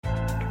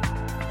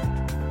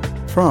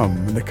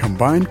From the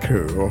combined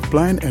crew of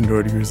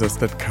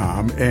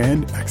blindandroidusers.com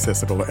and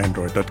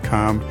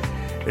accessibleandroid.com,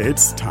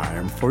 it's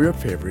time for your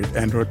favorite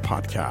Android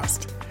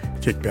podcast.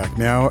 Kick back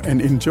now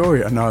and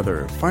enjoy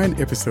another fine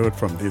episode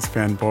from these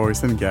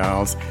fanboys and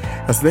gals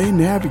as they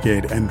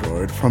navigate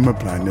Android from a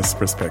blindness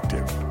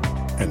perspective.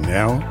 And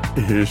now,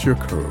 here's your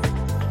crew.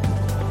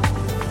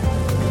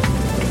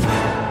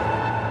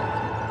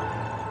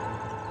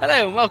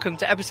 Hello and welcome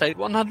to episode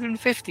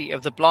 150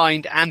 of the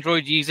Blind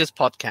Android Users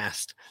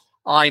Podcast.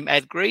 I'm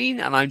Ed Green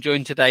and I'm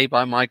joined today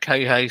by my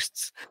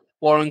co-hosts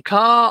Warren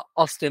Carr,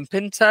 Austin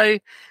Pinto,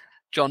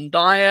 John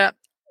Dyer,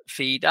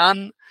 Fee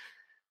Dunn,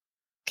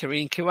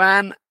 Karine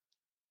Kiwan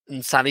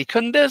and Sally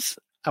Kunders,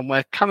 and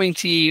we're coming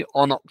to you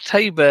on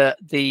October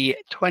the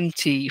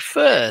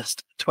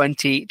 21st,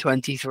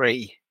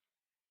 2023.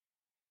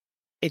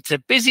 It's a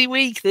busy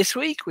week this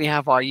week. We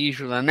have our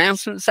usual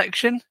announcement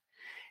section.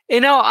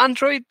 In our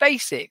Android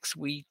Basics,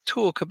 we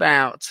talk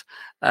about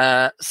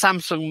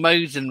Samsung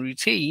modes and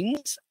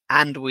routines,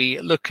 and we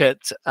look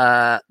at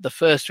the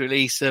first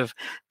release of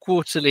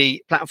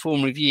quarterly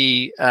platform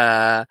review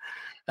Android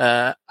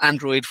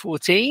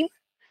 14.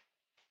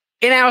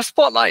 In our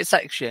Spotlight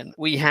section,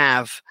 we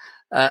have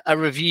a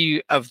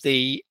review of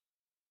the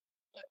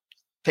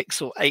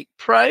Pixel 8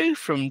 Pro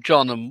from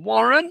John and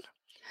Warren.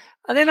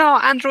 And in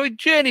our Android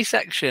Journey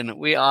section,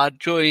 we are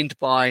joined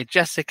by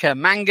Jessica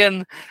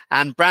Mangan,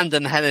 and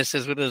Brandon Hennis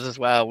is with us as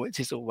well, which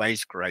is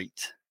always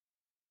great.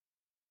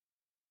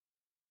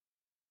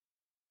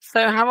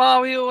 So how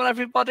are we all,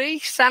 everybody?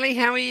 Sally,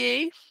 how are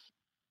you?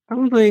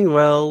 I'm doing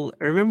well.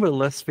 I remember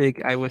last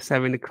week I was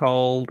having a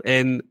cold,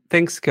 and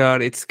thanks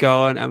God it's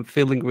gone. I'm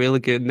feeling really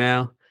good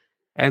now.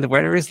 And the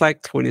weather is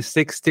like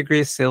 26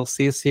 degrees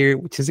Celsius here,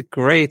 which is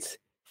great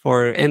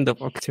for end of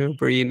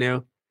October, you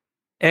know.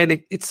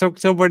 And it's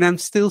October and I'm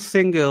still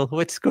single.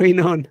 What's going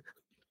on?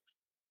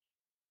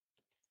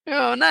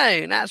 Oh,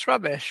 no, that's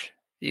rubbish.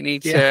 You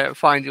need to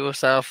find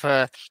yourself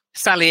a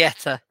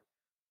Sallyetta.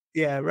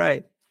 Yeah,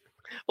 right.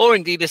 Or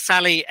indeed a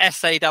Sally,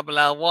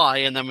 S-A-L-L-Y,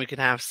 and then we could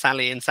have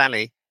Sally and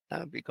Sally.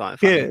 That would be quite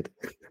fun. Good.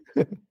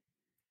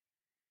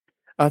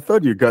 I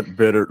thought you got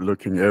better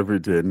looking every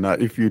day. Now,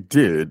 if you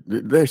did,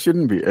 there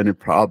shouldn't be any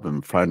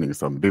problem finding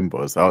some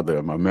bimbos out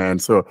there, my man.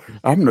 So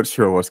I'm not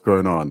sure what's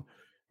going on.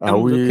 Are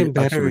we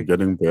actually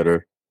getting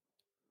better?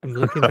 I'm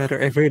looking better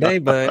every day,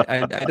 but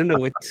I don't know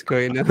what's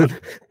going on.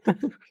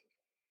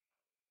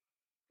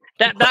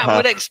 That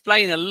would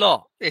explain a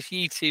lot if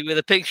you two with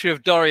a picture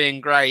of Dorian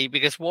Gray,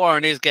 because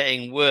Warren is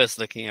getting worse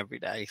looking every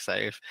day.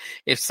 So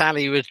if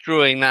Sally was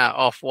drawing that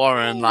off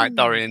Warren like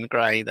Dorian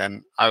Gray,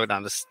 then I would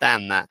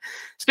understand that.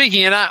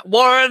 Speaking of that,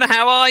 Warren,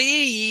 how are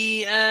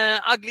you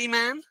ugly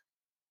man?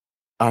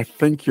 I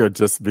think you're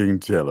just being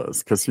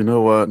jealous because you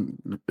know what?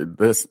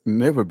 There's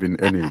never been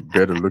any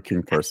better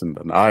looking person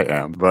than I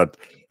am, but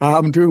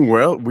I'm doing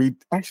well. We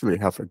actually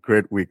have a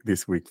great week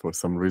this week for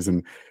some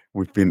reason.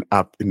 We've been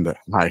up in the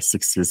high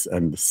 60s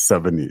and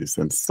 70s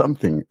and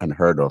something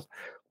unheard of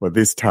for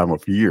this time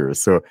of year.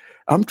 So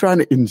I'm trying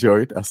to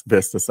enjoy it as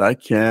best as I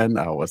can.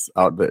 I was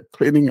out there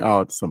cleaning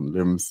out some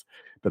limbs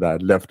that I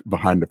left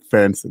behind the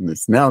fence, and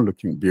it's now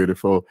looking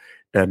beautiful.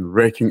 And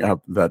raking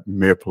up that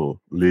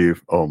maple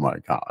leaf, oh my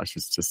gosh,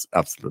 it's just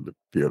absolutely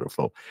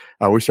beautiful.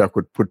 I wish I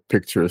could put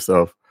pictures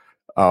of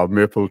our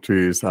maple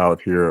trees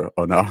out here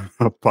on our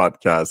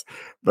podcast,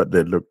 but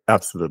they look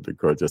absolutely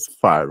gorgeous,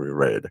 fiery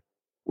red.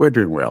 We're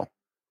doing well.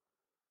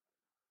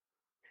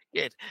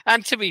 Good.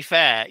 And to be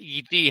fair,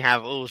 you do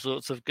have all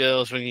sorts of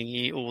girls ringing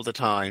you all the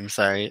time.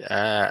 So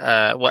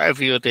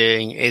whatever you're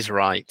doing is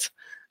right,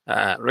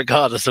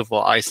 regardless of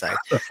what I say.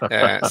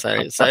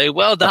 So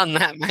well done,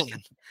 that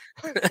man.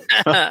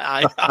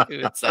 I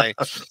would say.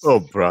 Oh,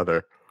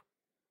 brother.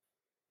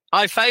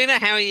 iPhone,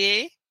 how are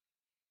you?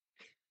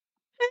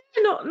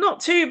 Not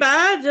too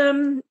bad.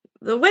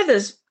 The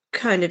weather's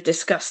kind of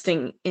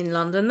disgusting in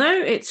London, though.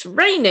 It's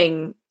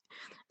raining,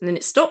 and then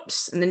it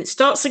stops, and then it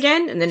starts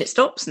again, and then it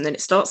stops, and then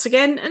it starts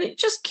again, and it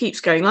just keeps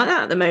going like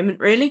that at the moment,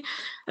 really.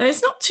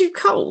 It's not too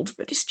cold,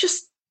 but it's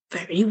just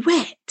very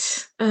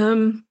wet.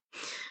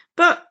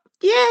 But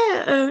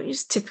yeah,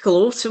 it's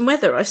typical autumn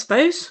weather, I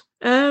suppose.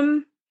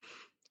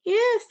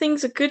 Yeah,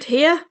 things are good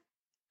here.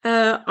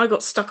 I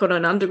got stuck on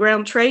an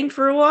underground train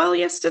for a while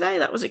yesterday.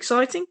 That was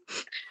exciting.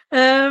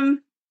 And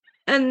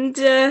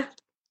then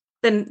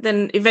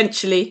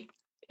eventually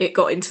it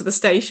got into the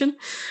station.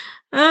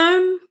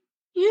 Yeah,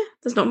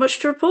 there's not much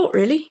to report,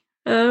 really.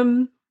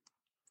 Yeah,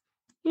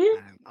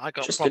 I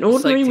got just an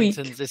ordinary week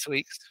this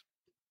week.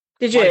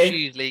 Did you? My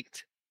shoes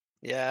leaked.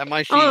 Yeah,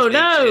 my shoes leaked.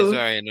 No. It's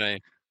very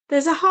annoying.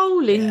 There's a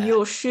hole in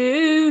your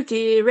shoe,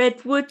 dear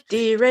Edward,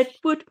 dear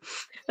Edward.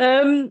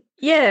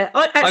 Yeah,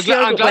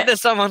 I'm glad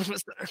there's someone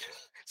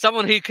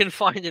who can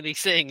finally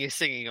sing is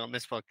singing on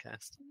this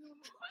podcast.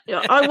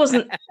 Yeah, I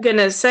wasn't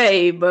gonna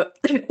say, but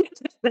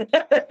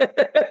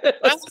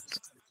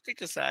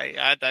To say,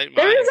 I don't mind.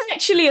 There is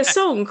actually a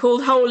song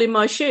called "Hole in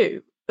My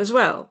Shoe" as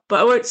well, but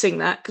I won't sing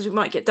that because we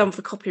might get done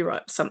for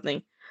copyright or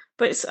something.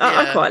 But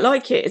I quite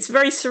like it. It's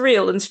very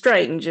surreal and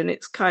strange, and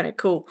it's kind of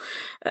cool.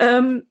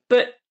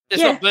 But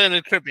It's Yeah. not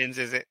Bernard Cribbins,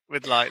 is it?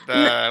 With like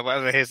the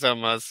whatever his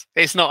song was.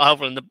 It's not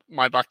Hole in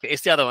my bucket.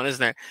 It's the other one,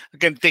 isn't it?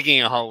 Again,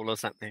 digging a hole or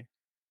something.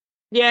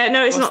 Yeah,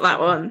 no, it's What's not that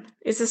the- one.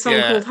 It's a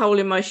song called "Hole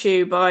in My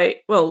Shoe"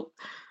 by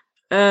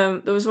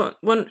there was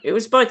one. It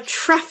was by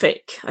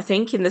Traffic, I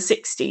think, in the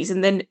 '60s,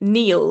 and then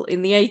Neil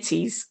in the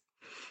 '80s.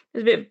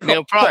 There's a bit of pop,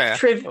 Neil Pryor pop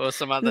trivia. or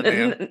some other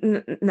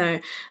Neil. No,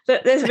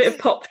 there's a bit of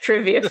pop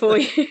trivia for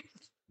you.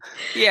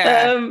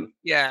 Yeah,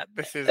 yeah.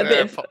 This is a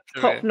bit of pop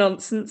pop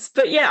nonsense.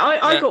 But yeah,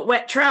 I got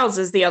wet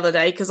trousers the other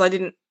day because I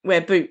didn't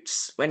wear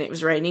boots when it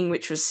was raining,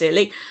 which was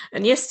silly.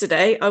 And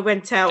yesterday I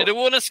went out. Should have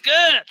worn a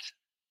skirt.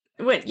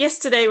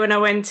 Yesterday when I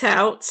went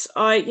out,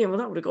 that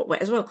would have got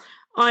wet as well.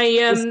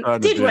 I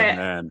did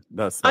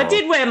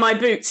wear my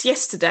boots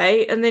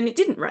yesterday, and then it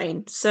didn't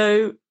rain,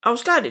 so I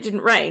was glad it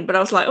didn't rain. But I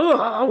was like, oh,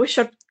 I wish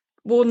I'd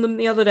worn them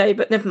the other day,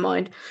 but never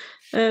mind.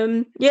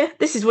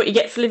 This is what you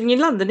get for living in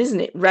London, isn't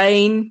it?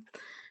 Rain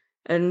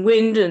and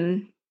wind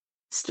and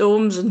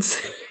storms, and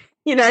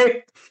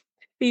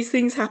these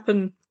things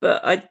happen.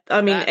 But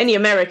I mean, any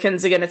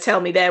Americans are going to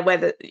tell me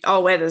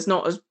our weather's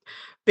not as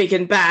big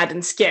and bad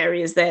and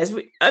scary as theirs.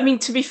 I mean,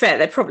 to be fair,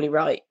 they're probably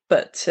right.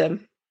 But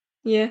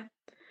yeah.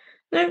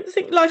 No, I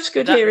think life's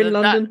good here in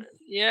London.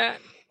 Yeah.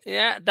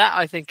 That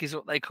I think is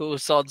what they call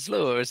sod's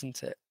law,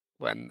 isn't it?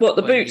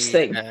 The boots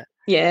thing?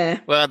 Yeah.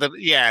 Well, the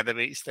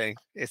boots thing,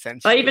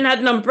 essentially. I even had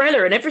an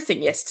umbrella and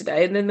everything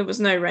yesterday, and then there was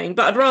no rain.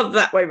 But I'd rather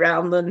that way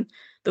round than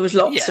there was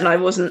lots and I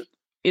wasn't,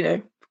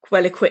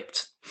 well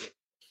equipped.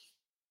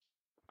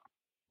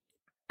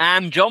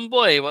 John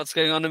Boy, what's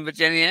going on in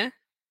Virginia?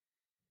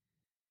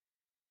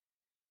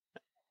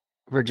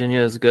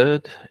 Virginia is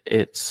good.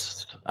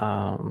 It's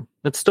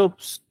still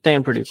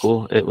staying pretty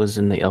cool. It was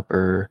in the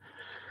upper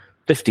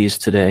 50s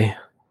today.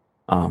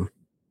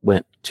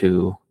 Went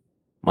to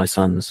my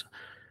son's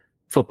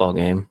football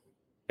game,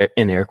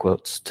 in air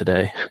quotes,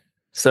 today.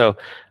 So,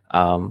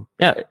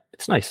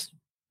 it's nice.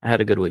 I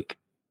had a good week.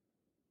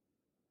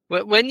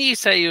 When you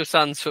say your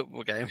son's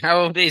football game,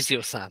 how old is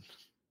your son?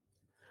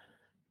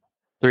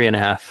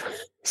 3.5.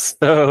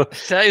 So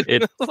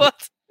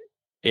what?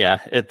 Yeah,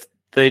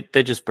 they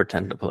just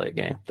pretend to play a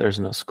game. There's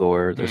no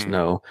score. There's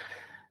no,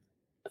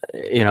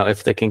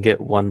 if they can get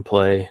one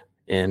play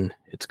in,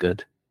 it's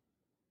good.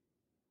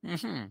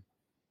 Mm-hmm.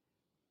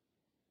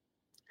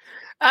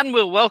 And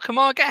we'll welcome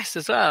our guest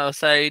as well.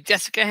 So,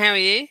 Jessica, how are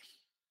you?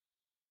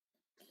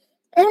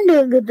 I'm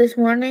doing good this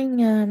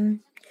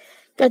morning.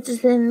 Got to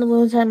spend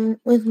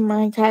with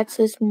my cats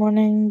this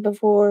morning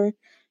before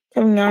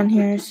coming on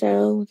here,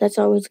 so that's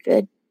always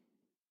good.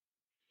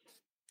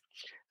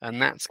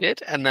 And that's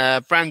good. And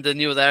Brandon,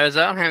 you're there as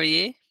well. How are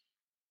you?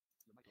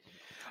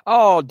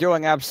 Oh,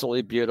 doing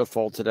absolutely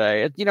beautiful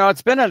today.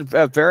 It's been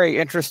a very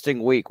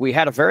interesting week. We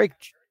had a very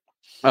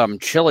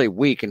chilly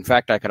week. In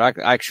fact, I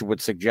actually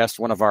would suggest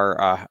one of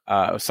our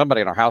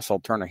somebody in our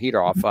household turn the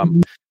heater off.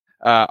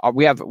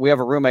 We have a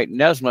roommate,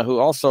 Nesma, who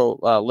also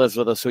lives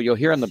with us, who you'll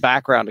hear in the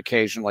background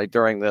occasionally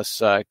during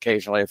this.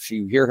 Occasionally, if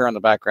you hear her in the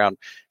background,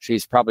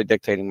 she's probably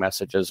dictating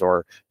messages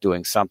or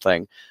doing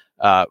something.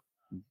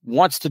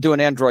 Wants to do an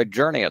Android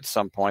journey at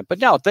some point. But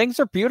no, things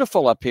are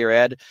beautiful up here,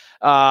 Ed.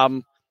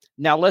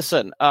 Now,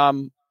 listen,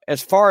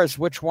 as far as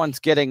which one's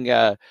getting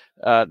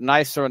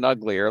nicer and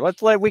uglier,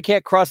 we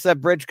can't cross that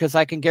bridge because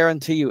I can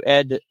guarantee you,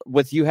 Ed,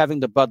 with you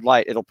having the Bud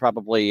Light, it'll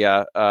probably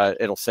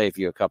it'll save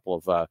you a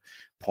couple of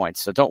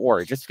points. So don't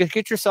worry. Just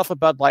get yourself a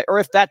Bud Light. Or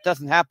if that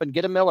doesn't happen,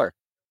 get a Miller.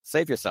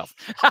 Save yourself.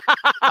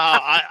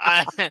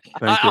 Thank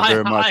you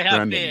very much,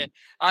 Brandon.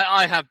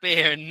 I have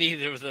beer, and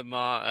neither of them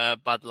are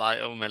Bud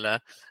Light or Miller.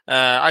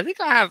 I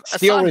think I have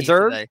Steel Asahi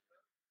Reserve. Today.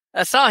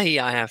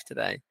 Asahi, I have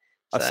today.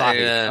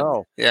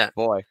 Asahi. Yeah,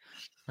 boy.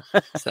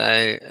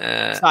 So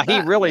he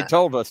really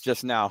told us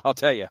just now. I'll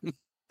tell you.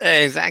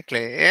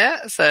 Exactly.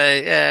 Yeah.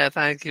 So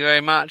thank you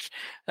very much,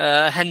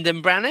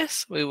 Hendon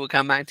Brannis. We will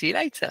come back to you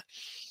later.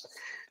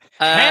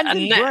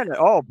 Hendon Brannis.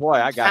 Oh boy,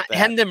 I got that.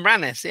 Hendon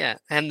Brannis. Yeah,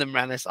 Hendon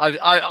Brannis.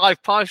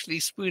 I've partially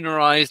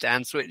spoonerized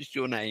and switched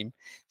your name,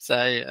 so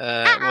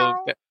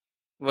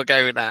we'll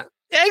go with that.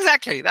 Yeah,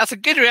 exactly. That's a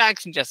good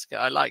reaction, Jessica.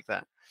 I like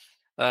that.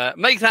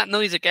 Make that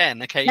noise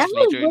again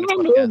occasionally during the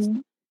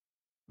podcast.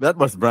 That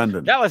was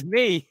Brandon. That was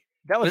me.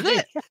 That was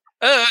it.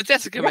 Oh,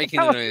 Jessica making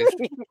the noise.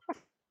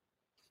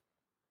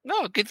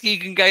 No, good. You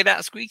can go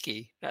that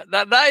squeaky.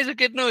 That is a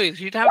good noise.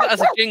 You'd have it as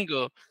a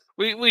jingle.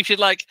 We should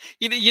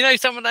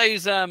some of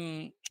those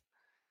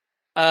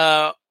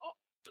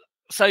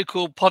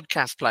so-called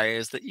podcast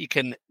players that you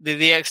can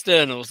the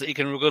externals that you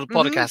can record a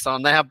podcast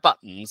on. They have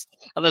buttons,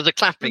 and there's a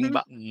clapping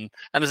button,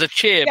 and there's a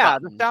cheer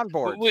button. The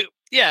soundboard.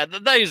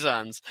 Those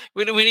ones.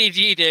 We need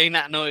you doing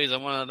that noise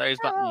on one of those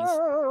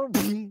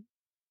buttons.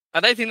 I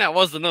don't think that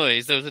was the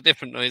noise. There was a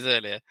different noise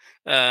earlier.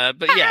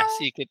 But yes,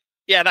 you could.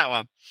 Yeah, that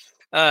one.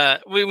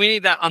 We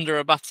need that under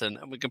a button,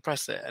 and we can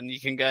press it, and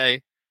you can go.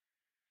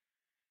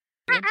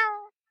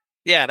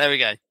 Yeah, there we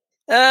go.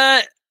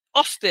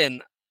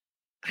 Austin,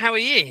 how are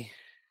you?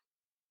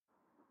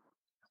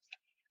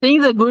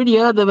 Things are good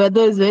here. The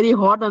weather is very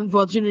hot,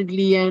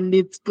 unfortunately, and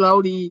it's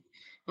cloudy.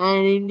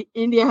 and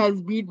India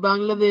has beat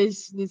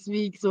Bangladesh this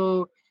week.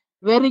 So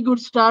very good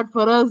start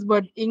for us,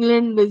 but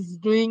England is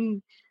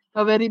doing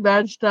a very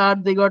bad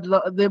start.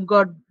 They've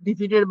got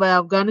defeated by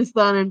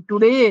Afghanistan, and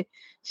today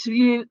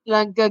Sri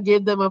Lanka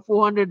gave them a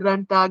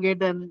 400-run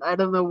target, and I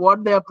don't know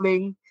what they are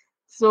playing.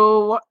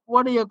 So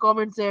what are your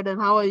comments, Ed,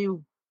 and how are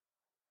you?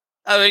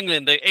 Oh,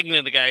 England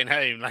are going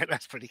home. Like,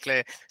 that's pretty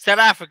clear. South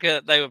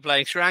Africa, they were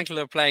playing. Sri Lanka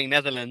were playing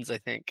Netherlands, I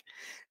think.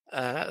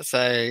 South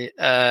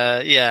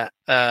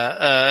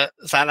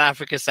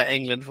Africa set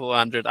England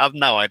 400. I've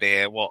no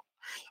idea what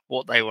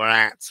they were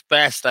at.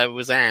 Bairstow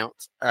was out.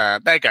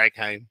 They're going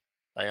home.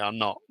 They are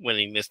not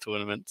winning this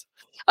tournament.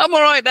 I'm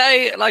all right,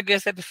 though. Like I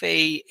said to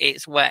Fee,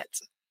 it's wet.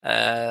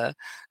 I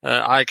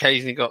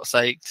occasionally got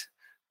soaked,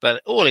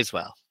 but all is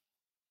well.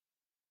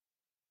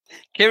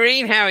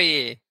 Karine, how are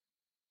you?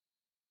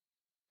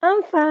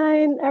 I'm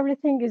fine.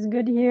 Everything is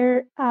good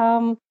here.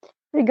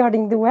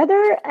 Regarding the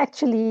weather,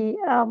 actually,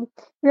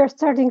 we are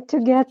starting to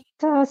get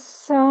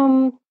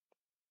some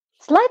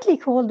slightly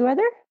cold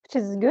weather, which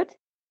is good.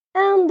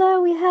 And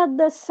we had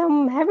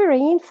some heavy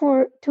rain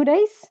for 2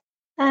 days,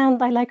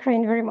 and I like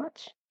rain very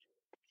much.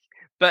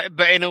 But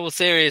in all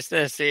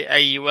seriousness, are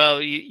you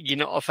you're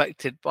not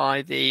affected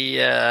by the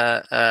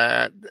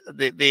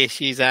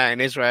issues out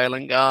in Israel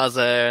and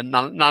Gaza?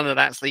 None of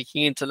that's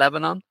leaking into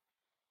Lebanon.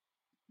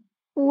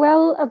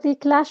 Well, the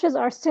clashes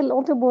are still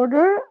on the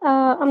border.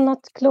 I'm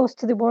not close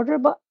to the border,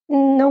 but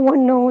no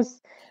one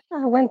knows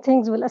when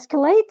things will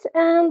escalate.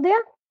 And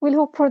yeah, we'll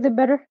hope for the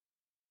better.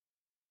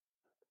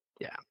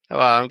 Yeah.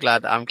 Well, I'm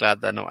glad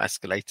they're not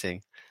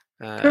escalating.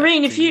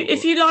 Karine, if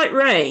you like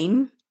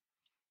rain,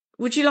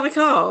 would you like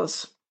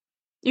ours?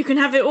 You can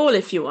have it all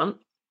if you want.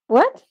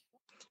 What?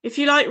 If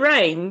you like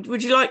rain,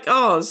 would you like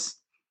ours?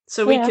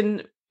 So we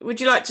can. Would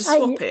you like to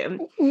swap it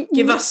and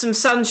give us some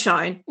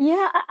sunshine?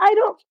 Yeah,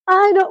 I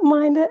don't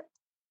mind it.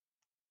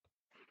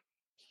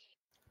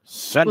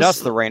 Send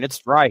us the rain. It's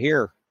dry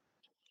here.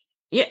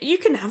 Yeah, you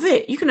can have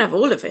it. You can have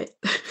all of it.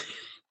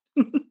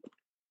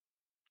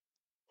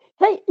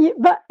 Hey,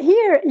 but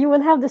here you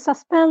will have the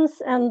suspense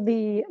and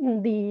the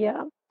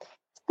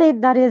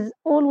state that is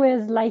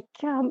always like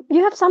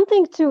you have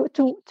something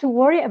to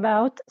worry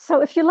about.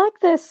 So if you like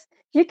this,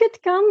 you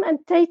could come and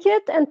take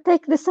it and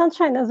take the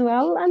sunshine as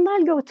well, and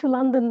I'll go to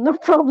London, no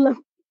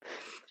problem.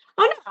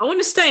 Oh no, I want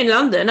to stay in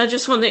London. I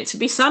just want it to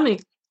be sunny.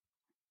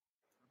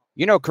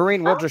 You know,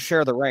 Karine, we'll just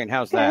share the rain.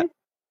 How's that?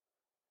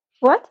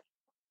 What?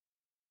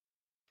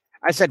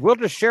 I said we'll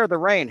just share the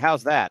rain.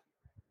 How's that?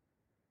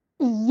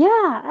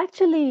 Yeah,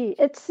 actually,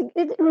 it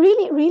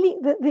really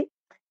the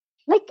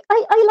like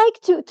I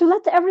like to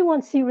let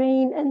everyone see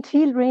rain and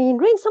feel rain.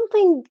 Rain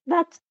something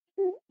that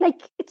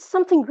like it's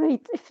something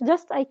great. If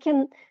just I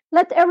can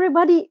let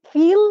everybody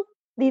feel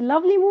the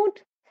lovely mood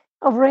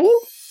of rain.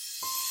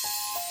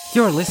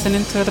 You're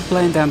listening to the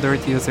Blind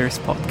Android Users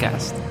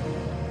podcast.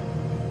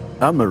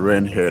 I'm a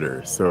rain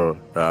hater, so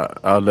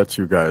I'll let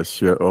you guys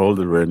share all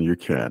the rain you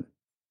can.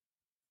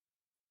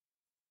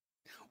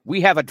 We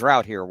have a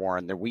drought here,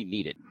 Warren, that we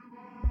need it.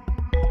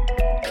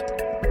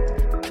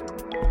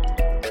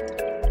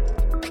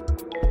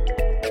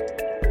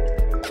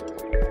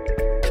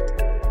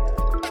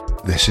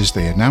 This is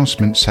the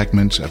announcement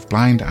segment of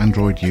Blind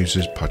Android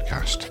Users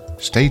podcast.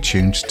 Stay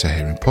tuned to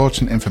hear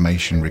important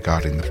information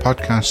regarding the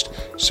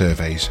podcast,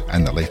 surveys,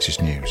 and the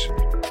latest news.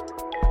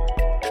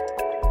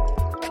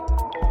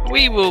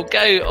 We will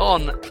go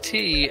on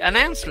to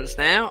announcements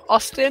now.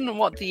 Austin,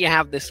 what do you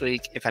have this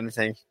week, if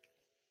anything?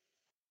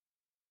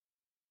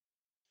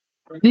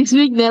 This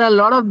week there are a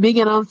lot of big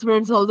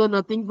announcements, although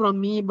nothing from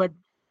me, but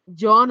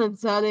John and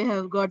Saleh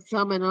have got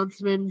some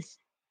announcements.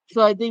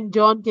 So I think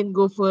John can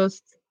go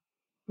first.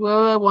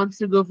 Whoever wants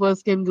to go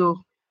first can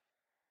go.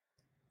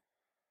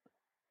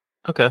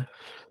 Okay.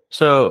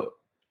 So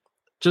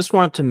just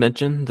wanted to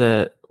mention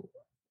that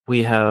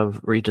we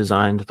have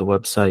redesigned the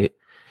website.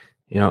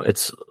 You know,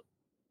 it's a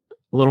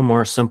little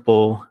more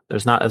simple.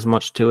 There's not as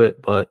much to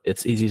it, but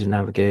it's easy to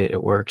navigate.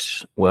 It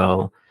works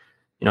well.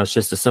 You know, it's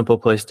just a simple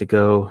place to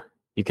go.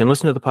 You can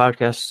listen to the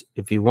podcast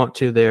if you want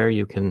to there.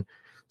 You can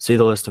see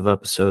the list of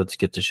episodes,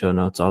 get the show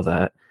notes, all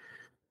that.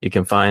 You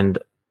can find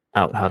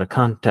out how to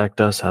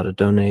contact us, how to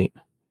donate,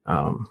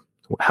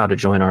 how to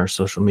join our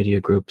social media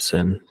groups,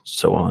 and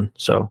so on.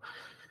 So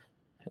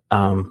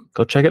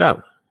go check it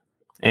out.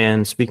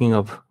 And speaking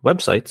of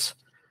websites,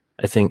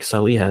 I think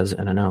Salih has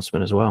an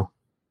announcement as well.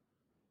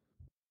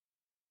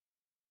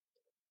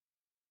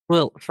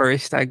 Well,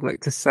 first, I'd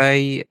like to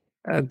say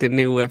the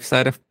new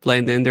website of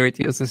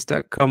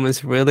blindandroidusers.com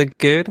is really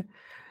good.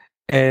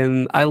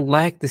 And I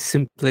like the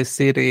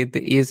simplicity,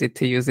 the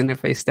easy-to-use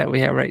interface that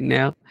we have right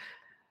now.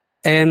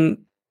 And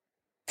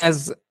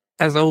as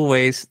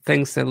always,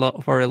 thanks a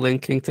lot for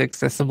linking to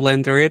Accessible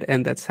Android,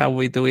 and that's how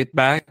we do it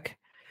back.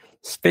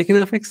 Speaking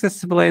of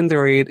Accessible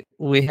Android,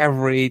 we have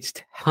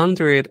reached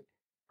 100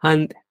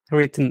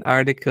 handwritten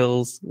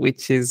articles,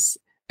 which is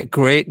a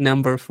great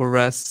number for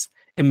us.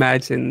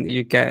 Imagine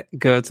you go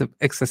to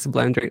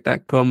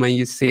accessibleandroid.com and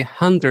you see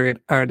 100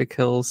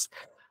 articles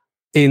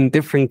in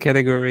different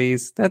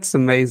categories. That's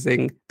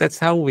amazing. That's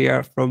how we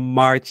are from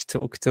March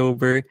to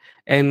October,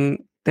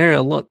 and there are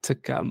a lot to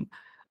come.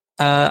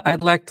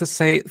 I'd like to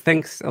say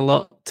thanks a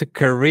lot to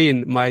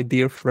Karine, my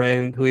dear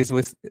friend, who is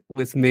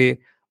with me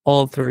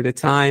all through the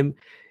time.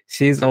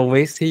 She's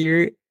always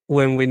here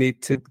when we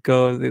need to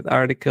go with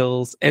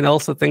articles. And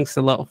also thanks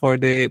a lot for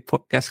the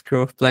podcast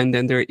crew of Blind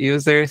Android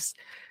users.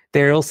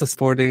 They're also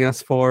supporting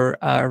us for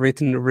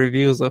written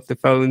reviews of the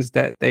phones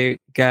that they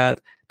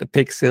got, the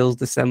Pixels,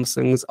 the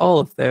Samsungs, all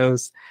of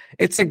those.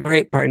 It's a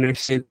great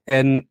partnership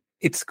and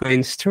it's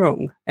going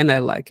strong, and I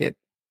like it.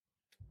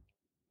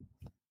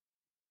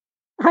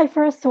 I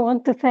first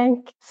want to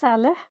thank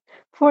Saleh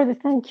for the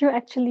thank you.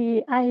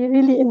 Actually, I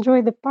really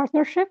enjoy the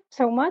partnership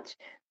so much,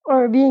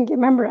 or being a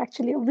member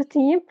actually of the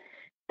team.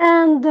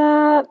 And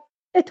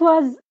it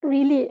was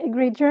really a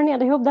great journey,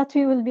 and I hope that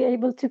we will be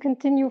able to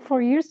continue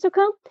for years to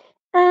come.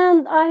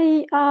 And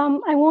I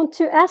want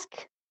to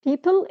ask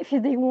people if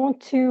they want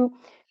to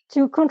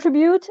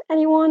contribute.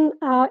 Anyone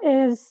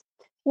is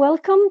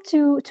welcome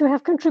to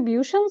have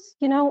contributions.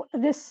 You know,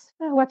 this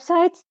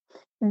website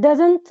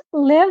doesn't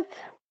live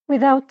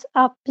without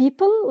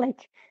people.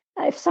 Like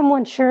if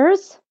someone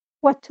shares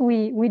what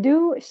we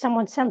do, if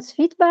someone sends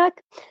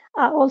feedback,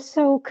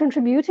 also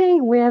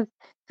contributing with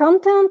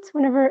content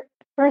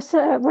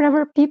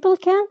whenever people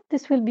can.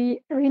 This will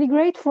be really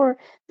great for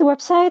the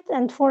website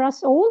and for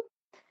us all.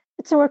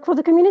 It's a work for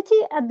the community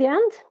at the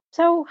end.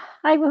 So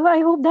I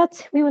hope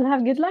that we will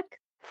have good luck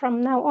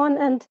from now on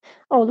and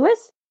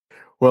always.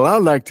 Well,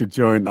 I'd like to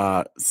join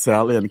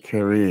Sally and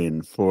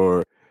Karine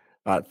for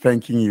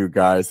thanking you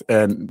guys.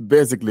 And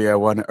basically, I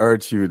want to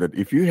urge you that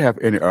if you have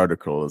any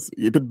articles,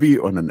 it could be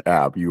on an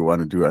app, you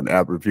want to do an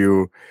app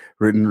review,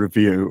 written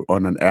review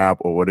on an app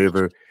or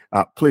whatever,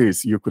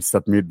 please, you could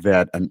submit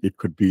that and it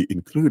could be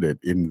included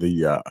in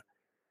the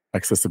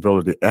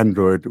accessibility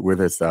Android,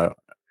 whether it's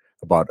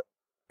about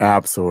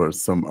apps or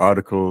some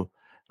article,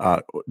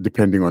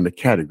 depending on the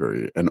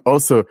category. And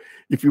also,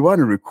 if you want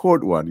to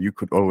record one, you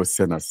could always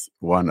send us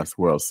one as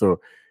well. So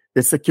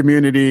it's a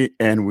community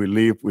and we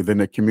live within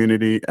a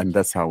community, and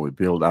that's how we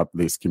build up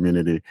this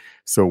community.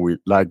 So we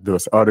like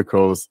those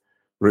articles,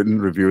 written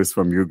reviews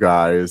from you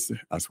guys,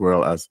 as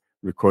well as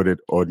recorded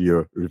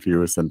audio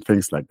reviews and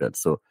things like that.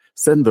 So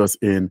send those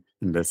in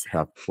and let's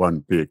have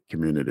one big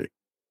community.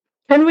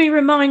 Can we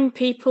remind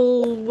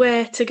people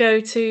where to go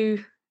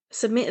to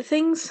submit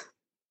things?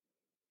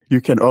 You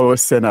can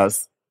always send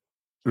us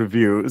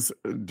reviews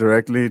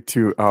directly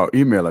to our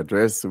email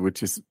address,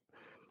 which is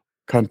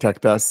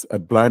contact us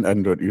at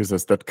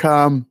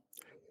blindandroidusers.com,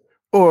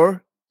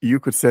 or you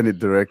could send it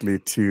directly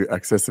to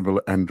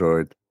Accessible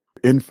Android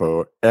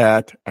info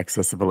at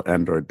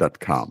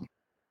accessibleandroid.com.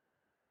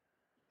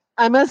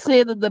 I must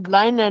say that the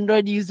Blind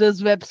Android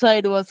Users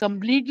website was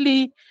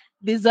completely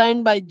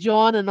designed by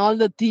John, and all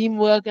the theme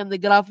work and the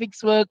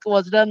graphics work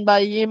was done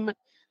by him.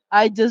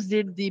 I just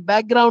did the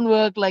background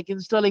work like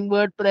installing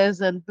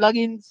WordPress and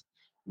plugins,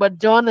 but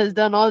John has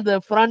done all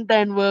the front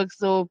end work.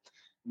 So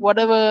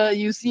whatever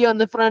you see on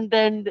the front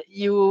end,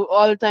 you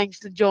all thanks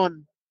to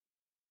John.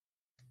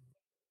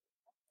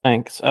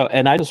 Thanks. Oh,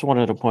 and I just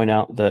wanted to point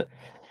out that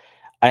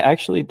I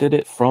actually did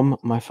it from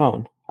my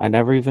phone. I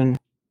never even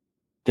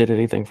did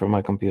anything from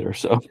my computer.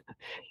 So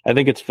I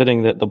think it's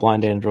fitting that the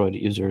Blind Android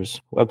Users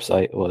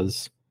website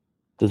was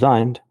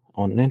designed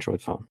on an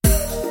Android phone.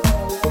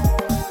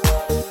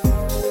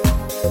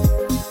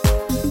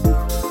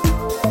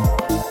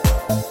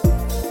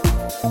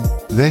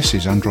 This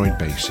is Android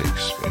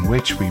Basics, in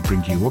which we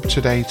bring you up to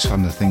date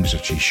on the things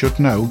that you should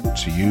know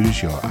to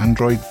use your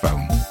Android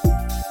phone.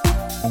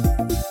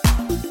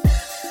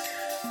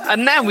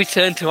 And now we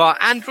turn to our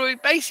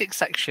Android Basics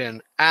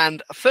section.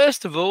 And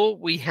first of all,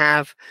 we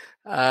have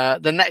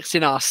the next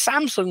in our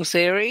Samsung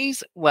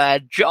series, where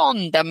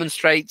John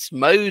demonstrates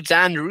modes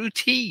and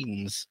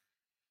routines.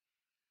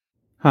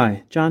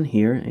 Hi, John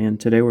here, and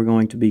today we're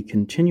going to be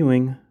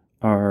continuing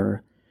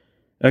our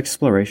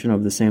exploration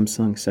of the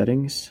Samsung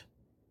settings.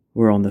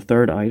 We're on the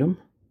third item,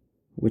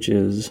 which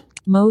is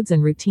modes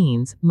and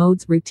routines,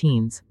 modes,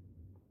 routines.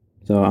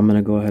 So I'm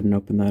going to go ahead and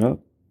open that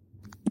up.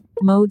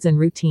 Modes and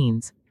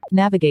routines.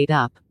 Navigate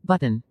up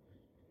button.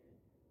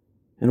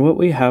 And what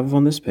we have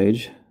on this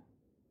page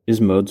is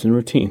modes and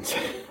routines,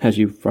 as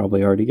you've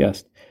probably already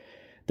guessed.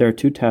 There are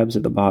two tabs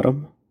at the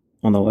bottom.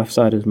 On the left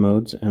side is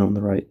modes, and on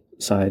the right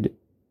side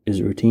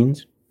is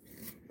routines.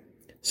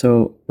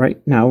 So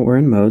right now we're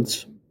in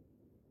modes.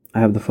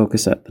 I have the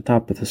focus at the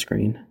top of the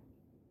screen.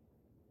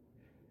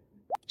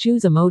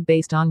 Choose a mode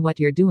based on what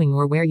you're doing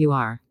or where you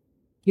are.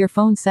 Your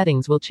phone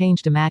settings will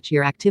change to match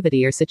your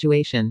activity or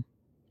situation.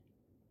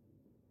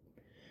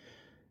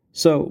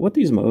 So what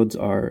these modes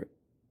are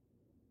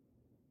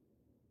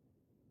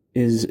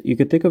is, you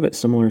could think of it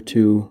similar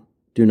to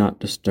Do Not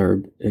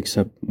Disturb,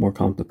 except more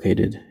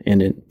complicated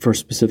and for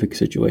specific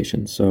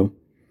situations. So,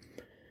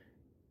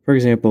 for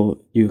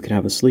example, you can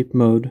have a sleep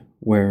mode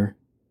where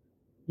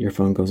your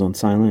phone goes on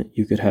silent.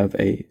 You could have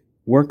a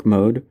work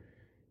mode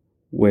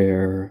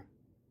where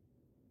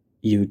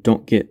you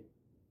don't get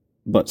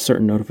but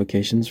certain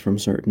notifications from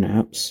certain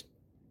apps.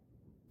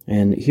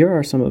 And here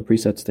are some of the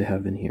presets they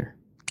have in here.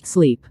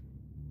 Sleep.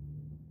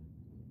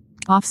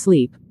 Off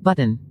sleep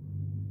button.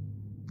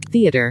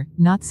 Theater,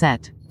 not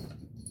set.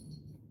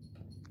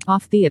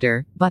 Off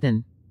theater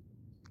button.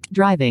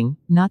 Driving,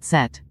 not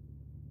set.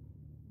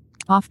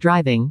 Off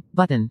driving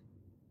button.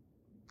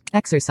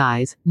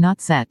 Exercise,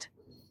 not set.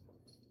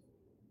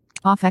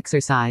 Off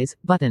exercise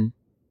button.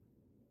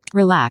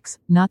 Relax,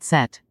 not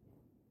set.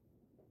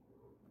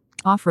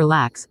 Off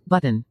relax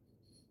button.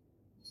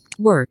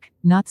 Work,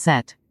 not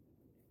set.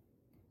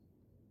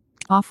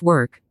 Off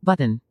work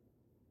button.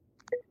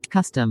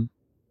 Custom.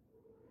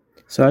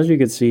 So as you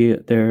can see,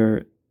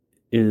 there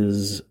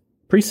is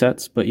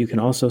presets, but you can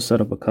also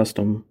set up a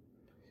custom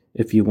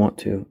if you want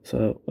to.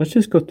 So let's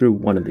just go through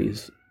one of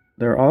these.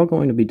 They're all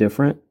going to be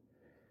different,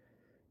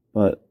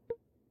 but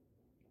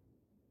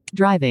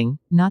Driving,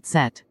 not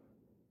set.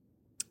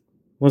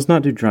 let's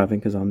not do driving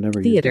because I'll never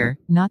use Theater,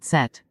 not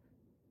set. that.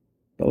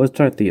 But let's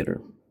try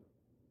theater.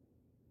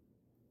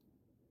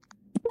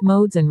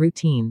 Modes and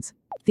routines.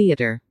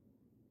 Theater.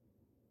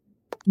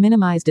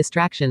 Minimize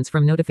distractions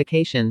from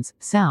notifications,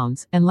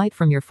 sounds, and light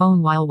from your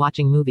phone while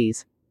watching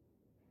movies.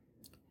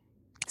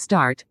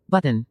 Start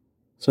button.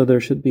 So there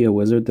should be a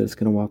wizard that's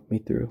going to walk me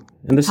through.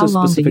 And this How is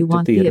long do specific you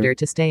want to theater. theater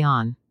to stay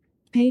on?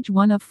 Page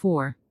 1 of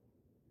 4.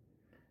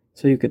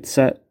 So you could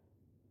set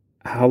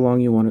how long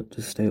you want it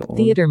to stay on.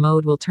 Theater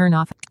mode will turn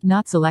off.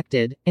 Not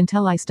selected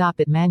until I stop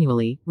it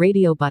manually.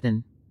 Radio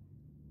button.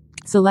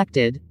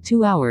 Selected.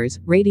 2 hours.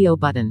 Radio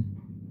button.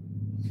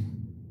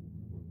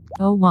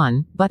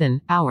 01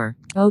 button. Hour.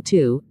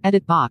 02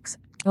 edit box.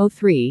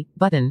 03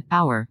 button.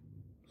 Hour.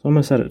 So I'm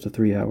going to set it to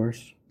 3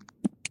 hours.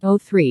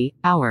 03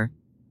 hour.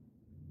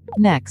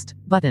 Next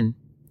button.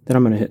 Then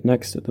I'm going to hit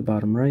next at the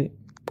bottom right.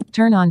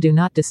 Turn on do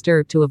not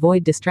disturb to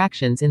avoid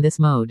distractions in this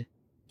mode.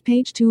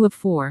 Page 2 of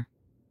 4.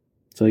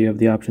 So you have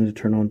the option to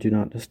turn on do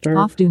not disturb.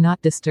 Off do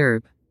not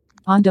disturb.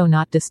 On do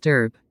not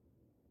disturb.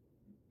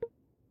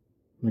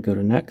 I'm going to go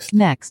to next.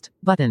 Next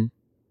button.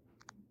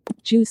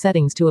 Choose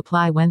settings to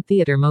apply when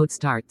theater mode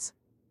starts.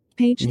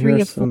 Page And 3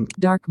 here of are 4. some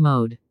Dark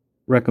mode.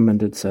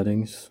 recommended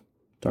settings.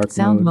 Dark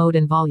Sound mode, mode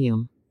and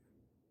volume.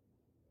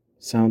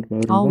 sound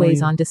mode, and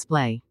Always volume. on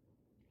display.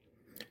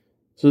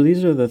 So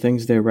these are the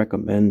things they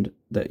recommend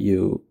that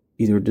you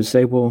either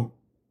disable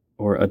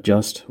or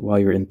adjust while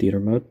you're in theater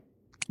mode.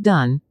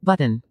 Done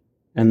button.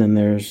 And then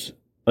there's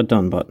a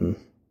done button.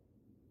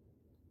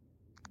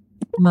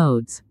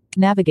 Modes.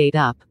 Navigate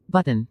up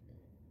button.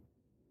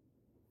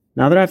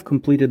 Now that I've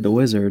completed the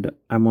wizard,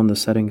 I'm on the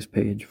settings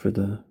page for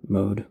the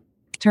mode.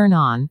 Turn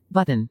on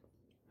button.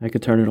 I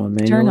could turn it on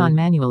manually. Turn on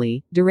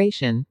manually.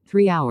 Duration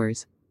 3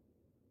 hours.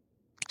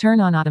 Turn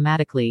on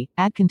automatically.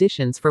 Add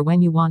conditions for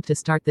when you want to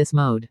start this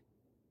mode.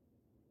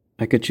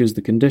 I could choose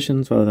the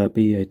conditions, whether that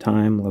be a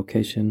time,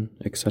 location,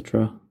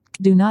 etc.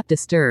 Do not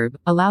disturb.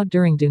 Allowed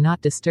during do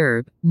not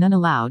disturb. None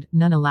allowed.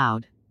 None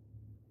allowed.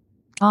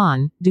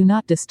 On. Do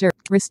not disturb.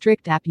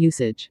 Restrict app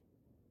usage.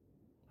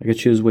 I could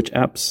choose which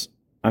apps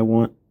I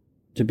want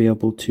to be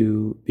able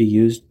to be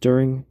used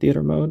during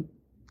theater mode.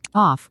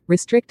 Off.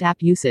 Restrict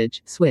app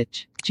usage.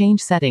 Switch.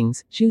 Change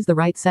settings. Choose the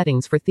right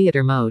settings for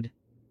theater mode.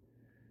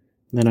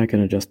 Then I can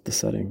adjust the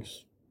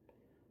settings.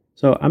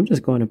 So I'm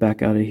just going to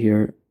back out of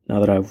here now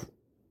that I've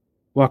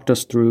walked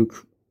us through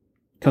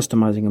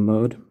customizing a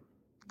mode.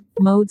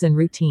 Modes and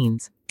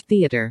routines.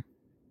 Theater.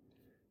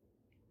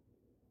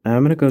 I'm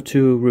going to go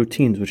to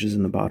routines, which is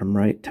in the bottom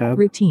right tab.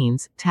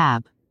 Routines.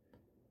 Tab.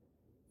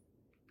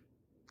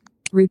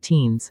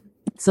 Routines.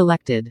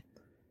 Selected.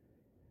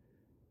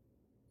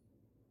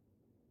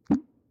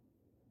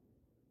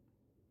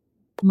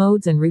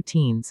 Modes and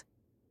routines.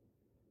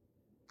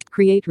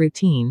 Create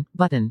routine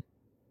button.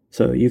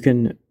 So you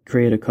can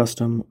create a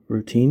custom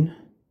routine.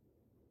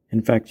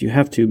 In fact, you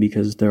have to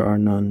because there are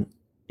none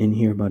in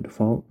here by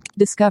default.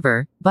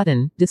 Discover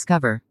button.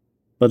 Discover.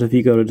 But if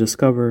you go to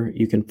discover,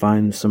 you can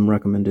find some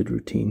recommended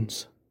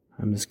routines.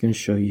 I'm just going to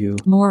show you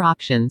More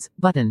options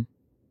button.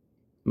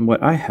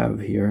 what I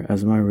have here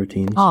as my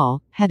routines.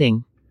 All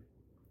heading.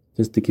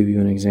 Just to give you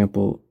an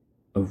example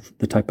of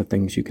the type of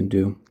things you can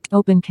do.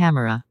 Open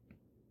camera.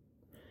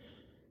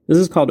 This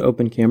is called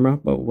open camera,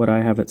 but what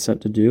I have it set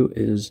to do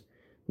is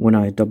when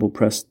I double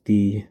press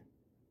the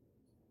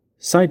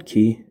side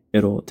key,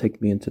 it'll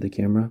take me into the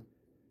camera.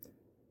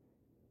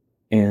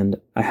 And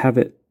I have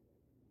it,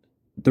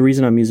 the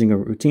reason I'm using a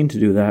routine to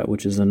do that,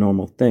 which is a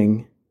normal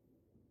thing,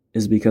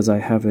 is because I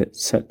have it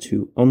set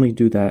to only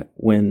do that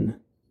when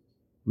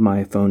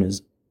my phone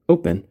is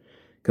open,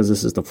 because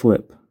this is the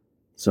flip.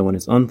 So when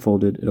it's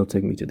unfolded, it'll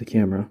take me to the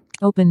camera.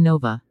 Open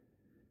Nova.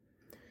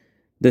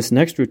 This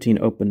next routine,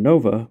 Open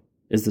Nova,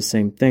 is the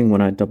same thing. When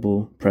I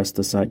double press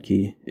the side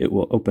key, it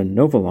will open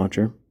Nova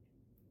Launcher.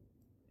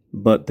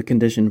 But the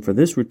condition for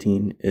this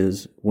routine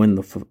is when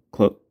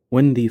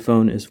the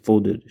phone is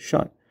folded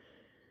shut.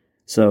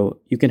 So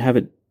you can have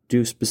it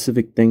do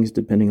specific things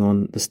depending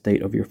on the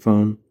state of your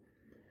phone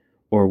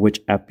or which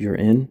app you're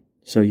in.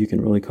 So you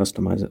can really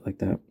customize it like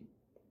that.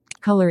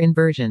 Color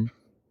inversion.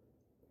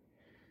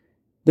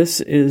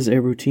 This is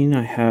a routine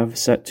I have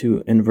set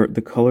to invert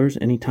the colors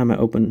anytime I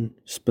open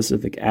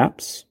specific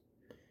apps,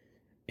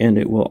 and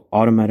it will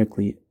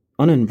automatically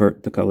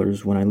uninvert the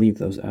colors when I leave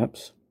those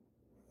apps.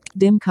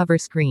 Dim cover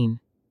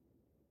screen.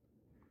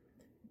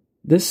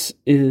 This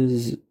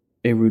is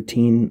a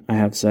routine I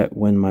have set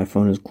when my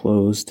phone is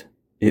closed.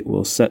 It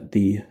will set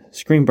the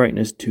screen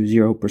brightness to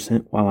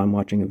 0% while I'm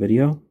watching a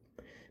video,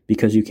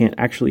 because you can't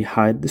actually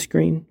hide the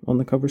screen on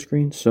the cover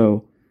screen,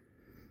 so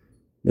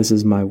this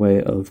is my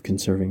way of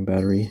conserving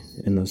battery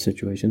in those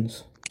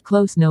situations.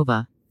 Close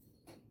Nova.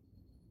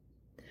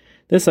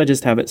 This I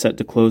just have it set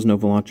to close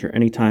Nova Launcher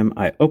anytime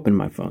I open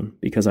my phone,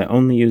 because I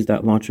only use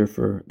that launcher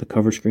for the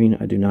cover screen.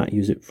 I do not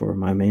use it for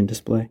my main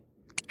display.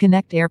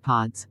 Connect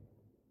AirPods.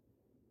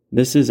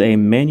 This is a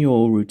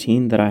manual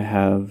routine that I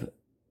have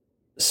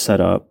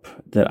set up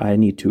that I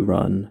need to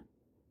run,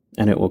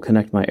 and it will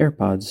connect my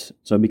AirPods.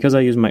 So because I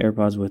use my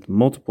AirPods with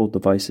multiple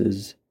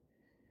devices,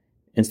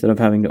 instead of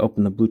having to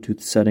open the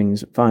Bluetooth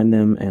settings, find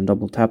them, and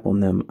double tap on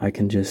them, I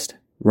can just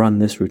run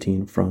this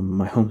routine from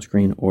my home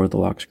screen or the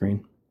lock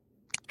screen.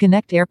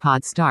 Connect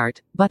AirPods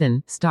Start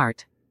button.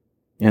 Start.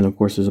 And of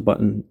course, there's a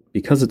button,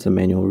 because it's a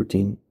manual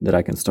routine, that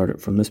I can start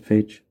it from this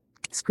page.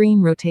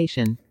 Screen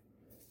rotation.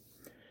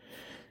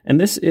 And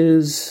this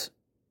is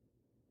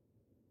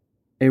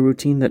a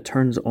routine that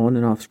turns on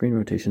and off screen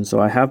rotation. So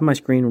I have my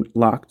screen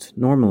locked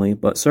normally,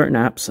 but certain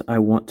apps I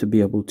want to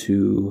be able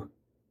to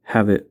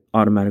have it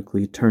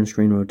automatically turn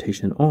screen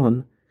rotation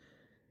on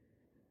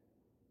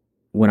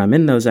when I'm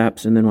in those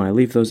apps, and then when I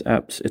leave those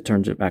apps, it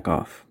turns it back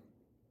off.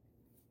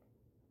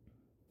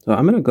 So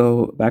I'm going to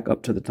go back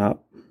up to the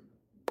top.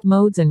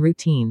 Modes and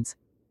routines.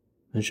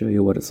 And show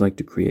you what it's like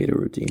to create a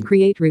routine.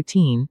 Create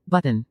routine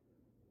button.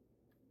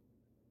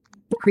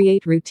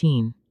 Create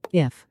routine.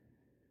 If.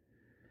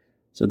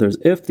 So there's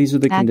if, these are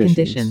the Add conditions.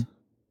 condition.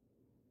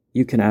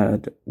 You can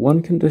add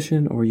one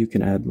condition or you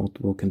can add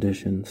multiple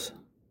conditions.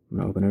 I'm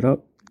going to open it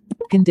up.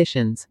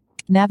 Conditions.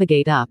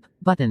 Navigate up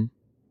button.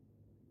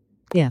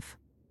 If.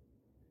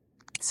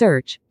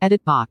 Search,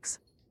 edit box.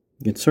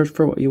 You can search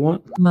for what you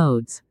want.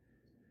 Modes.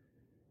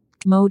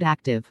 Mode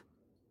active.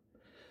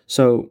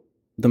 So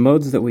the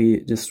modes that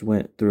we just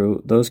went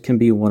through, those can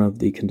be one of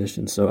the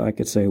conditions. So I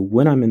could say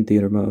when I'm in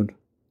theater mode,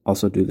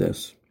 also do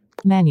this.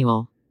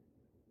 Manual.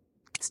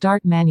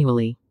 Start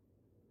manually.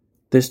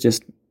 This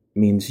just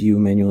means you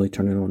manually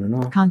turn it on and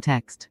off.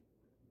 Context.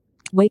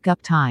 Wake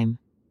up time.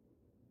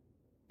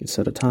 You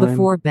set a time.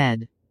 Before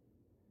bed.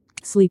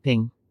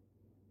 Sleeping.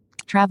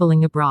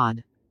 Traveling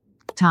abroad.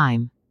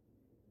 Time.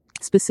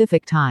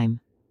 Specific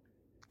time.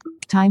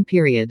 Time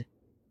period.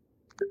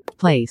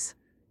 Place.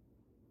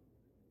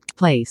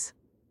 Place.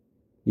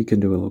 You can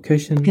do a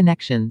location.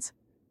 Connections.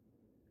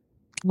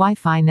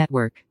 Wi-Fi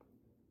network.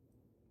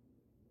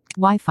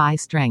 Wi-Fi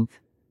strength.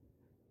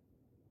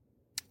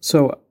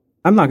 So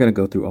I'm not going to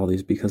go through all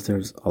these because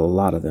there's a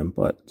lot of them,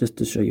 but just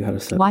to show you how to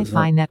set Wi-Fi this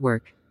up,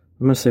 network.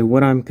 I'm going to say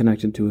when I'm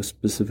connected to a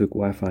specific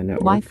Wi-Fi network.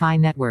 Wi-Fi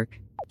network.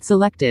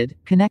 Selected,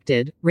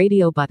 connected,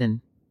 radio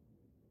button.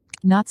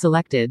 Not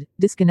selected,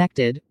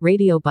 disconnected,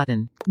 radio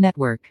button.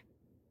 Network.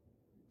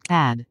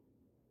 Add.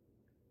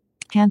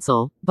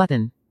 Cancel,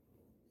 button.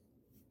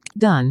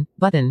 Done,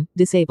 button,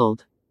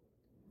 disabled.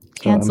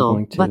 So Cancel,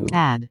 I'm going but to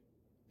add.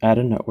 add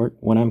a network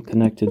when I'm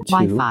connected to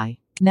Wi-Fi.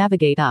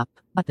 Navigate up,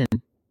 button.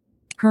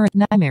 Current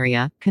NIME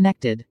area,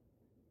 connected.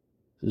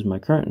 This is my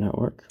current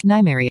network.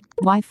 NIME area.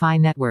 Wi-Fi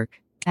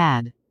network.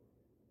 Add.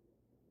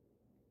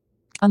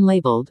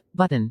 Unlabeled,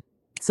 button.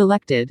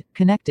 Selected,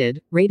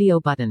 connected, radio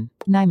button.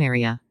 NIME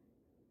area.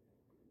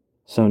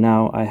 So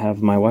now I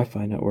have my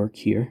Wi-Fi network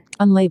here.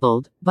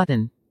 Unlabeled,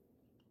 button.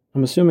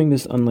 I'm assuming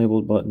this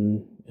unlabeled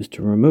button is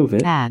to remove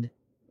it. Add.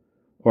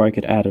 Or I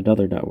could add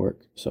another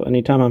network. So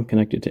anytime I'm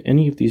connected to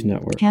any of these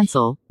networks,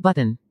 Cancel,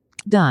 button.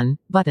 Done,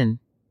 button.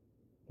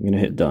 I'm going to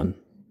hit done.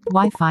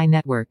 Wi-Fi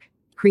network.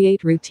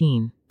 Create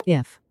routine.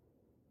 If.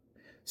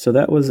 So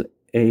that was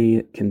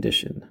a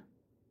condition.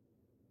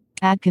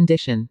 Add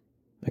condition.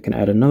 I can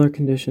add another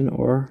condition,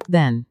 or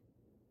Then.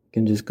 I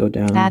can just go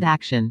down Add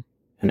action.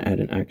 and add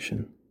an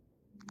action.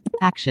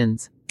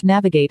 Actions.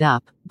 Navigate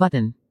up,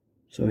 button.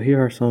 So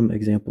here are some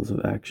examples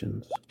of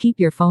actions. Keep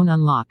your phone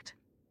unlocked.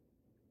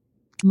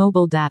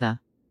 Mobile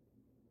data.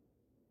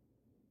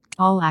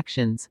 All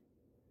actions.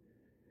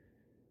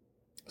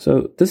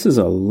 So this is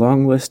a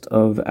long list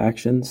of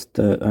actions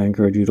that I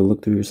encourage you to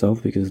look through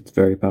yourself because it's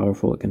very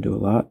powerful. It can do a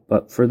lot.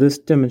 But for this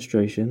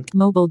demonstration,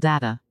 Mobile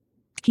data.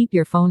 Keep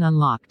your phone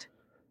unlocked.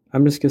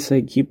 I'm just going to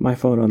say keep my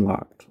phone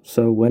unlocked.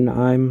 So when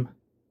I'm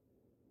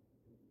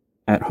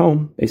at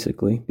home,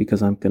 basically,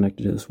 because I'm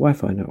connected to this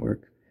Wi-Fi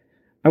network,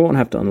 I won't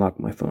have to unlock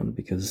my phone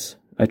because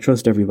I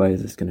trust everybody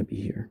that's going to be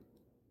here.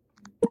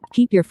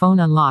 Keep your phone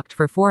unlocked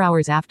for 4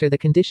 hours after the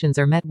conditions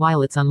are met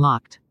while it's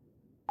unlocked.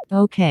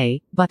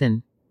 OK,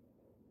 button.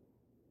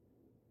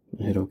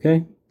 Hit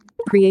OK.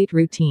 Create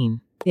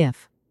routine.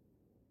 If.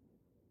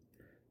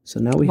 So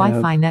now we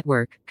Wi-Fi have,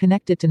 network,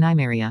 connected to NIME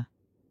area.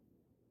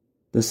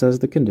 this says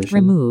the condition.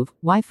 Remove,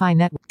 Wi-Fi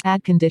network,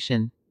 add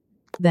condition.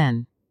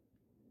 Then.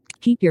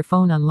 Keep your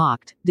phone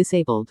unlocked,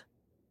 disabled.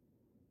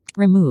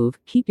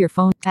 Remove. Keep your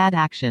phone. Add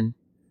action.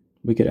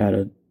 We could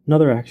add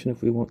another action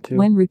if we want to.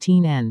 When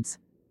routine ends.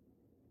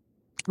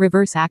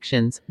 Reverse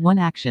actions. 1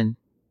 action.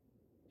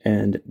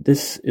 And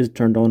this is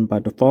turned on by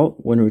default.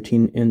 When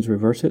routine ends,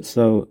 reverse it.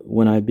 So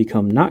when I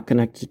become not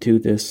connected to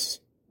this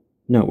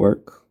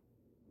network,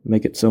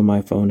 make it so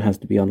my phone has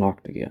to be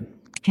unlocked again.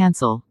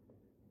 Cancel.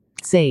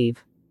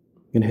 Save.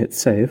 I'm going to hit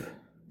save.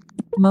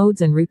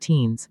 Modes and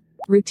routines.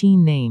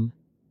 Routine name.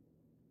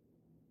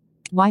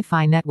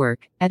 Wi-Fi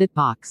network. Edit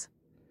box.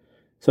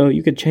 So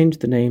you could change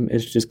the name.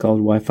 It's just called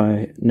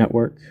Wi-Fi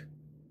network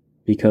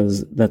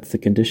because that's the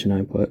condition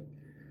I put.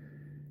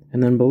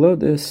 And then below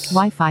this,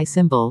 Wi-Fi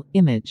symbol.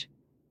 Image.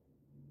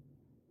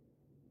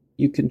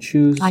 you can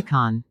choose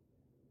Icon.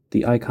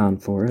 the icon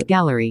for it.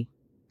 Gallery.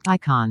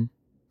 Icon.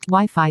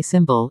 Wi-Fi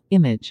symbol.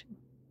 Image.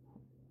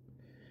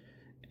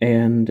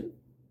 And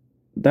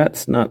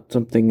that's not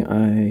something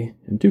I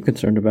am too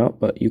concerned about,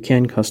 but you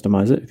can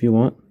customize it if you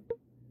want.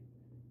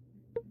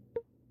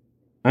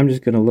 I'm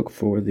just going to look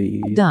for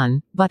the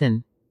Done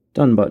button.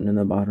 done button in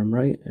the bottom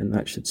right, and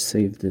that should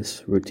save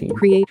this routine.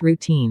 Create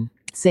routine.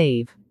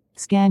 Save.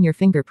 Scan your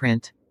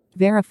fingerprint.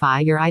 Verify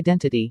your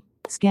identity.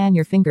 Scan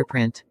your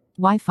fingerprint.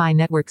 Wi-Fi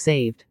network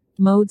saved.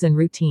 Modes and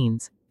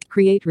routines.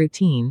 Create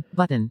routine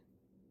button.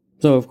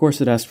 So of course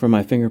it asked for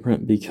my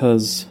fingerprint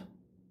because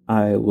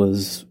I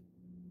was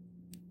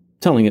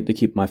telling it to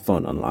keep my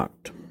phone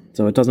unlocked.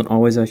 So it doesn't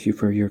always ask you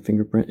for your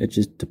fingerprint. It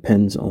just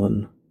depends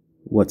on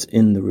what's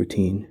in the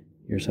routine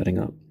you're setting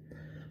up.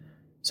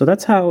 So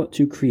that's how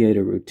to create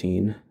a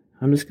routine.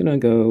 I'm just going to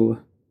go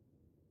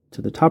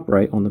to the top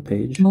right on the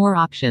page. More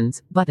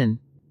options button.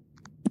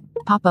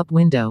 Pop-up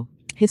window.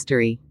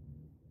 History.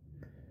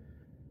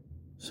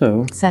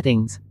 So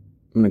Settings.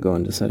 I'm going to go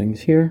into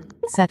settings here.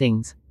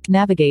 Settings.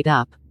 Navigate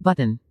up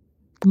button.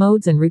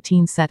 Modes and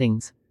routine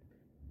settings.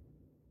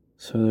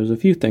 So there's a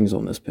few things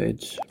on this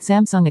page.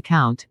 Samsung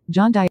account.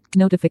 John Dyer.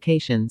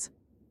 Notifications.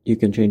 You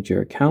can change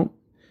your account.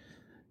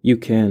 You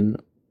can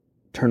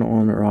turn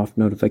on or off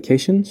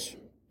notifications.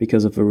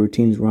 Because if a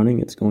routine's running,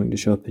 it's going to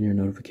show up in your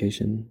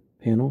notification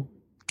panel.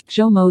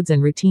 Show modes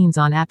and routines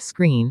on app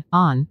screen.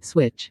 On.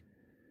 Switch.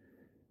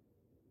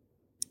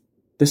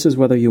 This is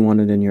whether you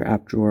want it in your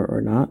app drawer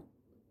or not.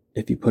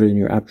 If you put it in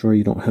your app drawer,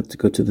 you don't have to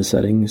go to the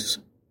settings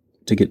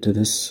to get to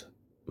this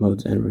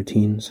modes and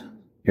routines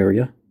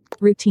area.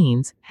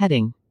 Routines.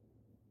 Heading.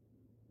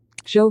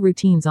 Show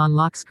routines on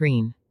lock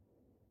screen.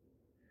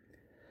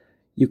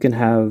 You can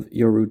have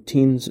your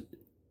routines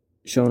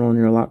shown on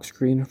your lock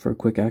screen for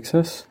quick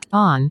access.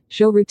 On.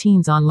 Show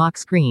routines on lock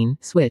screen.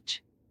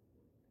 Switch.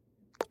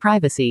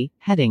 Privacy.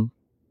 Heading.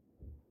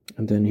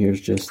 And then here's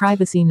just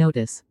Privacy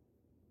notice.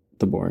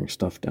 the boring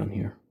stuff down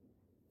here.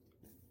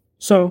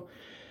 So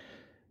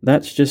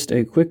that's just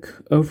a quick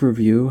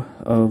overview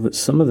of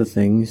some of the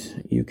things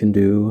you can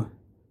do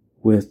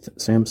with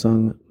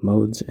Samsung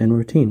modes and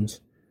routines.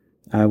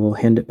 I will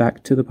hand it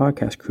back to the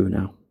podcast crew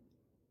now.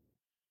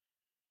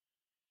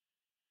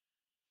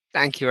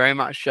 Thank you very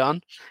much,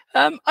 John.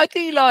 I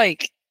do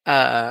like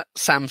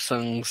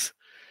Samsung's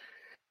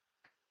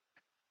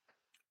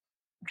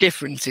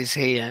differences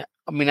here.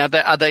 I mean, I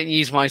don't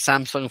use my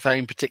Samsung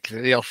phone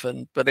particularly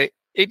often, but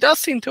it does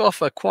seem to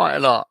offer quite a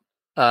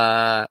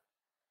lot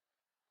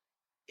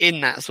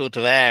in that sort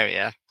of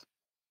area.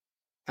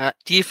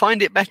 Do you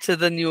find it better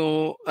than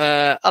your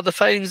other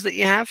phones that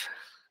you have?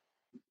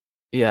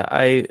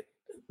 Yeah,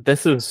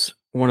 this is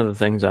one of the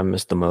things I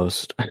miss the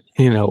most,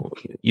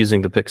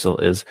 using the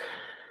Pixel is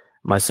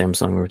my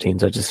Samsung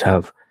routines. I just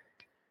have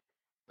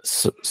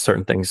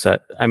certain things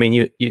that, I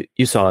mean,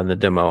 you saw in the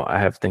demo, I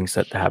have things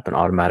that happen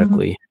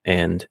automatically,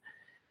 and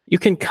you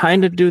can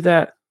kind of do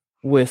that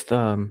with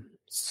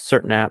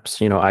certain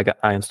apps.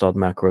 I installed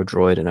Macro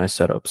Droid and I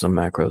set up some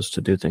macros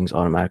to do things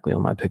automatically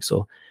on my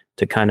Pixel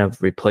to kind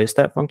of replace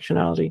that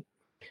functionality.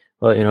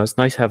 But, it's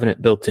nice having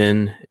it built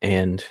in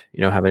and,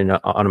 having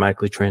it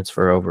automatically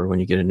transfer over when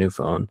you get a new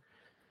phone,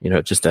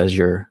 just as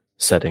your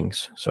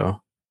settings.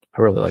 So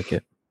I really like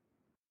it.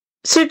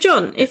 So,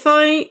 John, if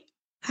I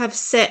have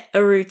set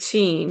a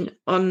routine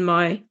on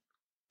my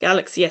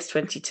Galaxy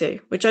S22,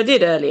 which I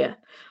did earlier,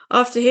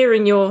 after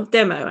hearing your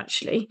demo,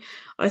 actually,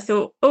 I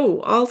thought,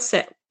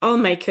 I'll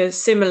make a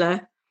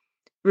similar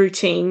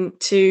routine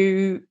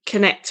to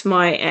connect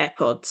my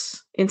AirPods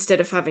instead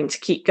of having to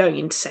keep going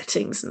into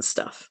settings and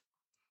stuff.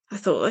 I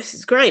thought, this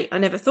is great. I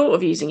never thought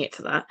of using it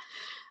for that.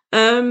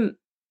 I'm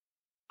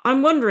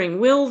wondering,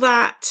 will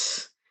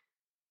that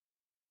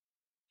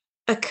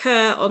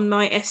occur on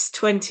my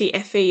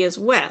S20 FE as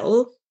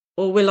well,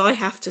 or will I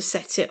have to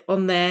set it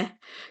on there?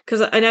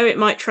 Because I know it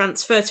might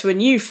transfer to a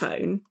new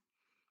phone,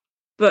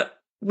 but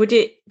would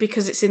it,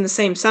 because it's in the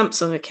same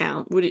Samsung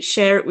account, would it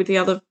share it with the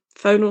other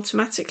phone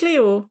automatically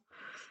or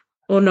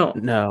not?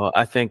 No,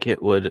 I think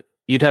it would.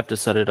 You'd have to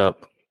set it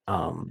up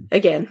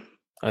again.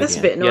 That's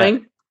a bit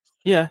annoying.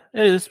 Yeah,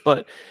 it is,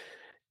 but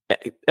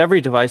every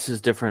device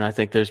is different. I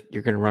think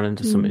you're going to run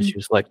into some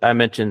issues. Like I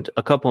mentioned,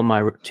 a couple of my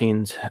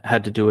routines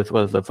had to do with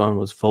whether the phone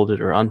was folded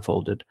or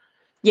unfolded.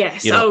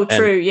 Yes.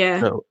 True.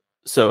 Yeah.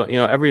 So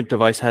every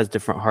device has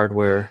different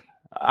hardware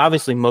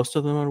Obviously, most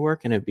of them would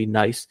work, and it'd be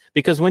nice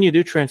because when you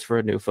do transfer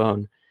a new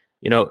phone,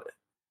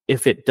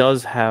 if it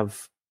does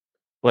have,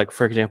 like,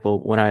 for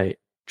example, when I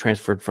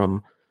transferred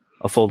from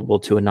a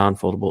foldable to a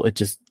non-foldable,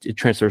 it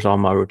transfers all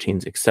my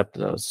routines except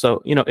those.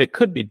 So, it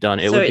could be done.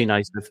 It would be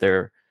nice if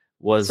there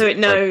was. So it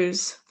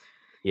knows.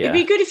 It'd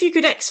be good if you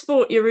could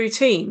export your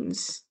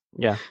routines.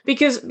 Yeah.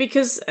 Because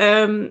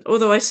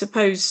although I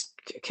suppose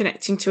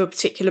connecting to a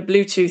particular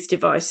Bluetooth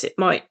device, it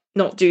might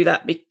not do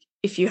that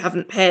if you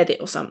haven't paired it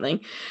or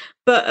something.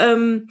 But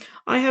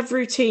I have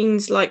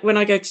routines like when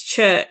I go to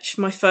church,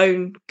 my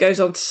phone goes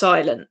on to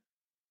silent,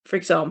 for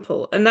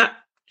example, and that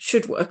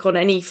should work on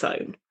any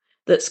phone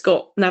that's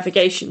got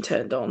navigation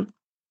turned on.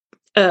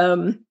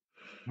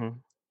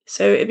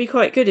 So it'd be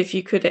quite good if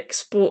you could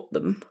export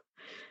them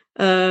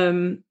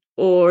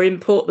or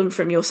import them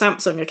from your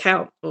Samsung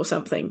account or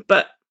something.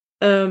 But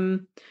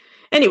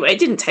anyway, it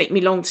didn't take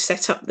me long to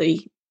set up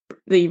the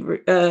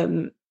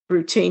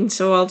routine,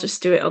 so I'll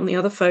just do it on the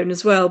other phone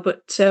as well.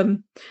 But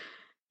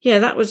yeah,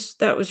 that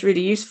was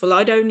really useful.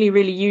 I'd only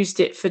really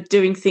used it for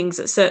doing things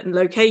at certain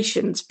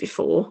locations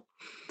before,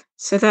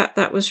 so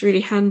that was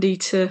really handy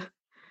to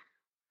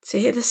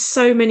hear. There's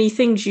so many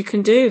things you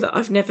can do that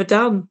I've never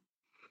done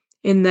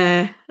in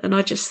there, and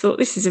I just thought,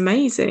 this is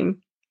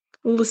amazing.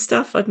 All the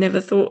stuff I'd never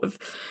thought of.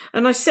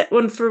 And I set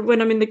one for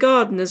when I'm in the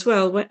garden as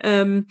well,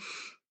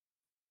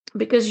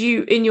 because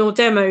in your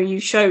demo you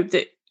showed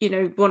that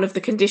one of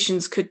the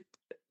conditions could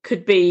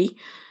be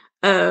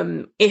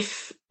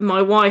if my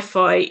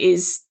Wi-Fi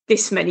is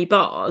this many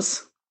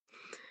bars,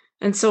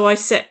 and so I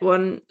set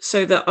one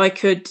so that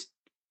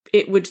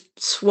it would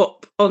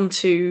swap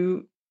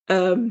onto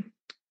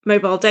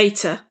mobile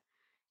data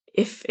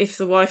if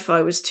the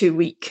Wi-Fi was too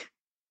weak,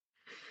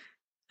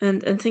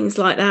 and things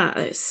like that.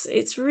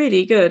 It's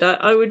really good.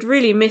 I would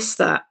really miss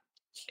that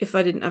if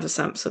I didn't have a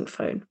Samsung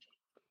phone.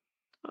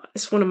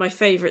 It's one of my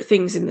favorite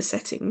things in the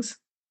settings.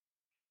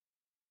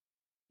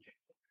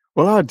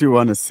 Well, I do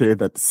want to say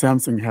that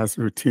Samsung has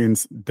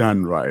routines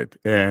done right,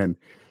 and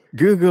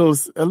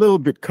Google's a little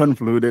bit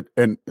convoluted.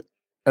 And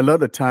a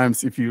lot of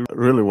times, if you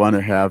really want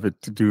to have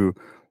it to do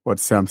what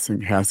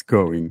Samsung has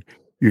going,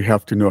 you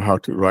have to know how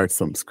to write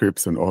some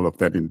scripts and all of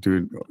that in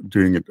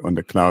doing it on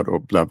the cloud or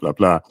blah, blah,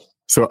 blah.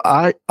 So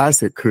I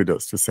say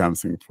kudos to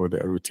Samsung for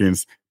their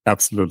routines.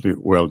 Absolutely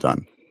well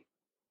done.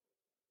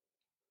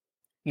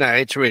 No,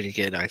 it's really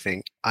good. I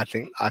think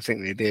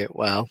they do it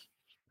well.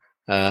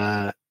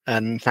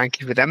 And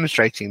thank you for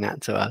demonstrating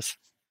that to us.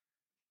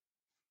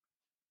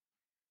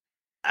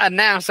 And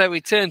now, so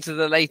we turn to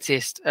the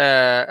latest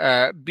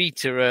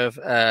beta of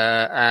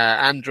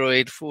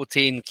Android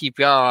 14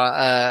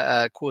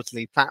 QPR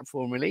quarterly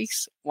platform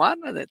release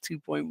 1, and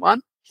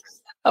 2.1.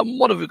 And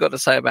what have we got to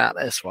say about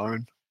this,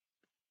 Warren?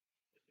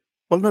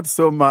 Well, not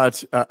so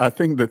much. I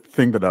think the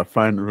thing that I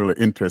find really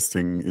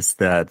interesting is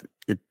that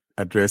it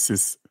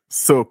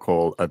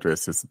so-called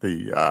addresses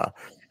the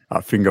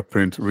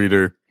fingerprint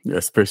reader,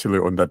 especially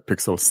on that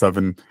Pixel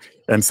 7.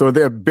 And so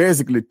there are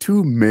basically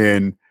two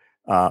main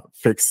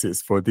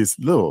fixes for this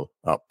little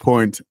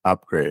point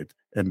upgrade.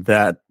 And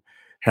that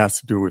has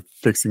to do with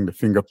fixing the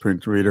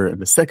fingerprint reader. And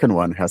the second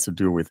one has to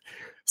do with,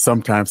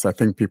 sometimes I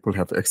think people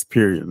have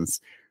experience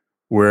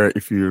where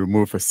if you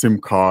remove a SIM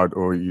card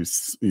or you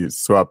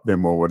swap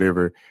them or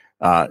whatever,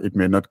 it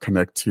may not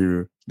connect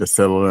to the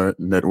cellular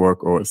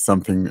network or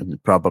something, and you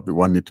probably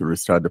want need to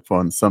restart the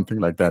phone, something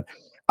like that.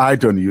 I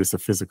don't use a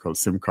physical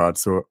SIM card,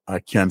 so I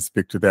can't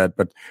speak to that.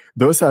 But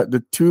those are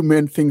the two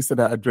main things that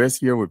I address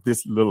here with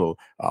this little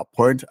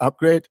point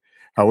upgrade.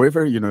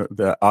 However,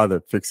 there are other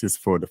fixes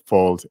for the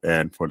Fold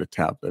and for the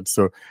tablet.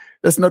 So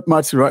there's not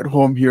much to write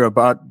home here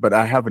about, but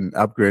I haven't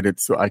upgraded,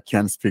 so I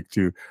can't speak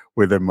to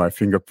whether my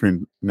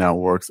fingerprint now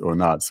works or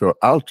not. So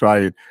I'll try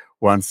it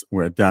once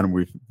we're done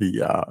with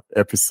the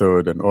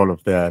episode and all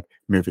of that,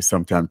 maybe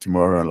sometime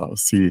tomorrow, and I'll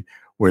see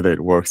whether it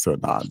works or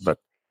not. But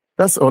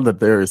that's all that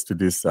there is to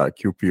this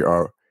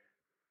QPR1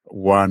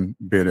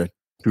 beta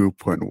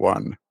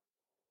 2.1.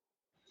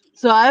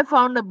 So I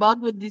found a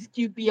bug with this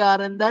QPR,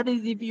 and that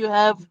is if you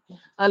have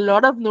a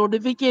lot of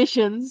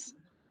notifications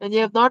and you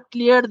have not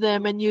cleared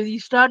them and you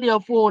restart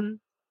your phone,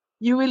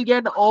 you will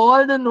get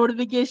all the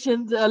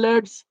notifications,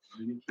 alerts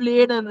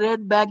played and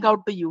read back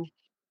out to you.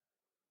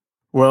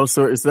 Well,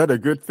 so is that a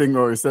good thing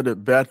or is that a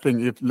bad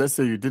thing? If, let's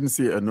say, you didn't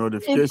see a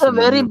notification, it's a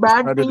very and you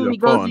bad restarted thing your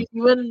because phone.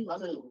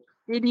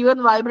 it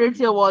even vibrates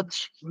your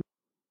watch.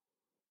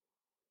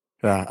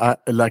 Yeah,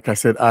 like I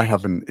said, I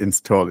haven't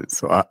installed it,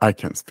 so I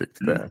can't speak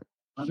to that.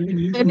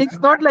 And it's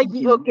not like,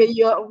 okay,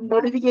 your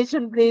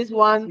notification plays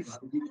once,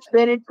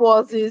 then it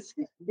pauses.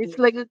 It's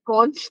like a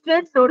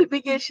constant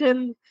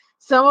notification.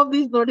 Some of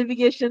these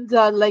notifications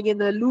are like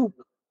in a loop.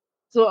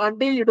 So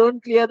until you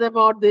don't clear them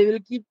out, they will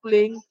keep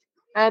playing.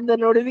 And the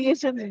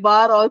notifications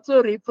bar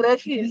also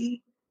refreshes.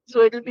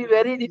 So it will be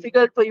very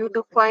difficult for you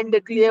to find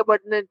the clear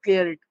button and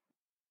clear it.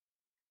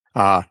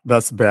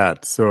 That's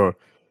bad. So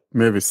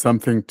maybe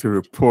something to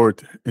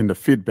report in the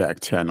feedback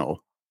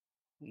channel.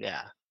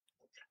 Yeah.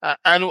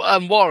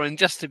 And Warren,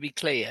 just to be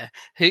clear,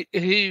 who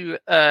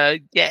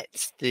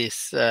gets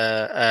this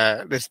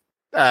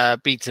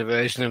beta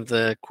version of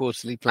the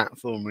quarterly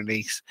platform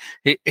release.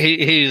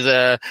 Who's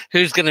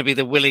going to be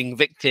the willing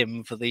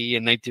victim for the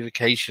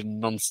notification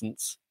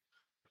nonsense?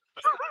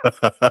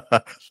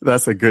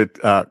 That's a good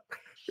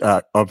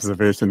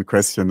observation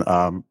question,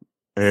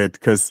 Ed,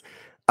 because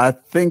I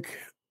think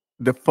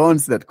the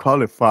phones that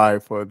qualify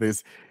for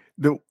this,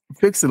 the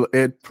Pixel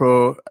 8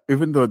 Pro,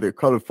 even though they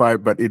qualify,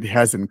 but it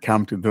hasn't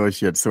come to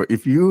those yet. So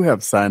if you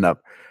have signed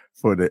up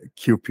for the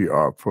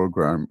QPR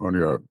program on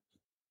your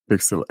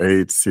Pixel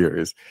 8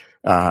 series,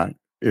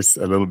 it's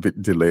a little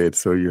bit delayed,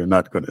 so you're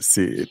not going to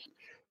see it.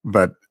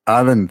 But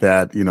other than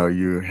that,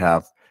 you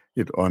have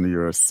it on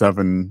your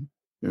 7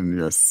 and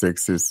your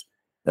 6s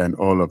and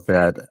all of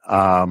that.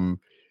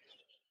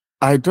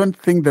 I don't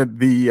think that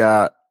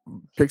the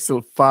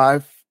Pixel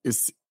 5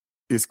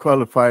 is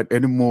qualified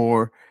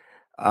anymore.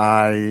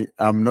 I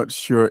am not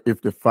sure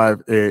if the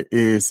 5A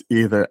is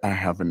either. I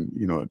haven't,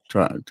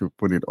 tried to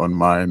put it on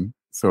mine,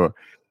 so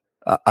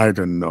I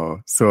don't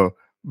know. So,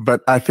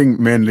 but I think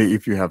mainly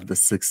if you have the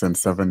 6 and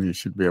 7, you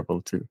should be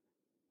able to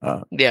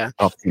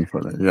opt in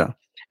for that. Yeah.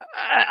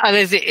 And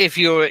is it if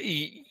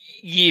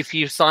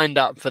you signed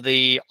up for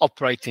the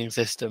operating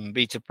system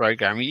beta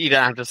program, you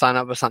don't have to sign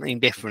up for something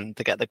different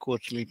to get the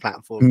quarterly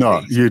platform?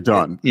 No, you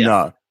don't.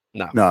 Yeah.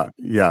 No.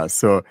 Yeah.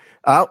 So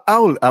I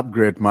will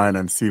upgrade mine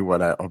and see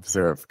what I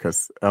observe,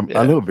 because I'm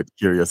a little bit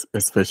curious,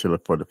 especially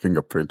for the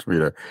fingerprint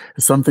reader.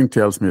 Something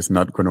tells me it's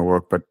not going to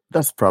work, but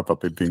that's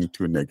probably being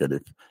too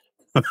negative.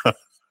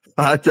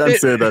 I can't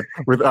say that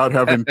without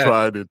having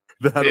tried it.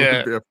 That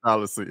would be a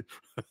fallacy.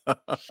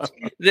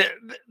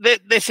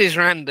 This is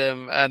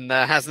random and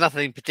has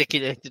nothing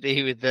particular to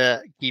do with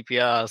the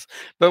QPRs.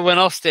 But when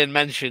Austin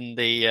mentioned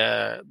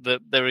the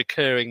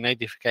recurring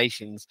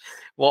notifications,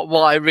 what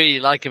I really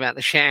like about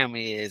the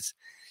Xiaomi is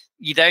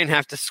you don't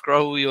have to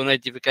scroll your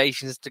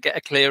notifications to get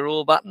a clear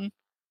all button.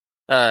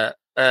 So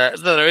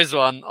there is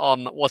one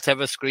on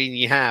whatever screen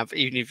you have,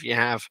 even if you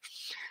have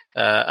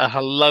a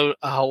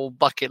whole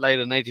bucket load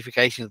of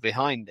notifications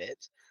behind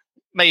it.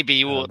 Maybe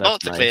you ought not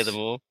to clear them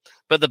all,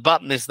 but the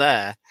button is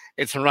there.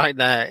 It's right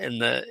there in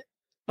the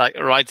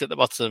right at the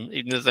bottom.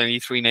 Even there's only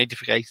 3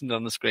 notifications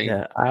on the screen.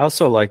 Yeah, I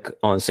also like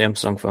on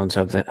Samsung phones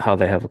how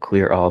they have a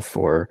clear all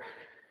for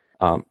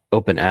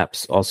open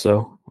apps.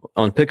 Also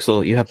on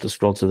Pixel, you have to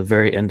scroll to the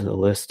very end of the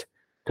list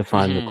to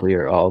find the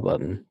clear all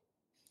button.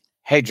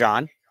 Hey,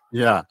 John.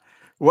 Yeah,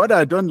 what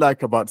I don't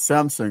like about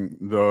Samsung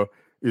though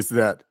is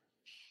that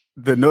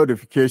the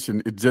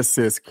notification, it just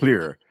says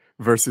clear,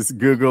 versus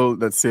Google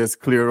that says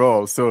clear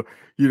all. So,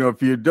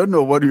 if you don't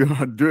know what you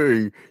are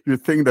doing, you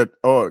think that,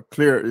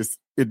 clear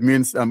it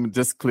means I'm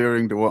just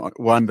clearing the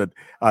one that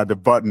the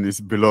button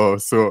is below.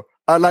 So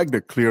I like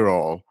the clear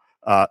all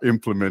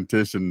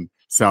implementation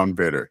sound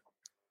better.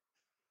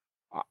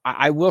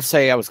 I will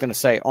say, I was going to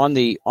say on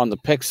the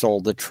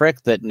Pixel, the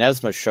trick that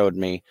Nesma showed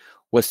me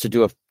was to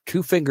do a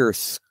 2-finger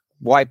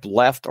swipe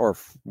left or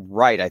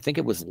right. I think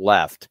it was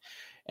left.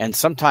 And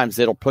sometimes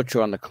it'll put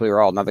you on the clear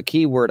all. Now, the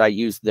key word I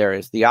used there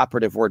is the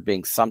operative word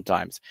being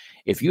sometimes.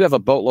 If you have a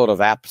boatload of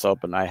apps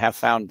open, I have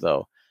found,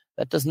 though,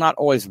 that does not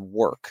always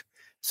work.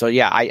 So,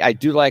 yeah, I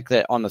do like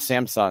that on the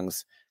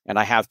Samsungs, and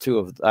I have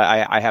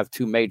I have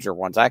 2 major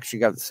ones. I actually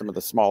got some of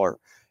the smaller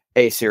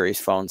A-series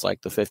phones,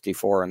 like the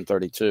 54 and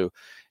 32.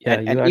 Yeah,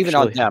 and even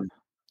on them.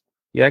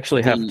 You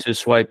actually have to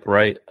swipe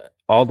right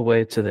all the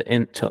way to the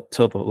end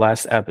till the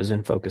last app is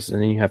in focus,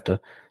 and then you have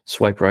to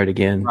swipe right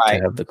again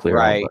to have the clear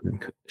all button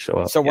show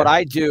up. So what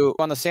I do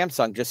on the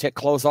Samsung, just hit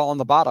close all on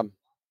the bottom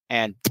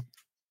and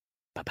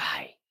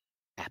bye-bye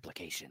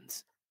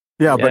applications.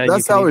 Yeah, but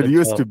that's how it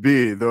used to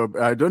be, though.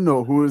 I don't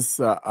know whose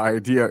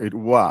idea it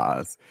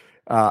was.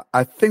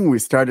 I think we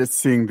started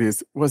seeing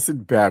this, was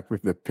it back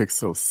with the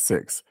Pixel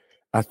 6?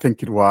 I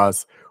think it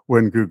was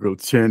when Google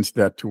changed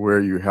that to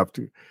where you have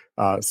to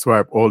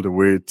swipe all the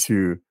way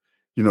to,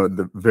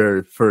 the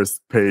very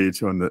first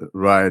page on the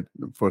right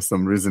for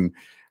some reason.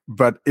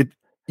 But it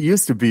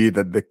used to be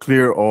that the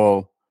clear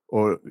all,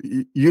 or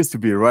it used to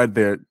be right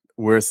there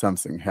where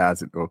Samsung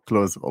has it, or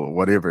close all,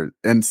 whatever,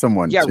 and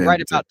someone changed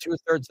right about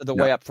 2/3 of the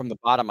way up from the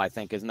bottom, I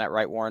think. Isn't that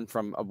right, Warren?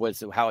 From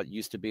was how it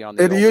used to be on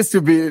the It used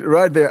to be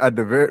right there at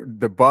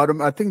the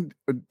bottom. I think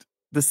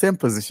the same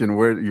position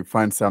where you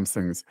find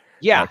Samsung's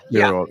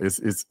clear all is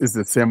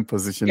the same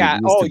position. Yeah.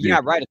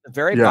 Right at the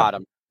very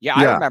bottom. Yeah,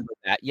 I remember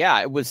that.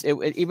 Yeah, it was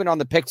even on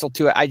the Pixel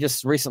 2. I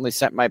just recently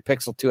sent my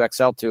Pixel 2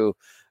 XL to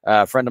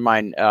a friend of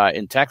mine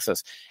in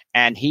Texas,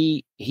 and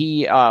he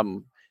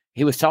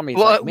was telling me,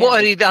 what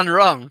had he done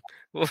wrong?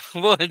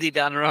 What had he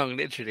done wrong?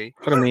 Literally,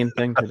 what a mean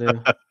thing to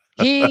do.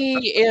 He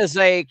is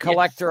a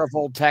collector of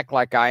old tech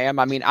like I am.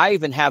 I mean, I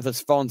even have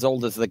his phone as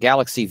old as the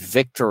Galaxy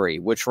Victory,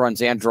 which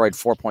runs Android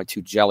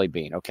 4.2 Jelly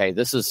Bean. Okay,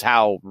 this is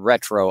how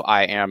retro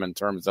I am in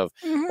terms of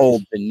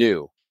old and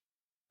new.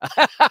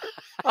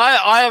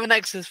 I have an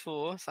Nexus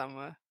 4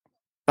 somewhere.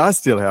 I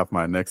still have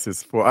my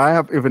Nexus 4. I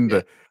have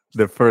even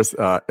the first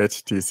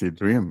HTC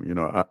Dream.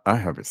 I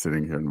have it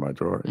sitting here in my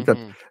drawer.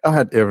 I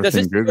had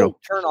everything. Does it Google.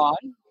 still turn on?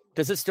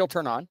 Does it still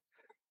turn on?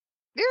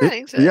 Yeah, I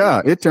think so.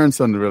 Yeah, it turns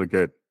on really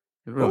good.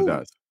 It really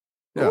does.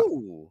 Yeah.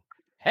 Ooh.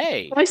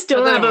 Hey, I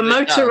still I have a don't know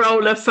what it does.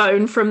 Motorola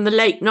phone from the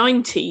late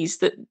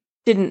 90s that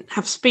didn't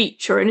have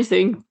speech or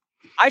anything.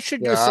 I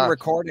should do some Yeah.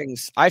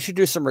 recordings. I should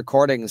do some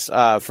recordings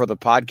for the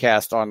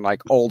podcast on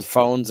like old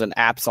phones and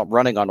apps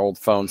running on old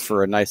phones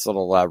for a nice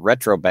little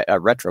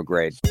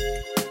retrograde.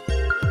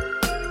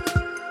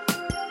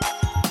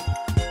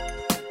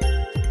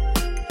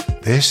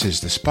 This is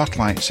the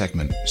Spotlight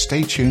segment.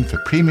 Stay tuned for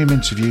premium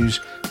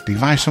interviews,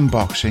 device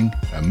unboxing,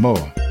 and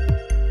more.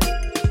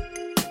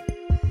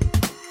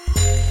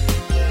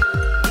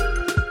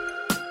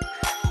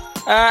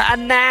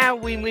 And now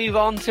we move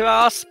on to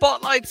our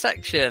Spotlight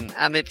section,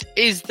 and it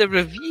is the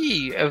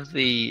review of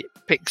the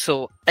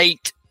Pixel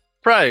 8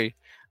 Pro.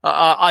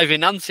 I've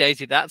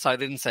enunciated that, so I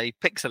didn't say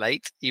Pixel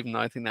 8, even though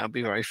I think that would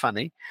be very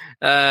funny.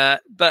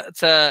 But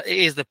it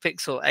is the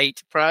Pixel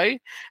 8 Pro,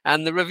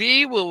 and the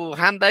review will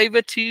hand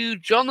over to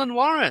John and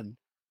Warren.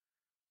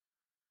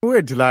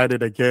 We're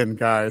delighted again,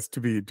 guys, to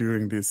be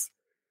doing this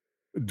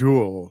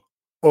dual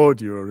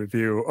audio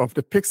review of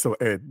the Pixel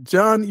 8.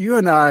 John, you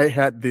and I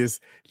had this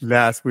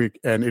last week,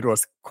 and it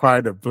was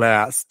quite a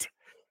blast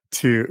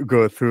to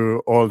go through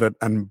all that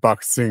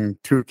unboxing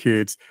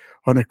toolkits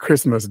on a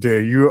Christmas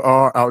day. You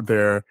are out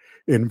there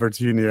in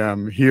Virginia.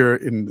 I'm here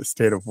in the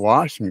state of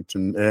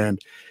Washington,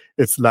 and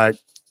it's like,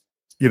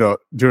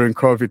 during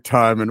COVID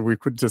time, and we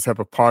could just have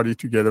a party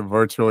together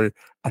virtually.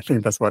 I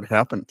think that's what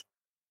happened.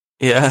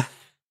 Yeah.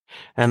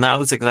 And that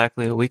was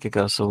exactly a week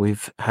ago. So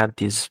we've had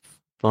these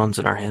phones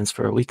in our hands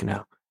for a week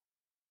now.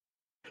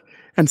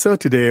 And so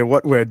today,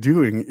 what we're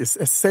doing is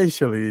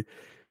essentially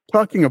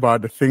talking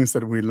about the things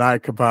that we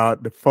like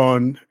about the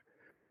phone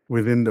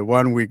within the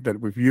 1 week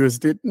that we've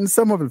used it, and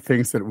some of the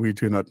things that we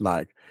do not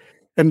like.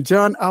 And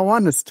John, I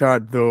want to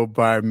start, though,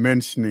 by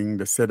mentioning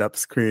the setup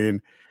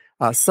screen,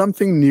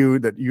 something new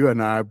that you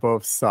and I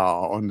both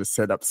saw on the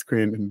setup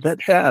screen, and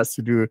that has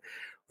to do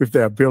with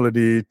the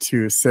ability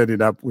to set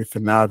it up with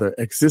another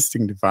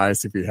existing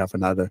device if you have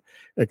another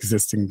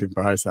existing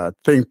device. I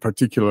think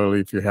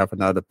particularly if you have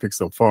another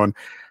Pixel phone.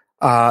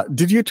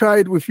 Did you try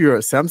it with your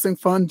Samsung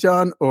phone,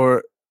 John,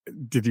 or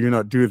did you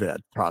not do that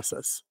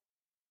process?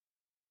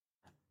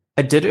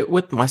 I did it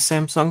with my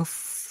Samsung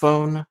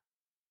phone.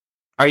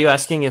 Are you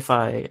asking if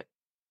I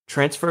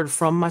transferred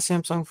from my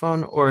Samsung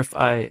phone or if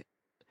I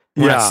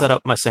set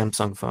up my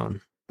Samsung phone?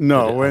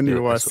 No, when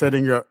you are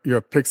setting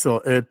your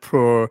Pixel 8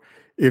 Pro,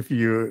 if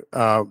you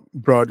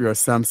brought your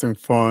Samsung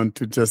phone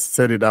to just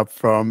set it up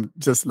from,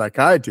 just like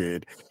I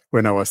did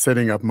when I was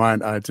setting up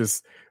mine, I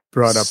just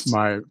brought up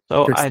my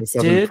Pixel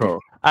 7 Pro.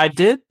 I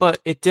did,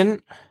 but it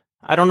didn't.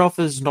 I don't know if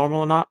it's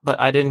normal or not, but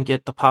I didn't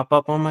get the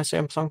pop-up on my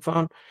Samsung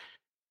phone.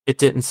 It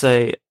didn't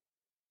say,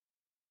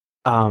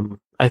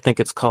 I think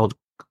it's called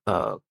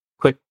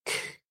quick,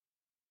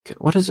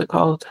 what is it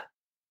called?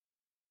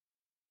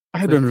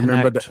 I don't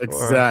remember the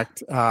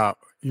exact,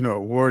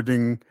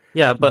 wording.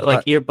 Yeah, but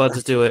like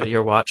earbuds do it,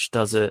 your watch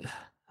does it.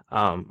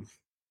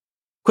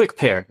 Quick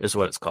pair is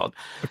what it's called.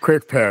 A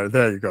quick pair,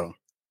 there you go.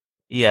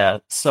 Yeah,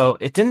 so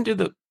it didn't do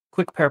the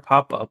quick pair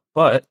pop-up,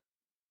 but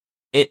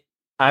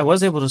I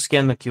was able to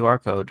scan the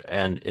QR code,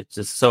 and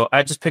so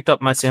I just picked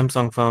up my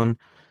Samsung phone,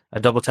 I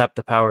double tapped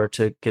the power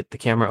to get the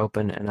camera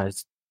open, and I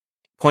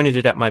pointed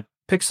it at my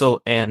Pixel,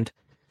 and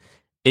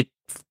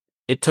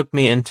it took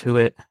me into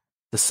it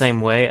the same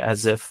way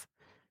as if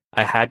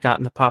I had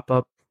gotten the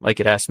pop-up.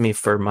 Like, it asked me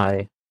for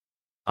my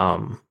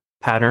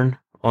pattern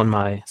on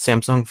my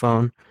Samsung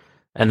phone,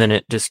 and then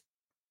it just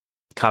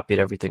copied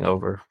everything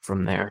over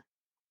from there.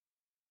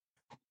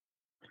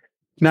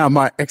 Now,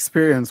 my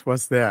experience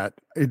was that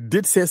it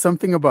did say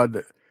something about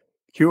the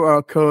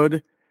QR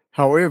code.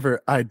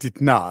 However, I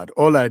did not.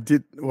 All I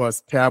did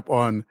was tap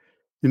on,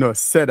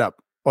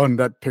 setup on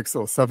that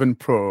Pixel 7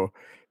 Pro,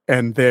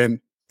 and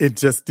then it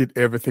just did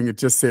everything. It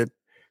just said,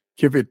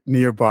 keep it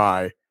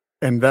nearby.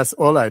 And that's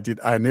all I did.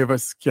 I never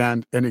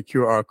scanned any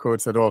QR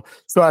codes at all.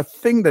 So I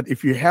think that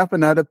if you have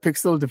another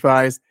Pixel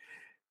device,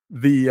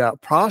 the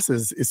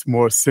process is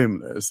more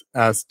seamless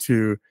as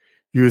to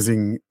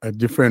using a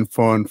different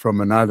phone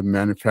from another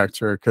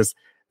manufacturer, because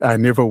I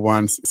never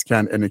once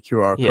scanned any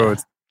QR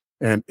codes,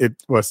 and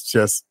it was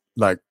just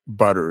like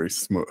buttery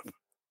smooth.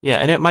 Yeah,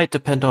 and it might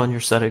depend on your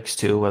settings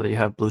too, whether you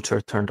have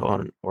Bluetooth turned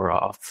on or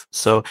off.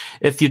 So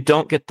if you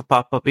don't get the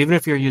pop-up, even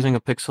if you're using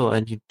a Pixel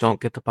and you don't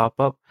get the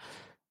pop-up,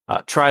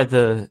 try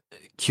the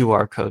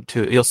QR code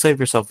too. You'll save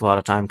yourself a lot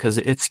of time because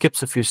it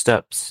skips a few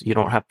steps. You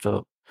don't have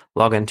to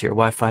log into your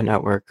Wi-Fi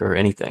network or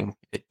anything.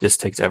 It just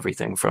takes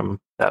everything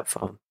from that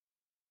phone.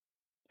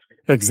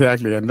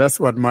 Exactly, and that's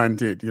what mine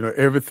did.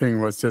 Everything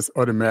was just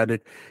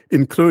automatic,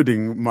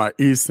 including my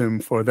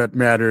eSIM for that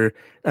matter,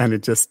 and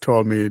it just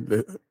told me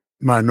that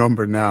my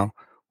number now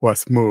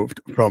was moved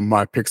from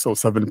my Pixel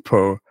 7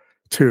 Pro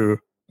to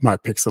my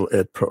Pixel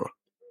 8 Pro.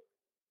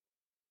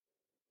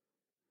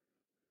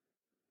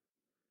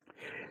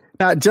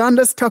 Now, John,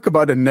 let's talk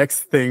about the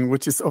next thing,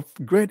 which is of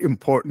great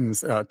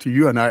importance to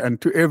you and I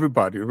and to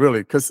everybody, really,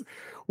 because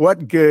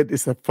what good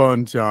is a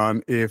phone,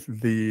 John, if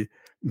the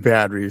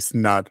battery is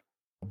not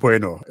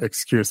bueno?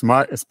 Excuse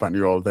my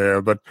Espanol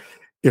there, but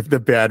if the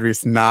battery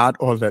is not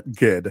all that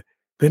good,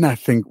 then I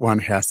think one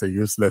has a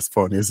useless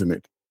phone, isn't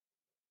it?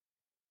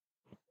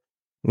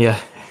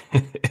 Yeah,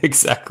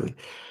 exactly.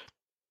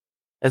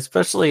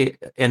 Especially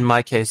in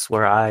my case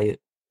where I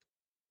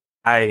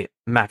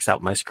max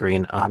out my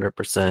screen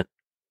 100%,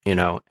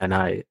 and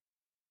I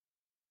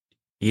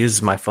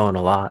use my phone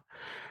a lot.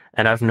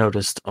 And I've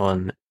noticed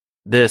on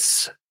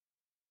this,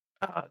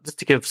 just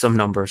to give some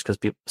numbers, because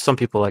some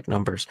people like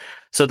numbers.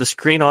 So the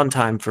screen on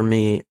time for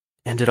me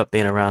ended up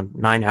being around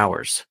 9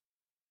 hours,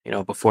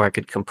 before I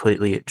could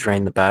completely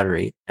drain the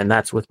battery. And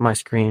that's with my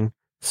screen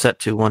set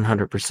to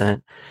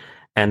 100%.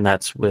 And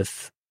that's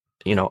with,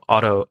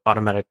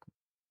 automatic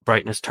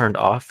brightness turned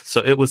off.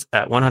 So it was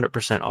at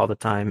 100% all the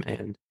time.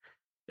 And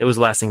it was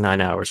lasting 9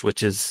 hours,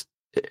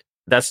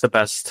 that's the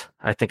best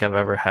I think I've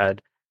ever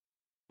had.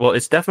 Well,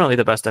 it's definitely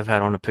the best I've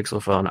had on a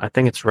Pixel phone. I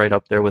think it's right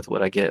up there with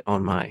what I get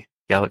on my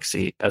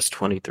Galaxy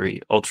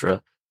S23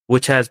 Ultra,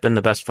 which has been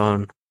the best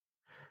phone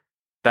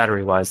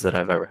battery-wise that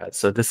I've ever had.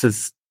 So this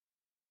is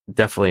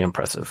definitely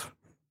impressive.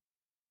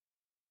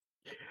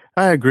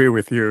 I agree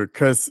with you,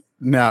 because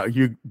now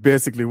you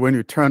basically, when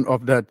you turn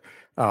off that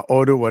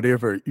auto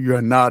whatever, you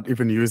are not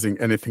even using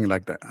anything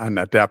like that, an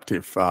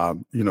adaptive,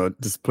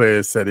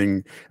 display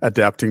setting,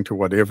 adapting to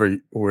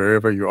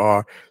wherever you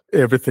are.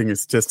 Everything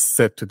is just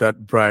set to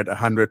that bright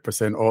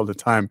 100% all the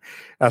time.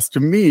 As to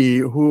me,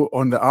 who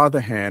on the other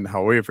hand,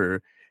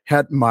 however,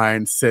 had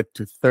mine set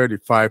to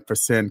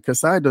 35%,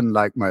 because I don't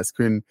like my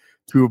screen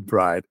too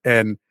bright.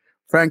 And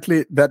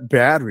frankly, that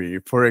battery,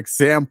 for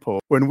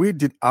example, when we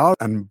did our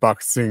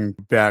unboxing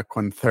back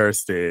on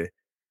Thursday,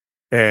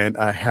 and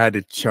I had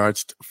it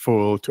charged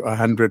full to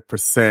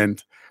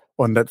 100%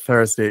 on that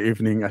Thursday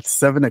evening at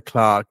 7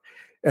 o'clock.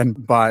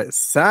 And by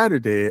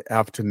Saturday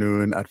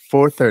afternoon at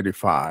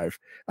 4:35,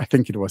 I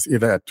think it was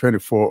either at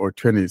 24 or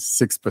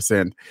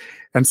 26%.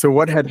 And so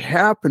what had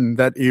happened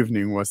that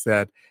evening was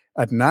that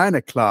at 9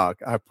 o'clock,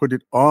 I put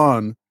it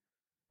on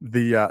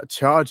the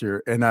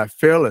charger and I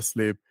fell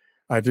asleep.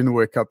 I didn't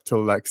wake up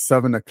till like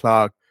 7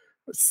 o'clock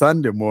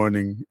Sunday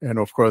morning. And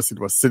of course, it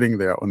was sitting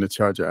there on the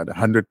charger at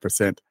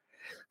 100%.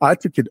 I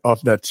took it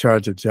off that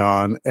charger,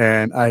 John,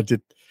 and I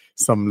did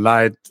some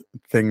light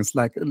things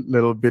like a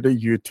little bit of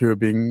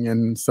YouTubing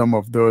and some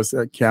of those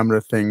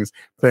camera things,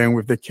 playing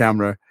with the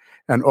camera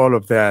and all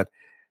of that.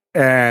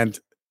 And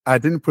I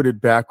didn't put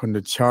it back on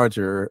the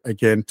charger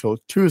again till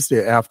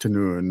Tuesday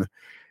afternoon.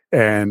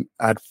 And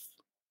at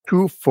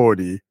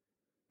 2:40,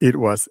 it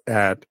was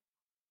at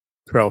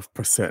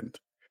 12%.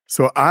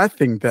 So I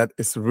think that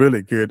is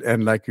really good.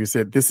 And like you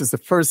said, this is the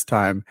first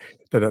time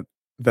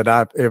that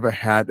I've ever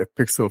had a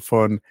Pixel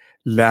phone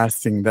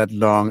lasting that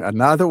long.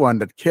 Another one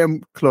that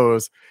came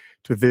close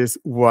to this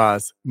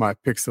was my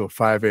Pixel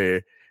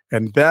 5a.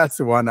 And that's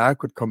the one I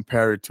could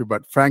compare it to.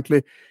 But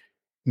frankly,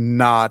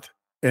 not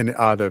any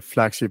other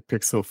flagship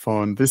Pixel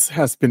phone. This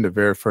has been the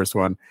very first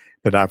one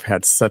that I've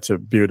had such a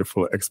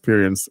beautiful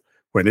experience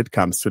when it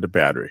comes to the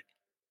battery.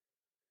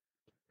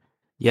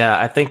 Yeah,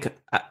 I think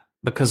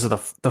because of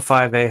the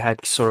 5A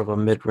had sort of a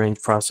mid-range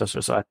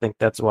processor, so I think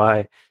that's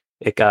why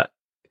it got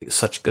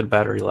such good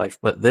battery life.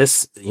 But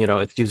this,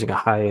 it's using a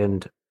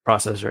high-end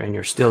processor, and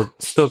you're still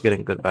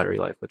getting good battery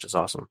life, which is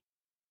awesome.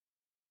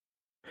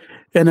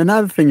 And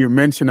another thing you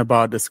mentioned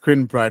about the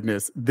screen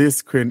brightness, this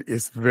screen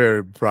is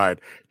very bright.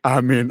 I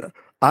mean,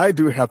 I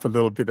do have a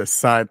little bit of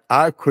sight.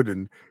 I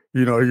couldn't,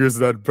 use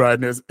that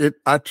brightness.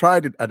 I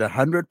tried it at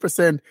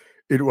 100%.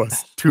 It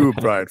was too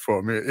bright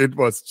for me. It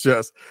was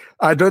just,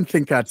 I don't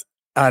think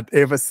I'd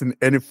ever seen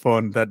any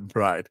phone that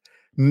bright.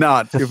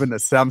 Not even a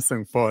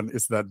Samsung phone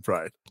is that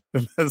bright.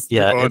 Let's be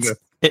honest.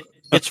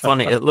 It's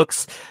funny.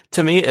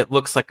 To me, it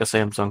looks like a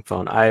Samsung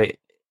phone. I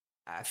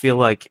feel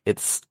like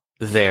it's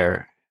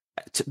there.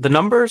 The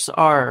numbers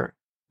are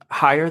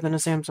higher than a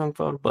Samsung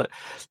phone, but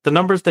the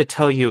numbers they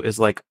tell you is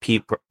like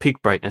peak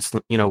brightness,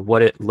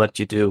 what it lets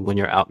you do when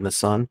you're out in the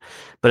sun.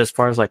 But as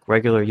far as like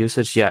regular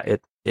usage, yeah,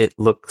 it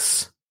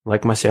looks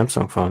like my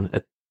Samsung phone.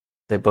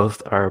 They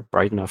both are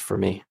bright enough for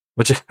me,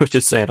 which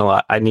is saying a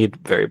lot. I need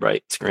very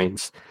bright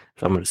screens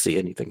if I'm going to see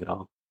anything at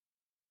all.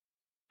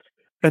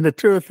 And the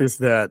truth is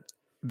that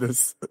the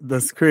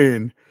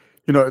screen,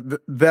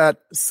 that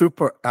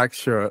super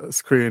extra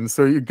screen.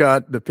 So you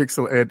got the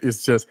Pixel 8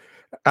 is just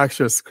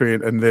extra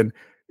screen, and then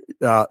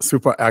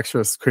super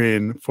extra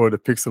screen for the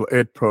Pixel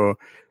 8 Pro.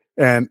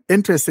 And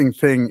interesting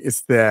thing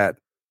is that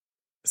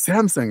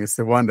Samsung is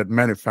the one that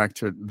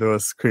manufactured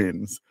those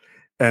screens.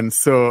 And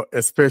so,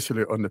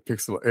 especially on the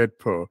Pixel 8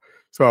 Pro.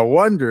 So I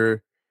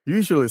wonder,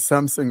 usually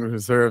Samsung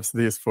reserves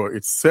this for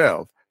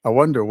itself. I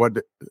wonder what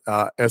the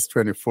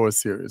S24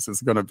 series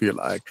is going to be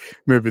like.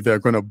 Maybe they're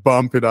going to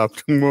bump it up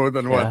to more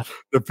than what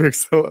the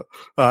Pixel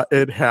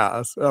 8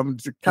 has. I'm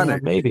kind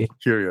of maybe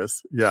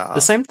curious. Yeah.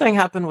 The same thing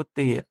happened with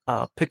the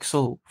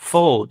Pixel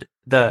Fold.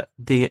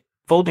 The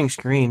folding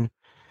screen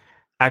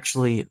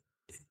actually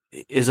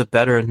is a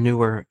better,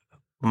 newer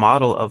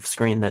model of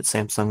screen that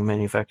Samsung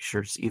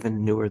manufactures,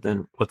 even newer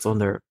than what's on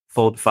their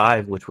Fold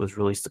 5, which was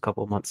released a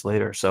couple of months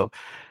later. So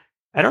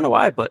I don't know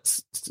why, but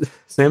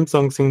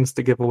Samsung seems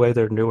to give away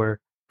their newer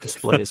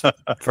displays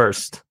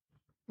first.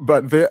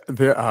 But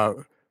there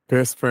are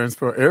best friends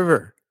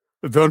forever.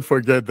 Don't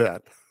forget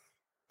that.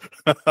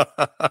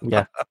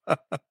 Yeah.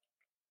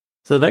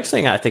 So the next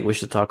thing I think we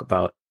should talk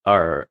about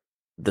are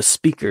the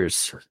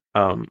speakers.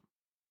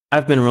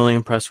 I've been really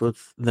impressed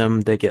with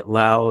them. They get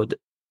loud.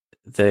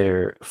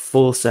 They're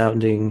full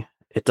sounding.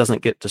 It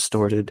doesn't get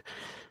distorted.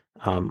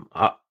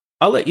 I'll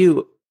let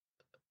you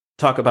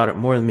talk about it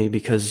more than me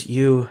because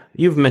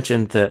you've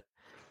mentioned that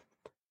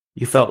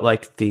you felt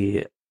like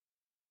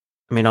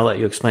I'll let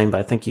you explain, but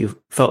I think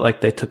you felt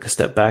like they took a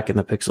step back in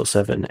the Pixel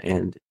 7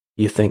 and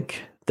you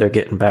think they're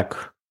getting back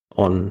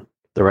on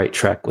the right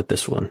track with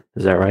this one.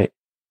 Is that right?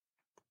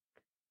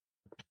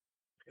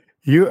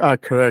 You are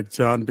correct,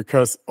 John,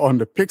 because on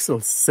the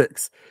Pixel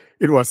 6,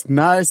 it was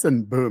nice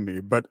and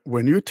boomy, but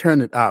when you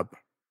turn it up,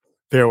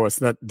 there was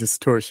that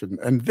distortion.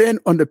 And then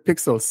on the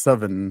Pixel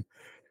 7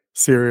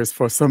 series,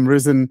 for some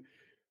reason,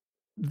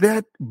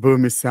 that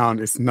boomy sound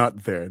is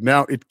not there.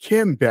 Now it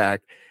came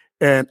back,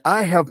 and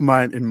I have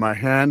mine in my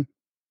hand.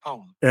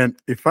 And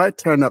if I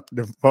turn up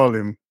the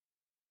volume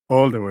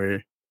all the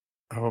way,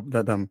 I hope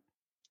that I'm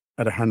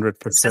at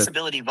 100%.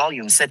 Accessibility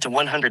volume set to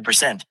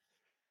 100%.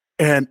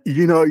 And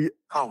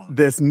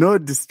there's no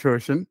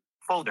distortion.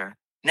 Folder.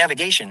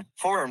 Navigation.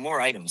 4 or more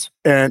items.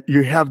 And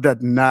you have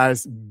that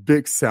nice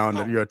big sound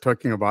that you're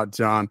talking about,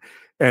 John.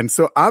 And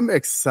so I'm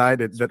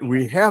excited that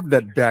we have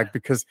that back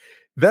because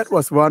that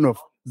was one of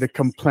the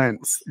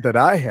complaints that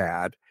I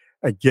had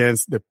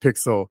against the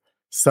Pixel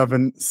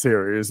 7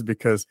 series,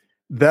 because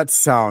that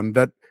sound,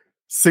 that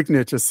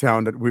signature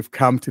sound that we've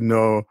come to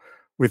know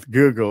with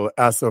Google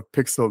as of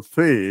Pixel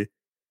 3,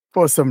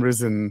 for some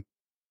reason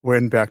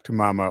went back to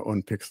mama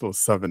on Pixel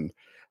 7.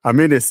 I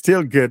mean, it's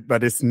still good,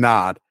 but it's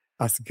not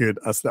as good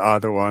as the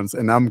other ones.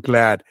 And I'm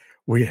glad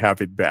we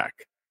have it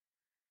back.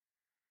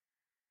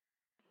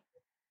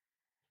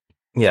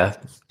 Yeah,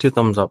 2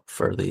 thumbs up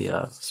for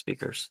the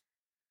speakers.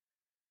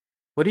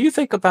 What do you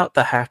think about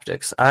the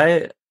haptics?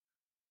 I've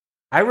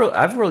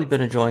really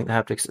been enjoying the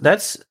haptics.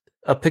 That's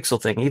a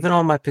Pixel thing. Even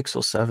on my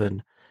Pixel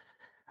 7,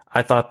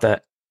 I thought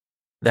that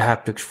the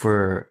haptics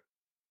were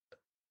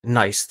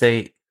nice.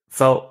 They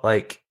felt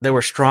like they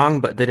were strong,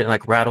 but they didn't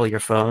like rattle your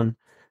phone,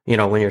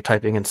 when you're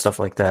typing and stuff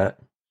like that.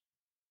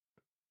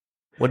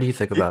 What do you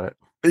think about it?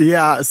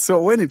 Yeah,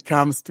 so when it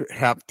comes to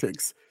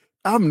haptics,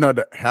 I'm not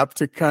a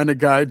haptic kind of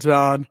guy,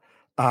 John.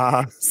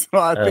 So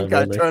I think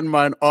Really? I turned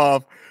mine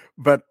off.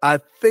 But I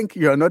think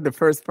you're not the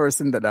first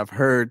person that I've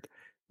heard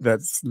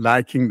that's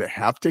liking the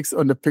haptics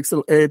on the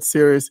Pixel 8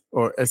 series,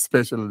 or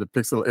especially the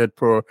Pixel 8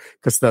 Pro,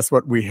 because that's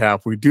what we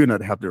have. We do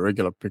not have the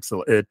regular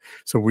Pixel 8,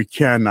 so we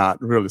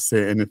cannot really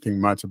say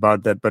anything much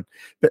about that. But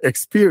the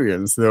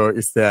experience, though,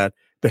 is that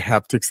the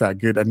haptics are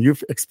good, and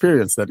you've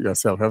experienced that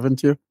yourself,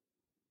 haven't you?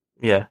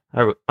 Yeah,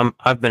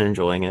 I've been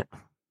enjoying it.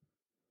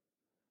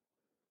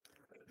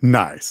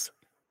 Nice.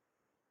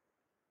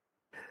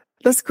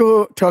 Let's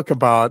go talk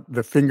about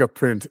the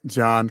fingerprint,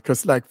 John,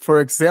 because,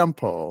 for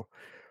example,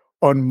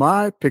 on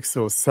my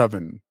Pixel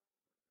 7,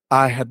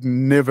 I had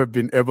never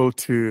been able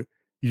to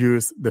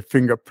use the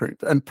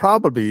fingerprint. And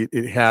probably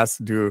it has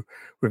to do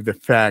with the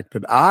fact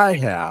that I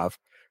have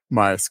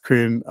my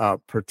screen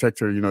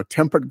protector,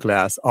 tempered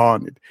glass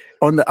on it.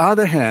 On the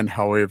other hand,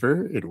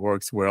 however, it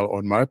works well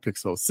on my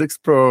Pixel 6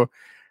 Pro.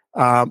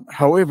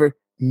 However,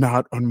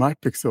 not on my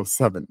Pixel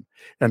 7.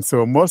 And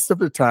so most of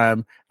the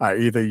time, I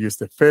either use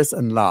the face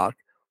unlock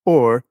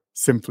or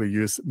simply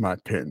use my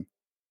PIN.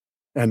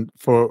 And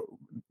for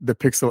the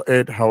Pixel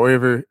 8,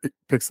 however,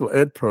 Pixel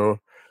 8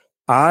 Pro,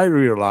 I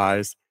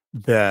realized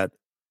that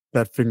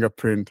that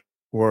fingerprint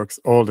works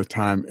all the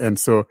time. And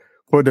so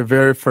for the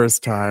very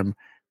first time,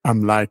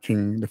 I'm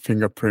liking the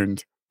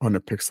fingerprint on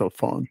a Pixel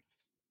phone.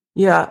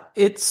 Yeah,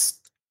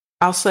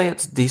 I'll say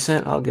it's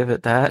decent. I'll give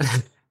it that.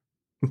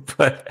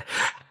 But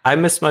I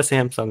miss my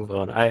Samsung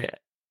phone. I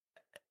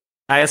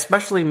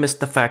especially miss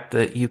the fact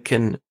that you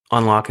can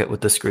unlock it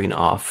with the screen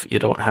off. You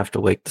don't have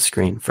to wake the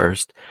screen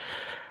first.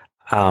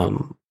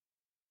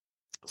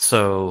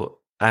 So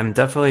I'm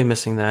definitely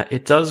missing that.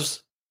 It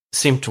does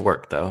seem to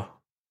work though.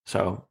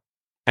 So,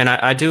 and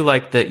I do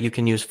like that you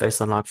can use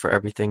Face Unlock for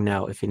everything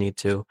now if you need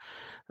to.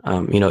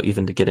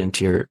 Even to get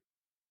into your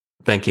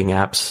banking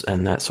apps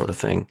and that sort of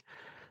thing.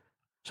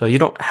 So you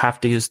don't have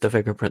to use the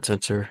fingerprint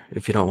sensor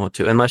if you don't want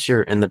to, unless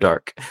you're in the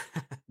dark.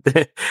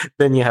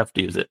 Then you have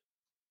to use it,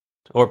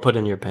 or put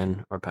in your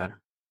PIN or pattern.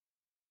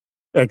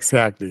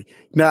 Exactly.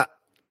 Now,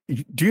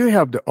 do you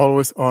have the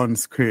always on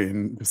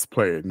screen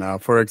display now?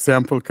 For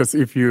example, because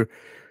if you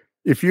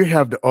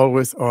have the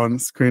always on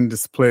screen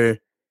display,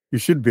 you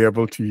should be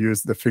able to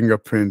use the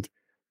fingerprint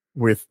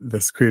with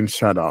the screen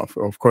shut off.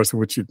 Of course,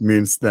 which it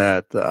means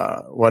that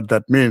what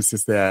that means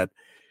is that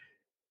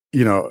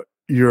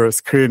your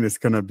screen is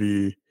going to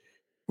be,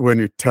 when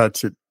you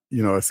touch it,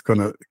 it's going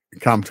to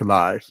come to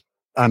life,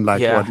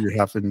 unlike what you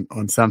have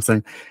on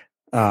Samsung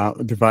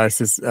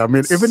devices. I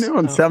mean, even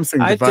on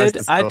Samsung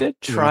devices. I did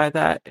try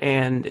that,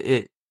 and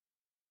it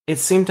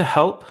seemed to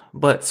help,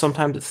 but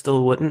sometimes it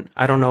still wouldn't.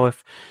 I don't know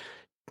if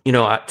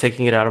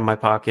taking it out of my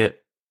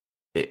pocket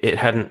it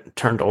hadn't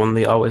turned on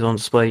the always on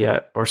display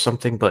yet or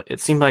something, but it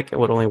seemed like it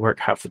would only work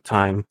half the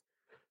time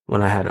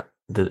when I had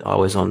the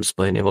always on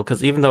display enabled.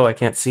 Because even though I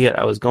can't see it,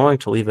 I was going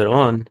to leave it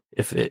on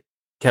if it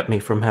kept me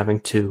from having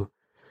to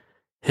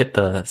hit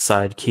the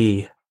side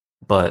key.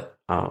 But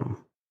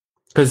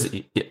because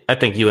I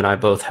think you and I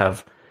both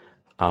have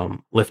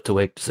lift to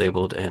wake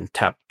disabled and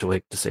tap to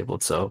wake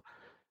disabled, so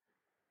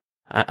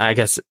I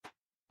guess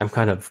I'm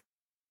kind of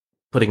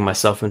putting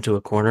myself into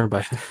a corner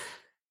by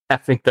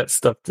having that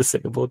stuff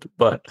disabled.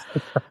 But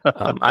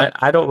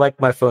I don't like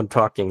my phone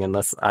talking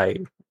unless I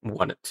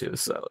want it to,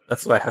 so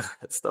that's why I have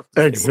that stuff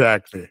disabled.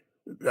 Exactly.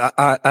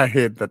 I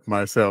hate that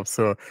myself.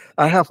 So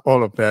I have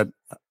all of that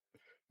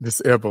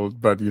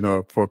disabled, but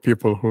for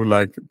people who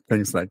like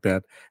things like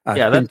that,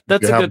 I think if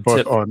that's you a have good both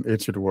tip. on,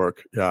 it should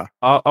work. Yeah.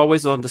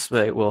 Always on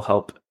display will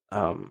help,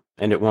 and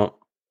it won't,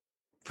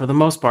 for the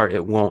most part,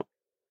 it won't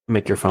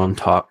make your phone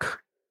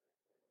talk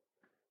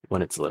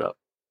when it's lit up.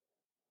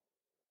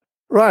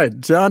 Right,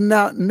 John.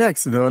 Now,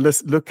 next,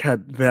 let's look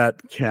at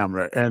that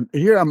camera. And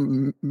here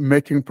I'm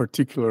making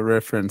particular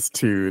reference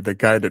to the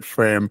guided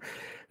frame.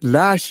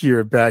 Last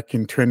year, back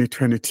in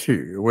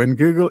 2022, when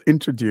Google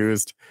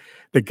introduced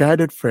the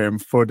guided frame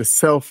for the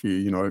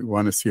selfie, you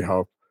want to see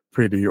how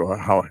pretty or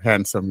how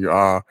handsome you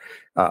are.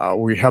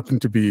 We happen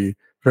to be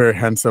very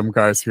handsome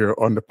guys here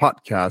on the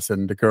podcast,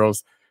 and the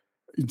girls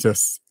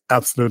just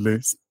absolutely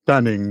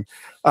stunning.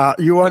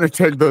 You want to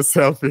take those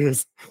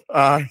selfies,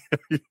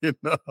 you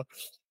know.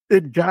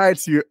 It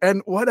guides you.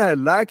 And what I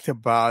liked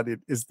about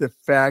it is the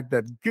fact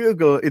that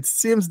Google, it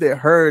seems they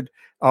heard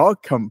our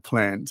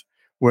complaint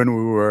when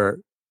we were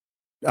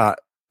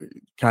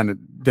kind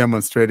of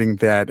demonstrating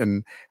that.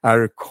 And I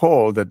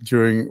recall that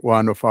during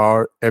one of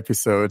our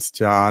episodes,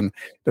 John,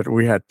 that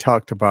we had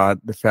talked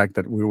about the fact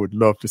that we would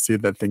love to see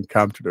that thing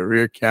come to the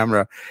rear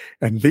camera.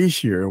 And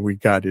this year we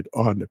got it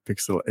on the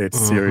Pixel 8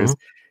 series.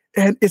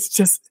 And it's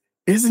just,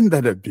 isn't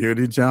that a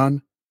beauty,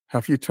 John?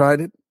 Have you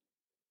tried it?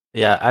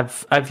 Yeah,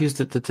 I've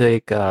used it to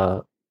take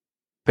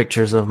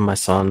pictures of my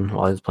son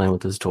while he's playing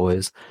with his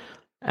toys,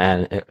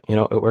 and it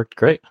worked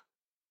great.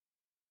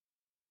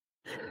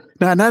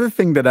 Now, another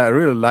thing that I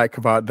really like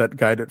about that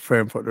guided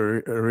frame for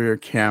the rear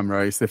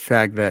camera is the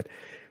fact that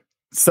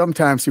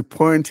sometimes you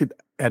point it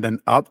at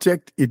an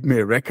object, it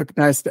may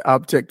recognize the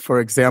object. For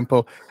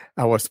example,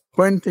 I was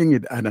pointing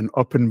it at an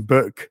open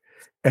book,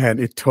 and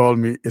it told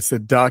me it's a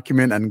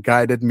document and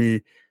guided me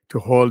to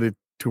hold it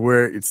to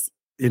where it's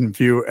in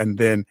view, and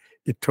then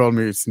it told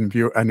me it's in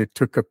view, and it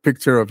took a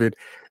picture of it,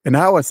 and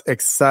I was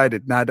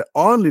excited. Now, the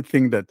only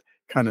thing that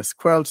kind of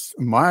squelched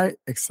my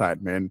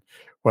excitement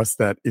was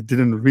that it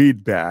didn't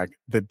read back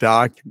the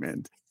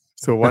document.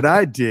 So what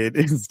I did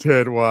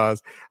instead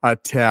was I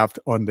tapped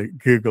on the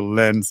Google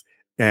Lens,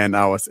 and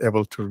I was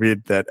able to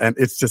read that, and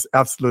it's just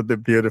absolutely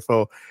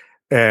beautiful.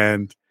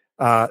 And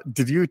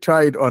did you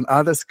try it on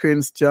other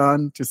screens,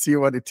 John, to see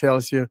what it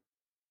tells you?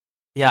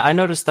 Yeah, I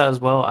noticed that as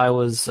well. I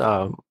was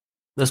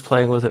just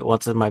playing with it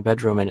once in my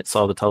bedroom, and it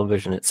saw the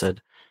television. It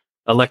said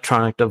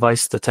electronic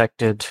device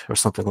detected or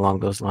something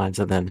along those lines,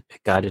 and then it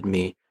guided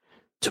me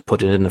to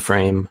put it in the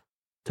frame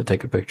to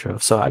take a picture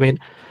of. So I mean,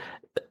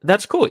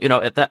 that's cool.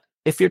 That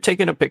if you're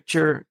taking a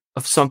picture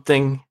of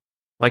something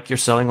like you're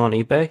selling on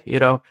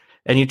eBay,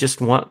 and you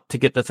just want to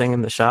get the thing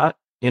in the shot,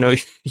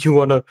 you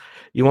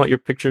want your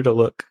picture to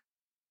look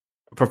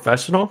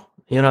professional,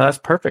 that's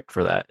perfect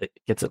for that. It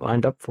gets it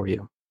lined up for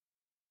you.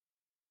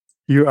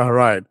 You are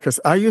right, because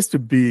I used to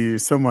be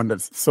someone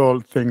that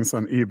sold things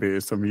on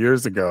eBay some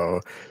years ago,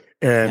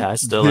 and I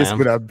still this am.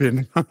 would have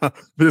been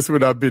this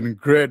would have been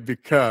great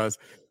because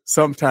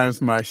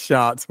sometimes my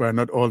shots were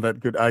not all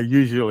that good. I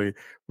usually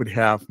would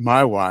have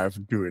my wife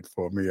do it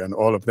for me and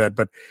all of that.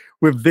 But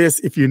with this,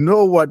 if you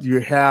know what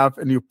you have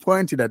and you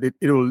point it at it,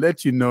 it will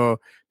let you know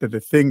that the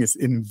thing is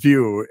in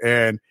view,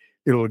 and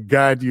it will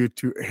guide you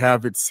to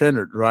have it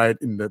centered right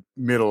in the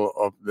middle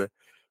of the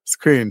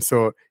screen.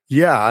 So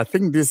yeah, I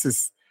think this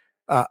is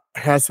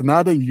has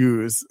another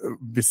use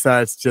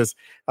besides just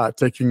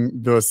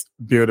taking those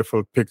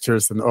beautiful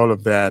pictures and all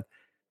of that.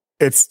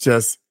 It's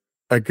just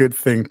a good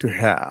thing to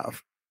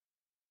have.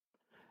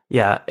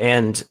 Yeah,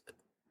 and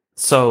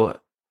so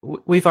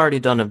we've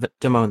already done a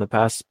demo in the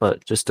past,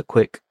 but just a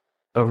quick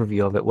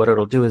overview of it. What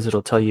it'll do is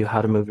it'll tell you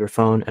how to move your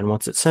phone, and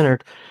once it's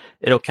centered,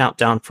 it'll count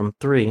down from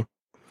 3,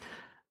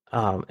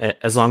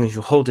 as long as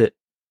you hold it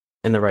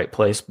in the right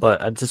place.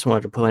 But I just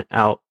wanted to point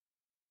out,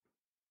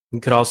 you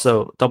could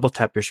also double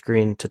tap your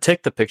screen to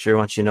take the picture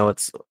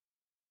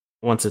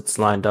once it's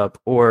lined up,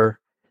 or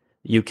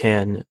you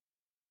can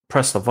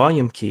press the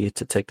volume key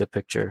to take the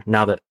picture.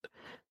 Now that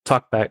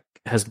TalkBack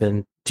has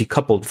been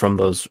decoupled from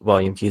those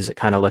volume keys, it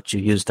kind of lets you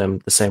use them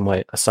the same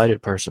way a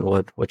sighted person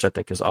would, which I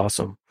think is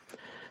awesome.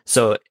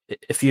 So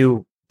if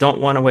you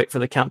don't want to wait for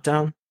the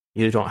countdown,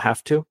 you don't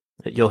have to.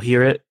 You'll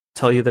hear it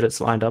tell you that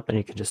it's lined up, and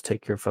you can just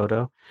take your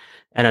photo.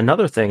 And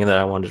another thing that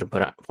I wanted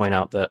to point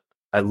out that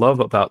I love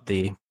about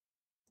the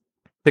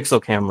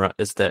Pixel camera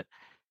is that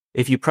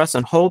if you press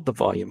and hold the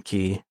volume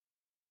key,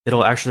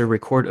 it'll actually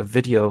record a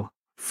video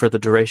for the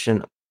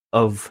duration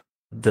of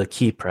the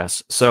key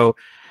press. So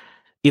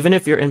even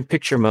if you're in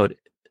picture mode,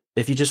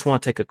 if you just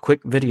want to take a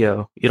quick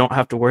video, you don't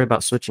have to worry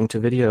about switching to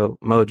video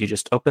mode. You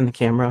just open the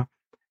camera,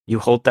 you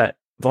hold that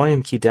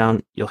volume key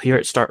down, you'll hear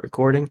it start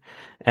recording,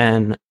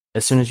 and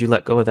as soon as you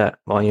let go of that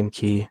volume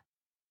key,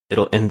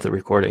 it'll end the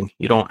recording.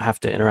 You don't have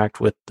to interact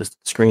with the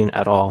screen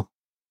at all.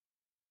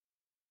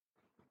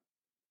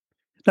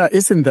 Now,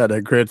 isn't that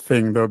a great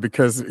thing, though?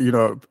 Because,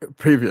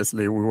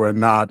 previously we were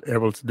not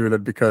able to do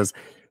that because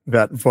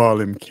that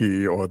volume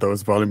key or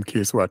those volume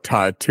keys were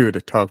tied to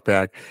the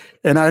talkback.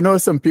 And I know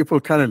some people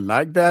kind of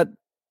like that.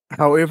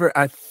 However,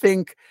 I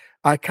think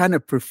I kind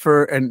of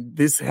prefer, and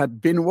this had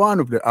been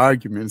one of the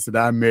arguments that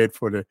I made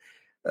for the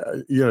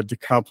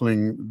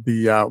decoupling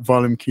the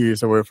volume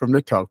keys away from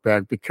the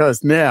talkback,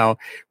 because now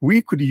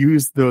we could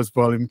use those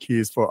volume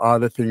keys for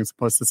other things,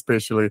 most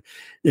especially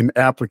in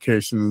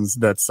applications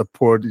that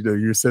support the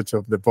usage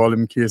of the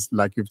volume keys,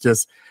 like you've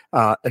just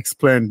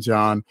explained,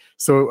 John.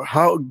 So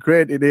how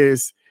great it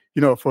is,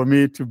 for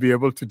me to be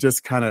able to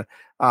just kind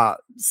of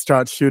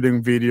start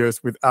shooting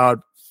videos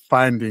without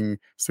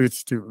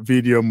switch to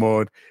video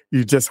mode.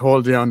 You just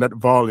hold down that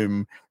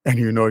volume and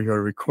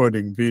you're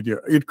recording video.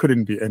 It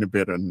couldn't be any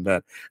better than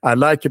that. I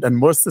like it, and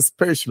most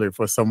especially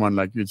for someone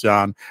like you,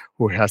 John,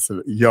 who has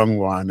a young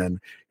one, and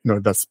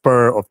the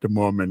spur of the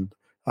moment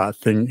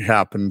thing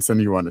happens,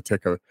 and you want to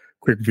take a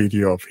quick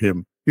video of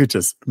him. You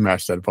just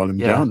mash that volume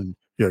down, and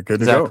you're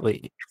good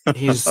exactly. to go.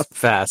 He's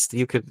fast.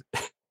 You could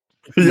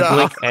you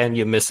blink and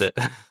you miss it.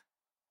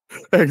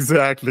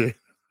 Exactly.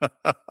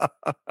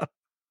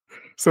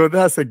 So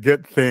that's a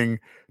good thing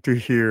to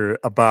hear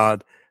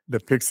about the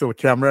Pixel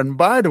camera. And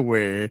by the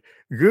way,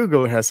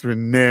 Google has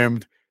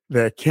renamed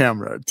their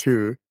camera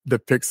to the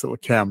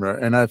Pixel camera.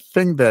 And I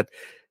think that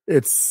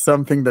it's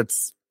something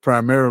that's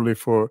primarily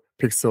for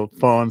Pixel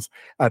phones.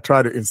 I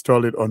try to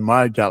install it on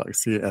my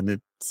Galaxy, and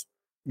it's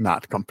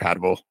not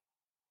compatible.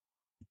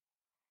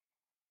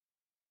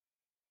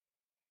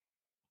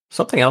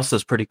 Something else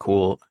that's pretty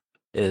cool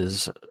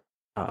is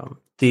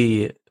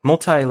the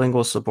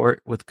multilingual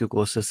support with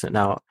Google Assistant.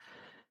 Now,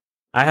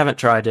 I haven't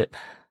tried it.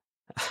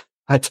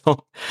 I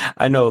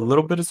know a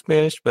little bit of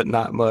Spanish, but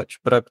not much.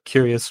 But I'm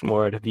curious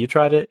more. Have you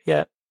tried it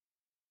yet?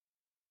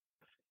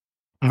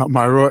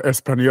 My raw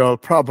Espanol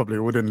probably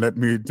wouldn't let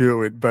me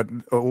do it. But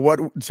what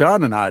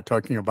John and I are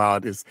talking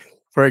about is,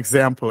 for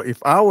example,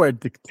 if I were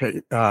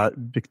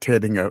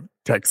dictating a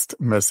text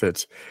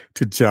message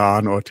to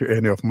John or to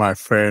any of my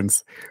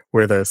friends,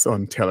 whether it's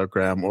on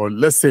Telegram or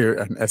let's say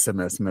an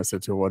SMS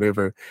message or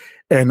whatever,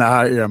 and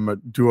I am a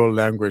dual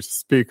language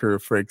speaker,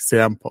 for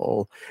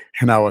example,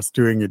 and I was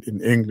doing it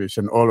in English,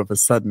 and all of a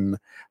sudden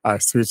I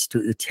switched to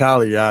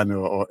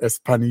Italiano or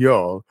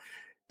Espanol,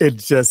 it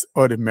just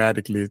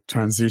automatically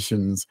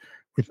transitions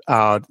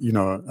without,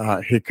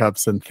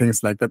 hiccups and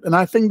things like that. And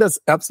I think that's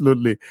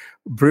absolutely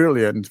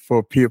brilliant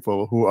for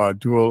people who are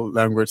dual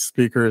language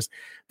speakers,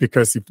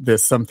 because if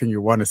there's something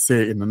you want to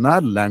say in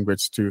another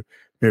language to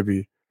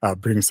maybe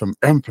bring some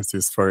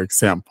emphasis, for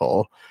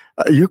example,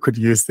 you could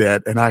use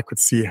that, and I could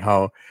see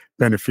how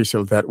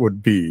beneficial that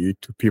would be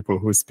to people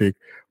who speak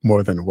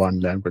more than one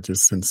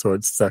languages. And so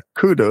it's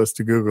kudos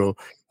to Google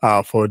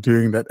for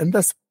doing that. And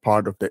that's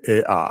part of the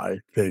AI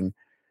thing.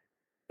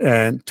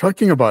 And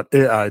talking about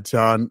AI,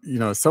 John,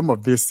 some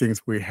of these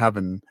things we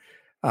haven't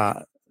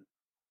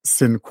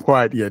seen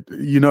quite yet.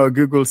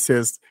 Google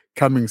says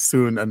coming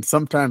soon, and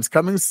sometimes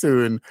coming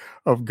soon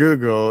of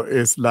Google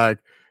is like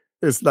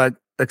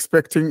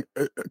expecting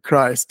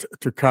Christ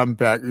to come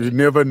back. You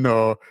never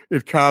know.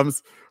 It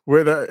comes,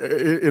 whether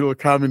it'll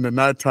come in the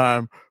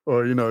nighttime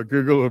or,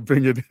 Google will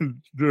bring it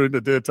in during the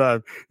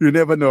daytime. You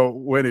never know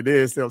when it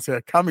is. They'll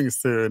say coming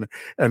soon.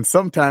 And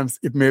sometimes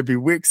it may be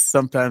weeks,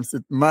 sometimes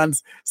it's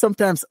months,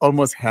 sometimes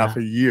almost half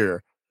a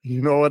year.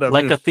 You know what I mean?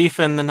 Like a thief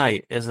in the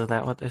night. Isn't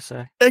that what they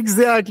say?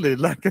 Exactly.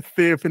 Like a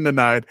thief in the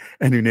night.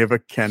 And you never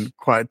can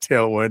quite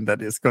tell when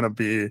that is going to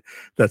be,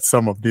 that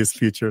some of these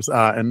features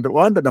are. And the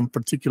one that I'm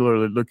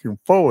particularly looking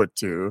forward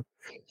to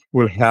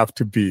will have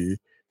to be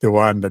the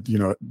one that,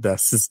 the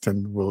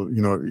assistant will,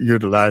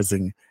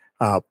 utilizing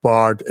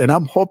Bard. And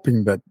I'm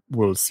hoping that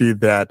we'll see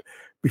that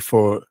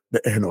before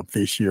the end of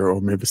this year, or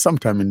maybe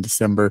sometime in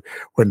December,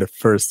 when the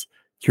first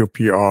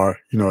QPR,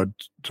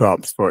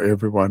 drops for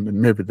everyone,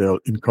 and maybe they'll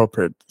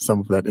incorporate some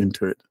of that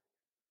into it.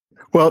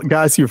 Well,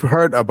 guys, you've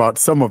heard about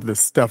some of the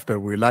stuff that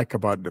we like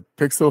about the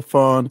Pixel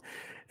phone.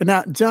 And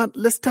now, John,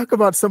 let's talk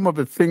about some of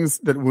the things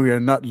that we are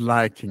not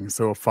liking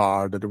so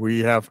far, that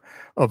we have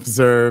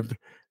observed,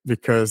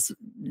 because,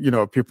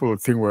 people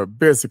think we're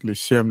basically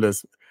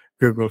shameless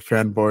Google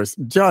fanboys.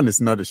 John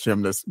is not a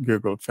shameless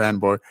Google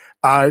fanboy.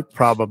 I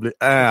probably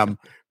am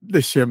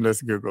the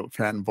shameless Google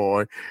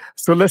fanboy.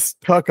 So let's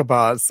talk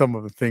about some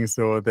of the things,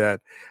 though,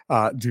 that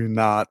do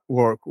not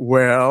work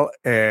well.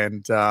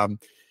 And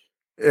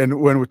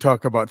when we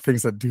talk about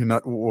things that do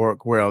not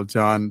work well,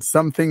 John,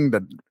 something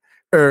that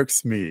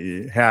irks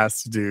me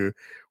has to do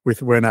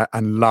with when I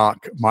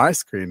unlock my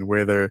screen,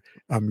 whether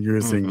I'm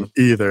using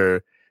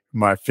either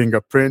my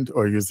fingerprint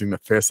or using the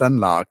face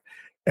unlock,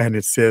 and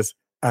it says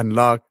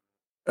unlock,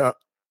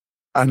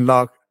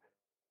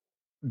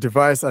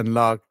 device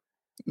unlock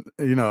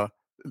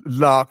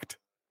locked,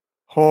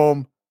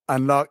 home,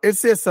 unlocked. It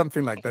says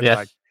something like that, Yeah.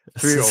 like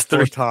This 3 or is 4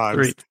 three.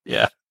 times.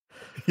 Yeah.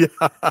 Yeah.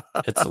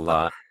 It's a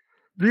lot.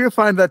 Do you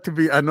find that to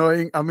be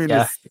annoying? I mean,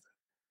 Yeah.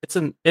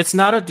 It's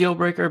not a deal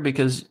breaker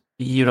because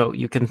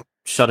you can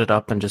shut it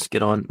up and just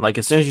get on. Like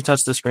as soon as you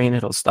touch the screen,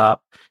 it'll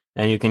stop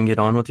and you can get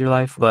on with your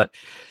life. But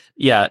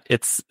yeah,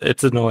 it's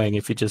annoying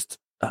if you just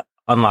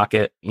unlock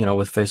it,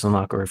 with face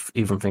unlock or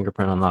even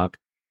fingerprint unlock.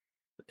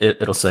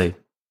 It'll say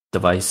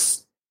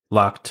device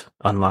locked,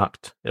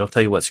 unlocked. It'll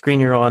tell you what screen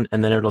you're on,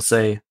 and then it'll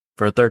say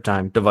for a third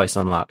time, device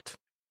unlocked.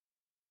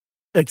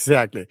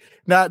 Exactly.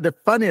 Now, the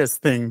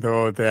funniest thing,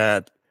 though,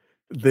 that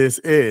this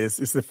is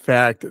the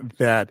fact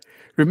that,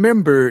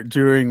 remember,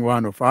 during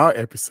one of our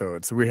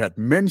episodes, we had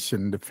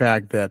mentioned the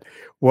fact that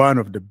one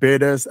of the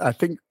betas, I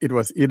think it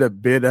was either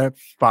beta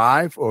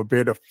 5 or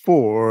beta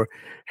 4,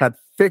 had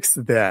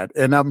fixed that.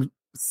 And I'm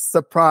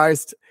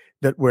surprised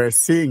that we're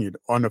seeing it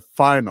on a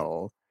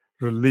final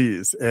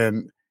release.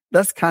 And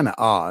that's kind of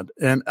odd.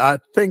 And I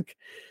think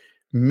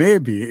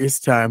maybe it's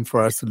time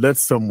for us to let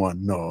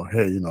someone know,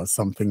 hey,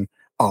 something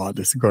odd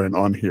is going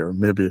on here.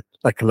 Maybe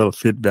like a little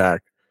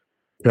feedback.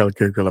 Tell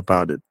Google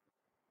about it.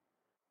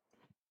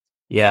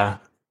 Yeah,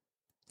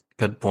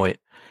 good point.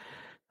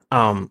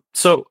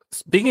 So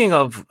speaking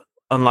of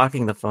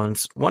unlocking the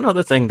phones, one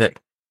other thing that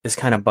is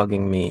kind of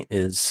bugging me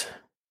is,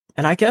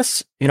 and I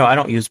guess, I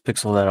don't use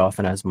Pixel that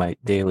often as my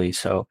daily,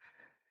 so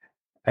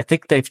I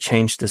think they've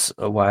changed this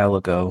a while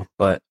ago,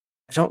 but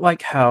I don't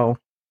like how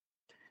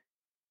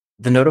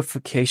the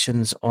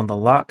notifications on the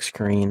lock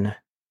screen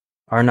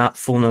are not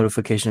full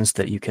notifications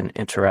that you can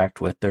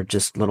interact with. They're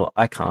just little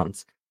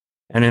icons.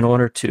 And in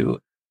order to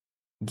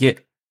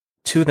get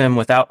to them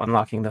without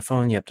unlocking the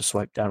phone, you have to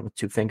swipe down with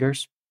 2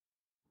 fingers,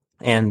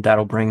 and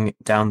that'll bring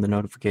down the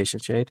notification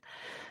shade.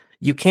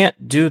 You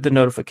can't do the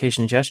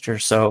notification gesture.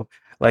 So,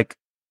 like,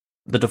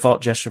 the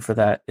default gesture for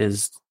that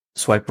is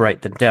swipe right,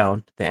 then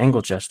down, the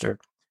angle gesture.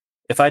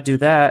 If I do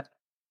that,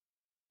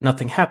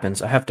 nothing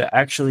happens. I have to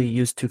actually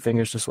use 2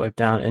 fingers to swipe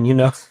down. And you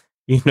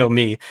know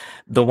me,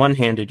 the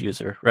one-handed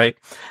user, right?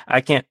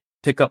 I can't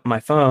pick up my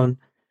phone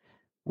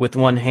with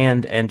one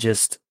hand and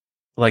just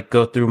like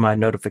go through my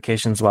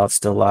notifications while it's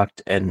still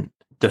locked and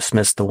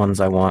dismiss the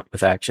ones I want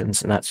with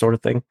actions and that sort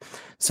of thing.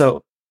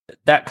 So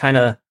that kind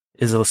of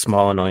is a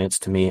small annoyance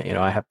to me.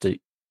 I have to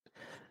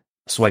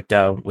swipe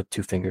down with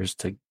 2 fingers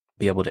to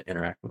be able to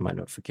interact with my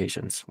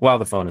notifications while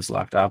the phone is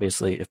locked.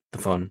 Obviously, if the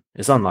phone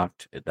is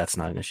unlocked, that's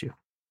not an issue.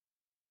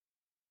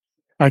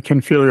 I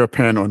can feel your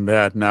pain on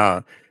that.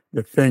 Now,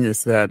 the thing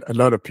is that a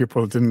lot of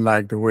people didn't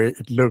like the way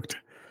it looked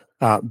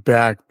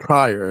back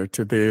prior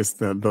to this,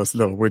 those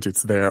little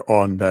widgets there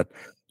on that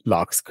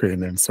lock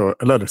screen. And so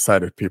a lot of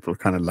sighted people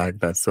kind of like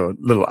that. So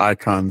little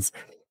icons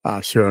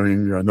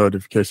showing your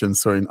notifications.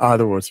 So in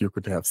other words, you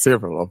could have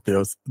several of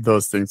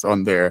those things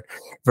on there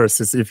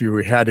versus if you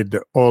had it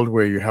the old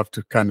way, you have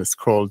to kind of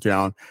scroll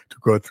down to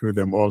go through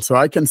them all. So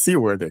I can see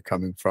where they're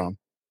coming from.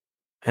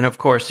 And of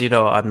course,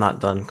 I'm not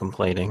done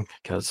complaining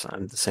because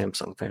I'm the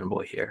Samsung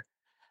fanboy here.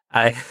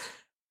 I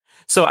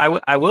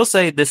will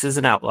say this is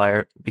an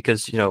outlier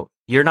because,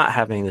 you're not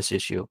having this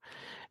issue.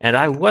 And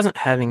I wasn't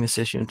having this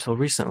issue until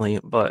recently,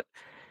 but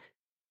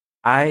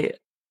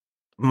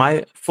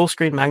my full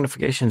screen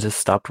magnifications has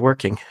stopped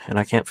working and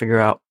I can't figure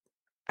out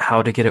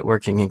how to get it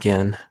working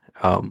again.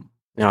 I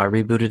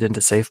rebooted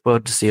into safe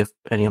mode to see if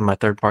any of my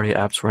third-party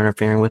apps were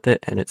interfering with it,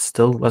 and it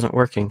still wasn't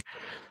working.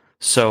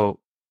 So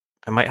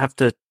I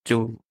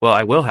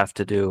will have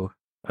to do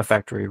a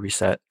factory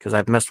reset because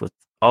I've messed with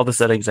all the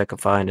settings I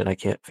could find and I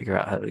can't figure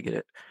out how to get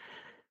it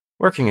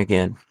working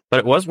again. But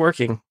it was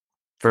working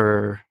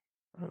for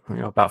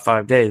about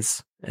 5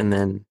 days, and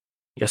then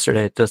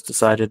yesterday it just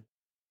decided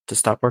to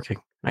stop working.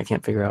 I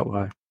can't figure out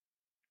why.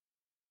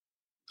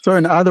 So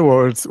in other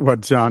words,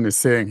 what John is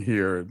saying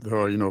here,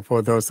 though,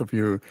 for those of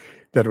you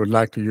that would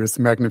like to use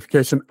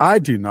magnification, I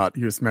do not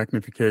use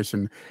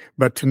magnification,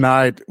 but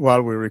tonight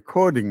while we're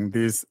recording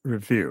this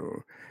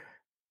review,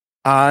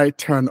 I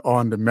turned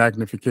on the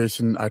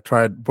magnification. I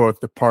tried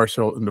both the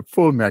partial and the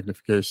full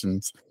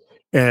magnifications,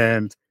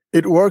 and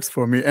it works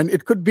for me. And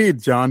it could be,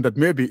 John, that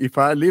maybe if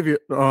I leave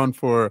it on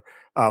for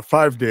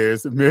 5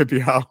 days,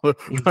 maybe I'll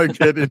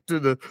get into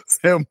the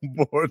same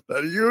board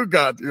that you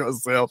got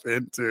yourself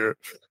into.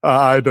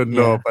 I don't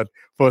know, but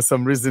for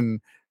some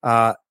reason,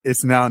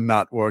 it's now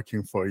not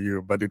working for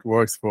you, but it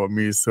works for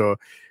me. So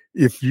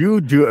if you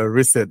do a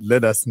reset,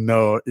 let us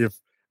know if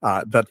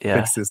that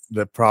fixes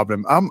the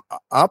problem. I'm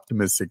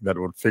optimistic that it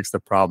would fix the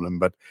problem,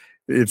 but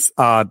it's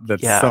odd that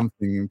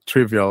something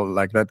trivial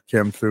like that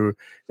came through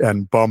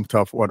and bumped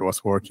off what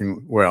was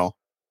working well.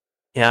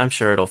 Yeah, I'm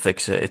sure it'll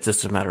fix it. It's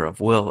just a matter of,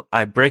 will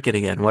I break it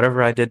again?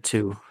 Whatever I did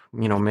to,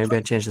 maybe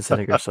I changed the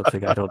setting or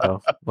something. I don't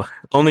know. But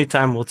only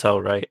time will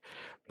tell, right?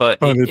 But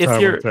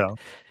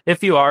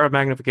if you are a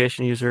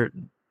magnification user,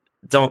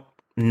 don't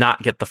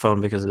not get the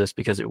phone because of this,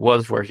 because it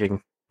was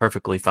working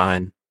perfectly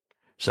fine.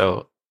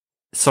 So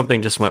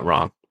something just went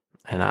wrong,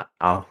 and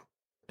I'll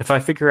if I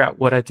figure out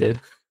what I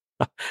did,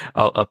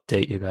 I'll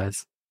update you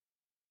guys.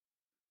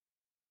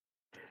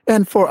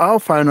 And for our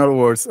final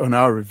words on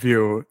our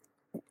review,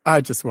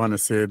 I just want to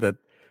say that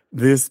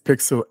this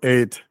Pixel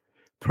 8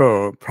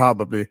 Pro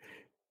probably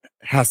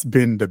has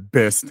been the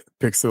best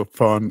Pixel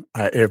phone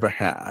I ever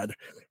had.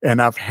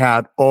 And I've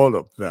had all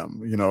of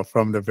them,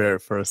 from the very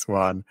first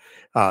one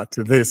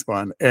to this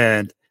one.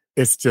 And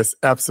it's just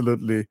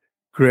absolutely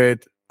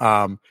great.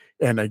 And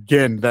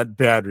again, that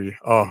battery,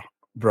 oh,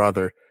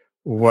 brother,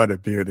 what a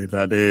beauty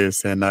that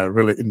is. And I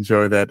really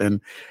enjoy that.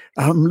 And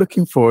I'm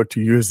looking forward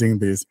to using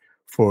this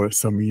for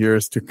some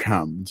years to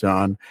come,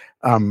 John.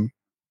 I'm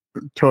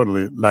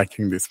totally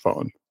liking this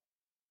phone.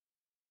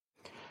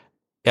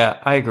 Yeah,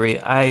 I agree.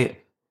 I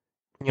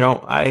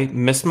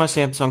miss my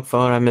Samsung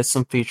phone. I miss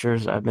some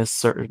features. I miss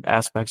certain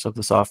aspects of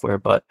the software,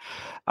 but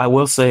I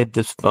will say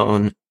this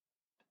phone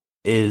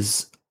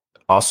is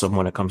awesome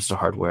when it comes to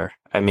hardware.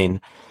 I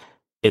mean,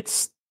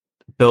 it's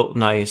built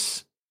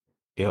nice,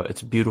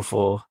 it's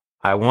beautiful.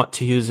 I want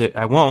to use it.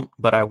 I won't,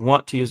 but I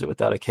want to use it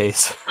without a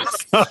case.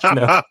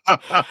 I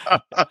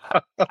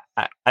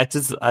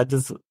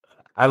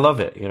love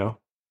it,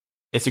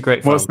 It's a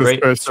great phone. Most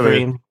Great especially.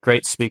 screen,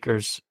 great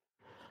speakers.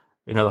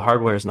 The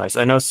hardware is nice.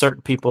 I know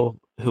certain people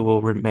who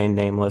will remain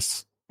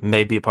nameless,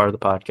 may be a part of the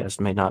podcast,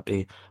 may not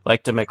be,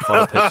 like to make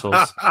fun of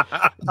pixels.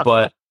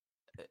 But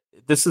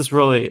this is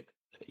really,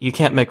 you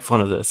can't make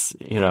fun of this.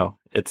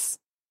 It's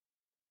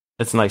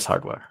nice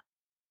hardware.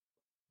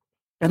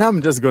 And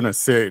I'm just going to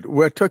say it.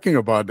 We're talking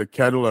about the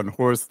cattle and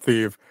horse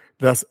thief.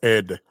 That's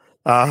Ed.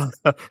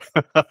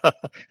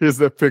 He's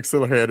the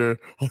pixel hater.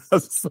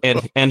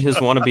 And his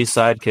wannabe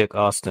sidekick,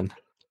 Austin.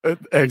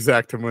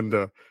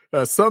 Exactamundo.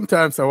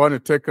 Sometimes I want to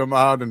take them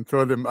out and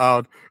throw them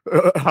out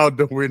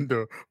the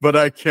window, but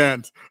I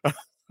can't.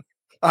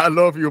 I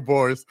love you,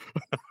 boys.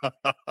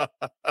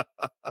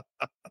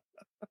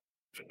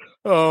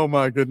 Oh,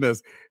 my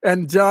goodness.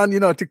 And John,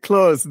 to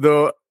close,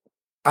 though,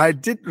 I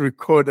did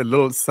record a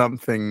little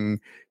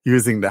something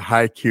using the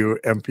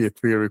HiQ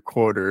MP3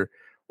 recorder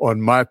on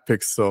my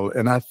Pixel,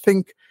 and I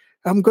think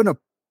I'm going to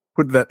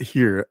put that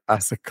here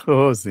as a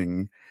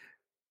closing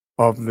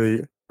of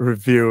the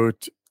review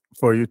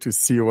for you to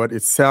see what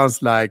it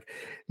sounds like.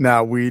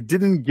 Now, we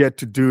didn't get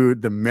to do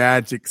the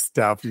magic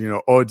stuff,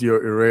 audio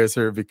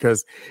eraser,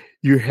 because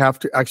you have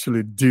to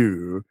actually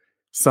do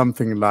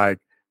something like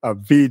a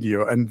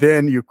video, and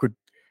then you could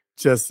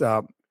just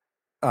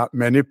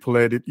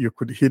manipulate it. You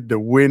could hit the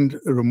wind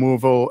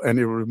removal and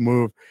it will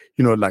remove,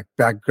 like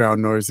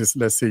background noises.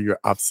 Let's say you're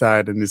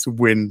outside and it's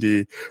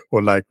windy,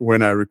 or like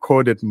when I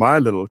recorded my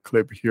little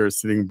clip here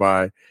sitting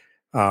by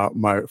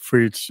my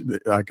fridge.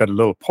 I got a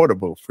little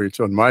portable fridge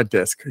on my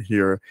desk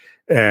here,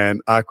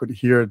 and I could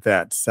hear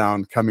that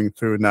sound coming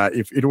through. Now,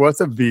 if it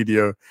was a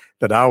video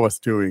that I was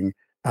doing,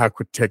 I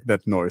could take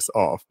that noise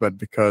off. But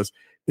because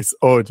it's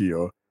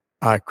audio,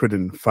 I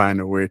couldn't find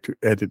a way to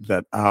edit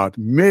that out.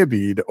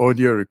 Maybe the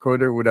audio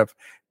recorder would have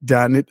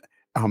done it.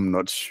 I'm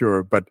not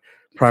sure. But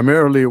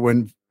primarily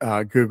when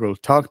Google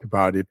talked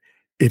about it,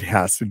 it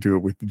has to do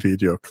with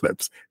video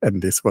clips.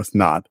 And this was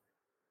not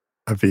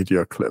a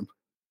video clip.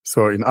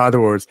 So in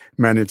other words,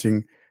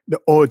 managing the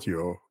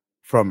audio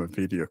from a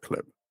video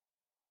clip.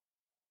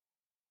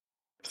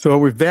 So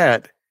with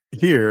that,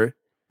 here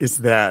is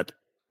that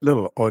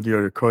little audio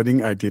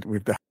recording I did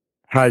with the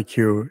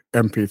HiQ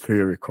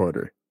MP3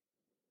 recorder.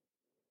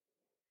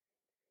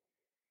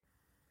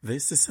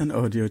 This is an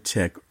audio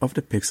check of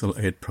the Pixel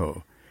 8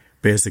 Pro,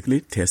 basically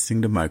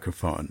testing the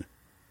microphone.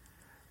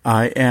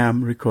 I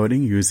am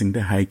recording using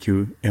the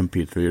HiQ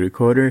MP3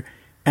 recorder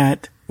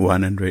at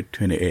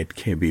 128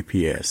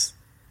 kbps.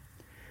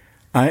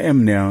 I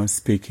am now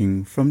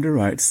speaking from the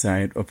right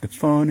side of the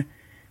phone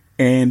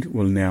and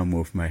will now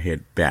move my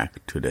head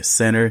back to the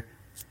center,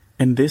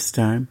 and this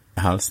time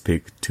I'll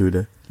speak to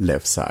the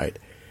left side.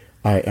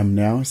 I am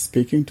now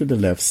speaking to the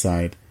left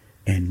side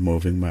and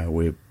moving my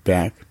way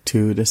back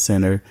to the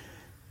center,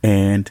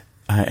 and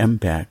I am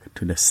back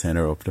to the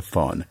center of the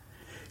phone.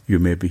 You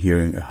may be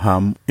hearing a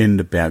hum in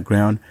the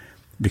background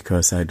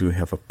because I do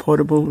have a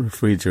portable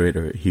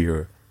refrigerator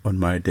here on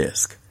my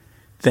desk.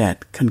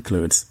 That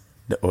concludes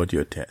the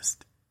audio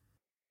test.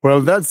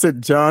 Well, that's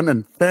it, John,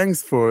 and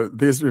thanks for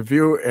this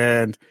review.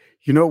 And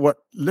you know what?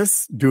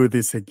 Let's do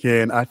this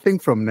again. I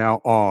think from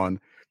now on,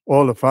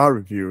 all of our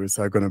reviews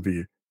are going to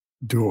be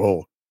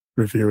dual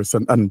reviews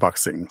and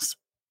unboxings.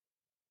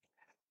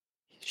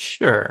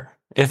 Sure.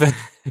 If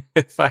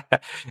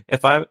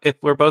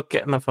we're both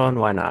getting the phone,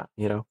 why not?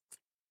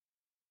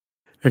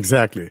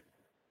 Exactly.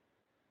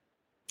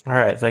 All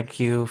right. Thank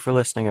you for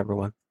listening,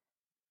 everyone.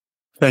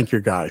 Thank you,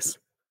 guys.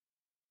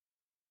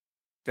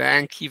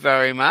 Thank you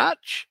very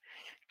much.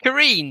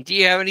 Karine, do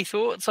you have any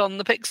thoughts on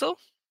the Pixel?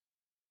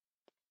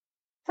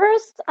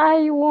 First,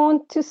 I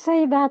want to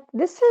say that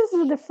this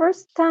is the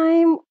first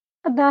time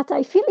that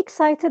I feel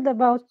excited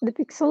about the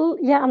Pixel.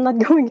 Yeah, I'm not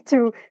going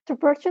to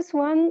purchase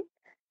one.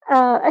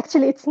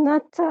 Actually, it's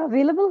not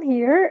available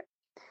here.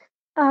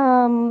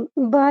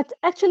 But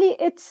actually,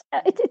 it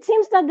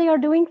seems that they are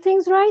doing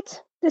things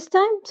right this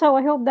time. So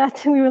I hope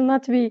that we will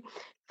not be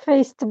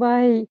faced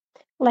by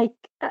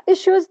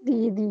issues,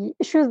 the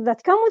issues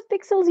that come with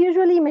pixels.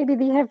 Usually, maybe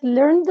they have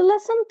learned the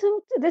lesson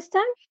to this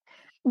time.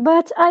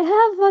 But I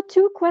have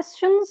two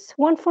questions,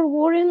 one for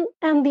Warren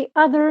and the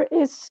other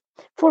is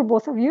for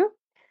both of you.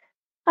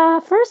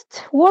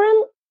 First,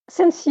 Warren,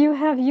 since you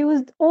have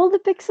used all the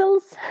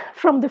pixels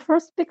from the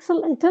first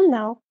pixel until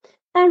now,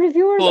 and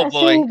reviewers Poor are boy.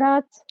 saying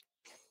that,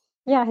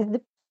 yeah, he's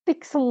the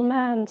pixel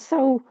man.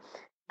 So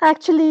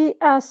actually,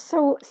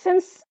 so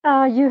since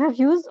you have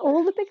used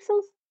all the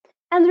pixels,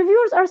 and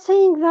reviewers are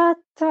saying that,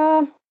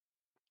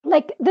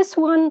 like this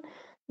one,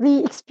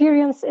 the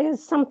experience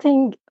is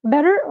something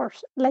better, or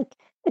like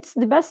it's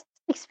the best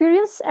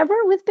experience ever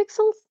with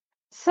pixels.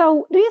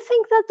 So do you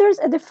think that there's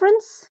a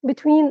difference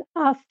between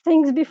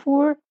things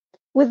before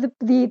with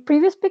the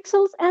previous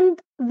pixels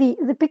and the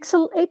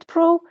Pixel 8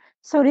 Pro?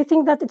 So do you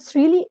think that it's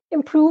really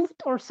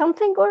improved or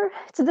something, or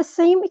it's the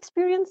same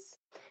experience?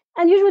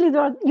 And usually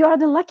you are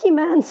the lucky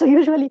man, so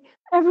usually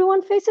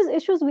everyone faces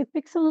issues with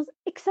pixels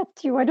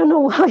except you. I don't know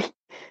why,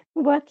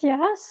 but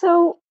yeah.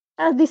 So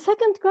the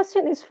second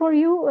question is for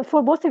you,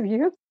 for both of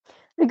you,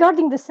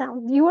 regarding the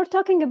sound. You were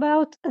talking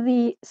about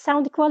the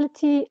sound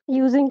quality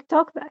using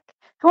TalkBack.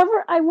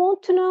 However, I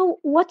want to know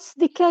what's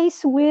the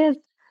case with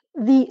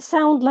the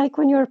sound, like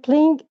when you're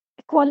playing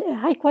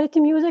high quality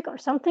music or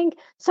something.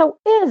 So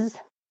is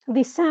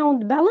the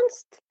sound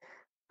balanced?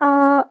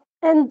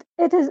 And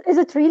is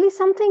it really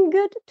something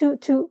good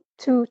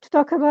to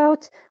talk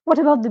about? What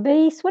about the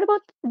bass? What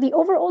about the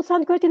overall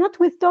sound quality, not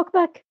with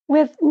TalkBack,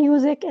 with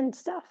music and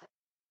stuff?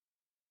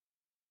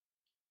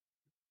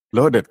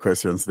 Loaded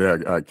questions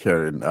there,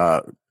 Karen.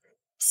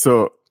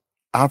 So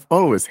I've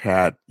always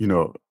had,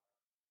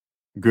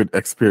 good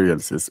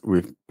experiences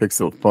with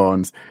Pixel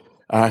phones.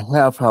 I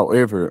have,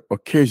 however,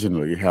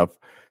 occasionally have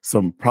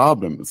some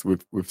problems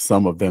with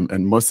some of them,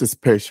 and most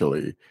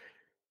especially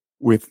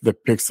with the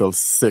Pixel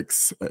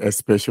 6,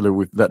 especially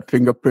with that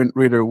fingerprint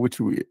reader,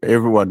 which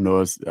everyone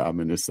knows. I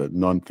mean, it's a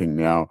non-thing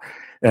now.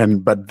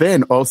 But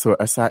then also,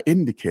 as I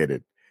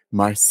indicated,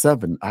 my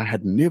 7, I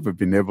had never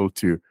been able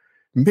to,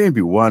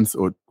 maybe once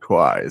or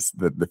twice,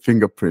 the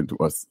fingerprint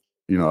was,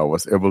 I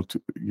was able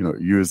to,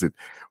 use it,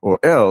 or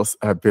else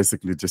I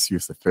basically just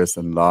use the face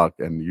unlock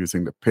and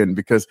using the pin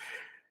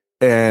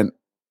and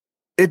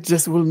it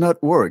just will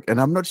not work. And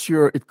I'm not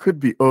sure, it could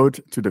be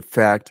owed to the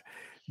fact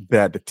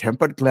that the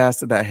tempered glass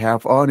that I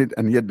have on it,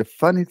 and yet the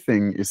funny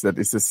thing is that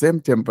it's the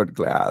same tempered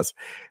glass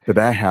that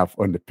I have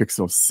on the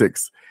Pixel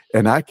 6.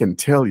 And I can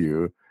tell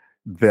you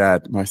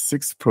that my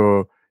 6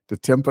 Pro, the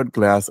tempered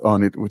glass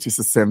on it, which is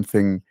the same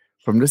thing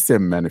from the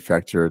same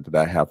manufacturer that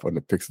I have on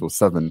the Pixel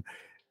 7,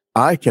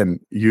 I can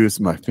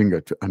use my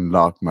finger to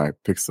unlock my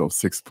Pixel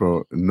 6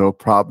 Pro, no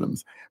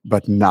problems,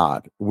 but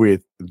not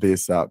with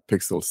this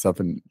Pixel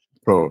 7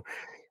 Pro.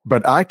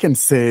 But I can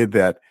say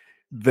that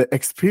the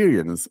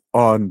experience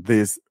on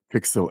this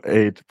Pixel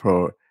 8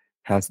 Pro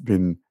has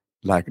been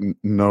like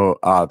no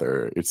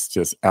other. It's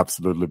just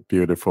absolutely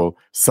beautiful.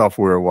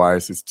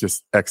 Software-wise, it's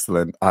just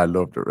excellent. I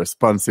love the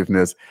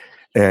responsiveness.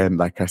 And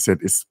like I said,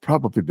 it's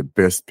probably the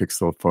best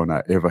Pixel phone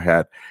I ever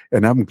had.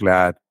 And I'm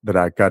glad that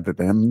I got it.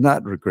 I'm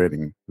not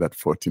regretting that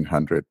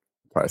 $1,400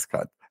 price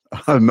cut.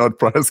 Not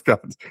price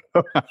cut.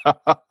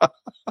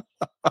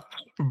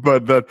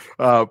 But that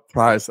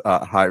price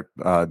hype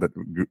that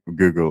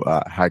Google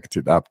hiked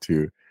it up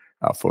to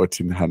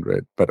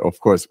 1,400. But of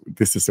course,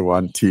 this is a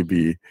 1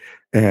 TB,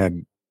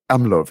 and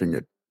I'm loving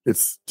it.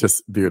 It's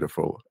just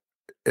beautiful.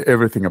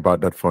 Everything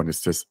about that phone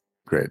is just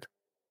great.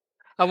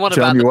 And what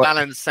John, about the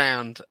balanced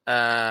sound?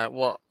 That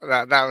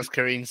was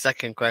Kareem's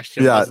second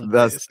question. Yeah, wasn't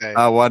it? So,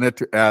 I wanted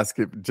to ask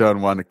if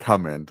John wanted to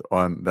comment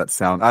on that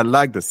sound. I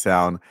like the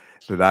sound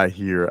that I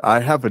hear. I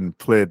haven't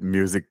played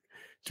music,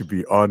 to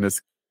be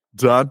honest.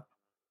 John?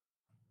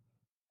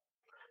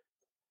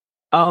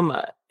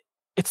 It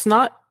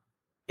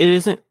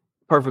isn't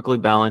perfectly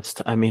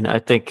balanced. I mean, I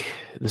think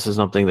this is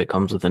something that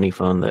comes with any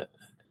phone that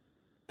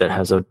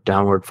has a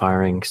downward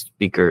firing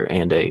speaker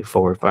and a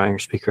forward firing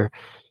speaker.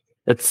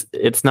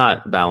 It's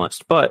not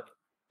balanced, but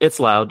it's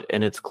loud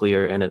and it's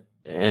clear, and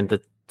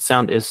the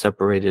sound is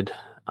separated.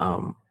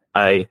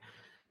 I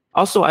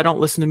don't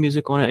listen to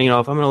music on it. If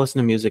I'm going to listen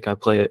to music, I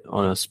play it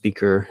on a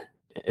speaker.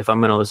 If I'm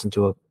going to listen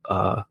to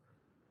a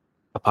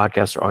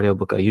podcast or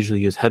audiobook, I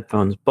usually use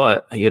headphones.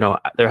 But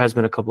there has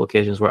been a couple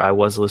occasions where I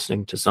was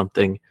listening to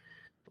something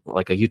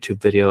like a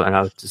YouTube video, and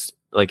I was just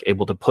like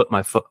able to put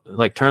my foot,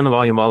 like turn the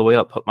volume all the way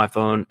up, put my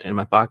phone in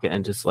my pocket,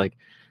 and just like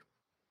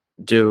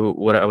do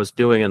what I was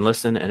doing and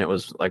listen, and it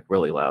was like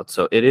really loud.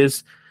 So it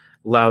is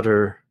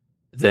louder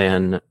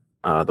than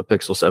the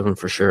Pixel 7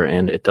 for sure,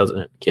 and it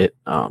doesn't get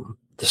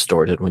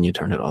distorted when you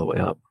turn it all the way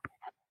up.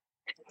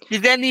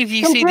 Did any of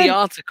you see the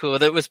article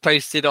that was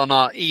posted on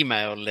our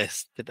email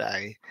list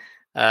today?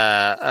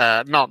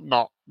 Not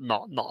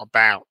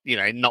about,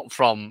 not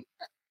from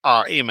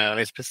our email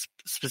list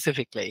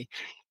specifically,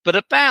 but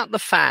about the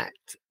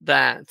fact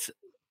that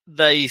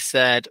they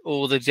said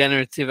all the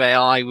generative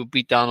AI would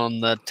be done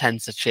on the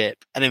Tensor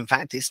chip, and in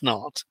fact it's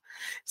not.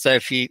 So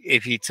if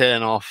you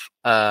turn off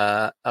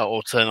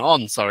or turn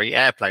on,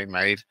 airplane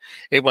mode,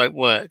 it won't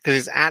work because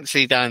it's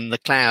actually down in the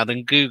cloud.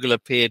 And Google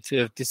appeared to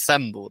have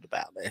dissembled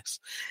about this.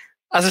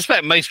 I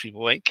suspect most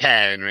people won't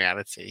care in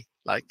reality.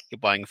 Like you're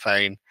buying a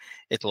phone,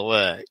 it'll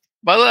work.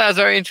 By the way, that was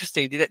very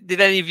interesting.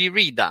 Did any of you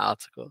read that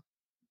article?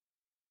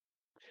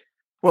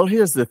 Well,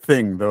 here's the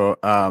thing, though.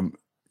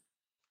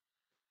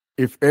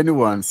 If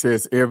anyone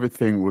says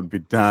everything would be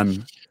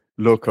done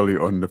locally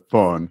on the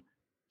phone,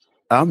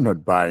 I'm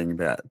not buying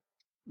that.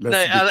 Let's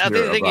be I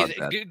clear think the thing about is,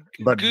 that.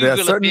 But there are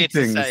Google certain appeared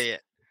to things. say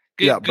it.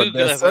 But there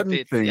Google are certain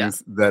appeared,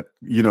 things that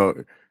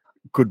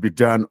could be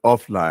done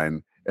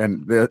offline,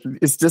 and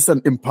it's just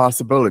an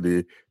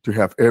impossibility to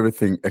have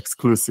everything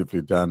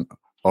exclusively done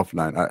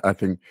offline. I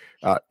think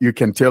you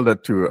can tell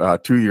that to a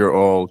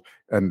 2-year-old,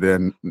 and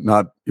then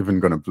not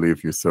even going to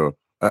believe you. So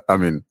I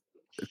mean,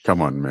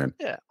 come on, man.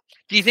 Yeah.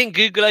 Do you think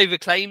Google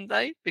overclaimed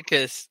though?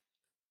 Because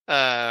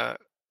I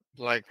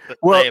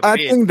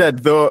think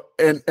that though,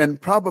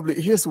 and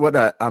probably here's what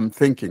I'm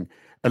thinking.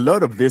 A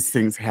lot of these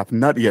things have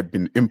not yet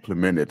been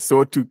implemented.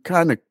 So to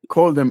kind of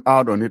call them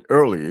out on it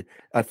early,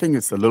 I think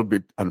it's a little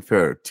bit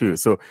unfair too.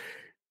 So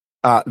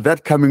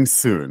that coming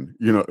soon,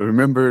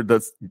 remember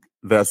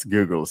that's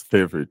Google's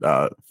favorite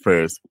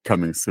phrase,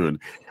 coming soon.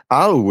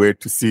 I'll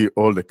wait to see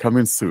all the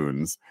coming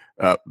soons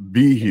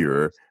be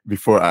here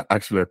before I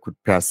could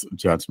pass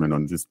judgment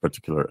on this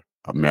particular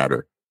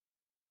matter.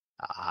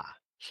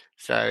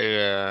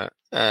 So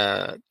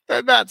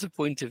that's a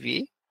point of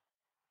view.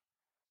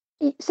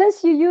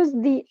 Since you used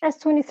the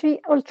S23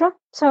 Ultra,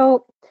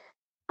 so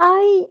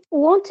I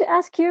want to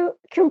ask you,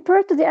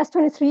 compared to the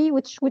S23,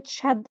 which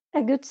had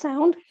a good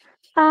sound,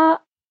 is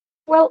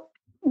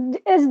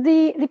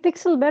the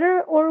Pixel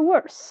better or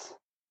worse?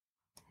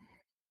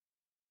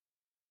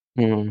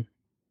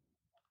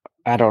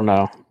 I don't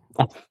know.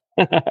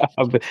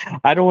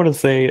 I don't want to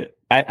say.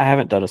 I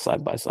haven't done a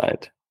side by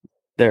side.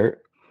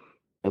 They're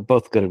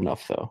both good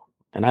enough though,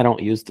 and I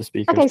don't use the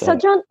speakers. Okay, so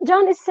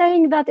John is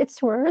saying that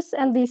it's worse,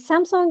 and the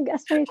Samsung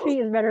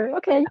S23 is better.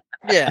 Okay.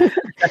 Yeah,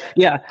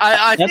 yeah.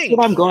 I that's think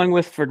what I'm going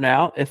with for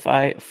now. If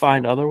I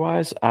find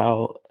otherwise,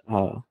 I'll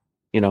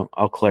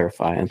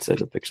clarify and say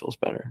the Pixel's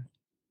better.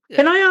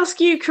 Can I ask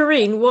you,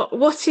 Karine,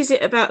 what is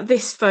it about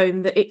this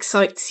phone that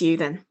excites you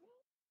then?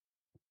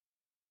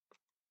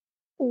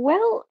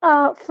 Well,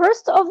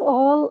 first of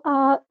all,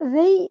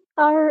 they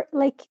are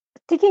like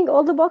ticking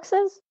all the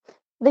boxes.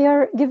 They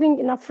are giving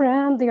enough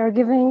RAM. They are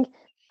giving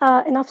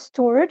enough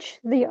storage.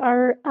 They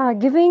are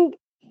giving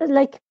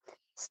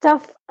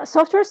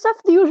software stuff,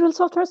 the usual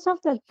software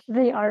stuff that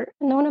they are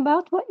known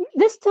about. But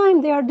this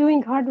time they are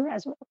doing hardware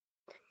as well.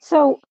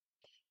 So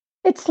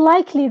it's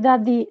likely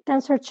that the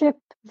Tensor chip,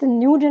 the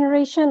new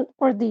generation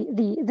or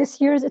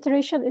this year's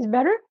iteration is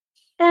better,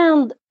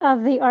 and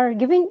they are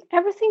giving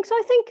everything. So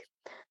I think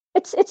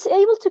it's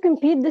able to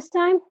compete this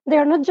time. They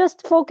are not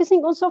just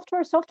focusing on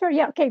software.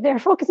 Yeah, okay, they are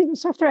focusing on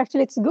software.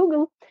 Actually, it's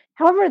Google.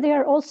 However, they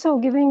are also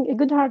giving a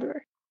good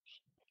hardware.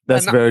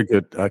 That's very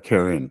good,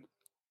 Karine.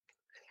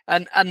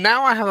 And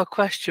now I have a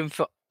question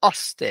for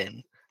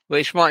Austin,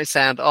 which might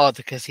sound odd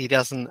because he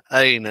doesn't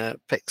own a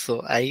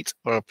Pixel 8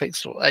 or a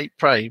Pixel 8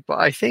 Pro, but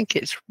I think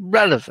it's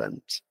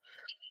relevant.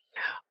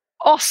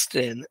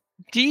 Austin,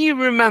 do you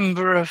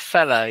remember a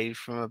fellow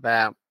from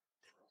about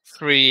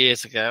 3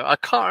 years ago? I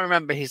can't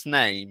remember his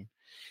name,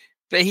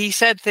 but he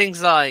said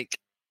things like,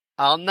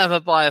 I'll never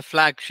buy a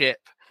flagship.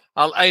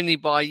 I'll only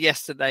buy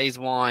yesterday's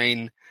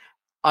wine.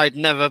 I'd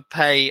never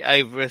pay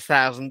over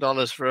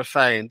 $1,000 for a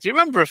phone. Do you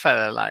remember a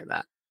fellow like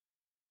that?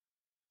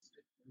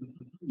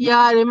 Yeah,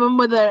 I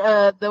remember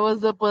that there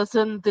was a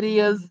person 3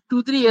 years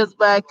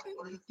back.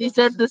 He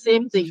said the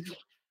same thing.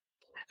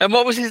 And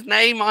what was his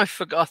name? I've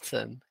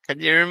forgotten. Can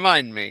you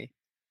remind me?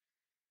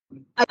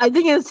 I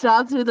think it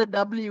starts with a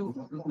W.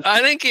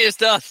 I think it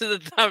starts with a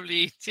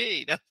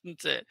WT,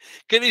 doesn't it?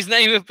 Could his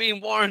name have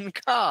been Warren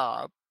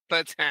Carr,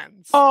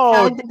 perchance?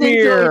 Oh,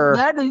 dear.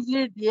 That is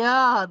it.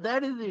 Yeah,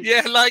 that is it.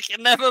 Yeah, like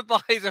never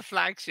buys a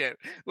flagship.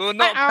 Will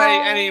not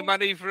pay any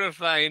money for a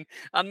phone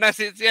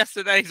unless it's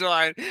yesterday's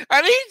wine.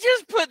 And he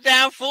just put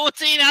down $1,400.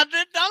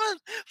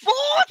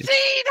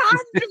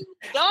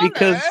 $1,400.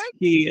 Because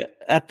he,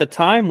 at the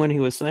time when he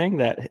was saying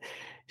that,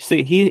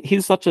 see,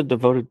 he's such a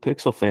devoted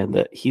Pixel fan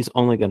that he's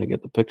only going to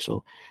get the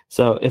Pixel.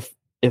 So if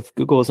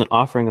Google isn't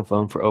offering a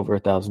phone for over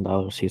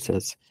 $1,000, he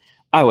says,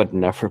 I would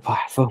never buy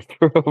a phone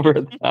for over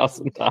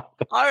 $1,000.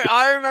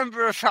 I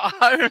remember a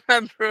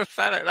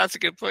fellow. That's a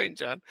good point,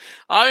 John.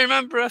 I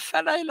remember a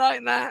fellow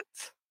like that.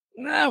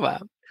 No,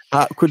 well.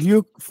 Could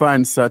you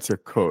find such a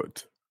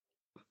quote?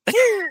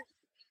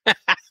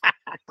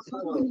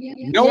 Knowing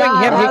him,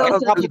 he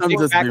can probably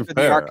go back to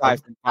the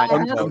archives and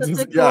find it.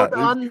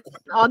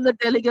 On the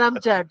Telegram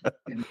chat.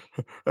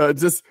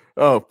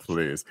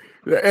 Please.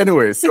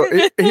 Anyway, so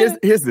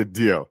here's the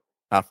deal.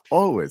 I've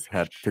always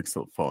had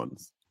Pixel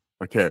phones.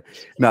 Okay.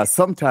 Now,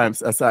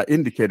 sometimes, as I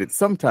indicated,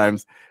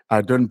 sometimes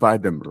I don't buy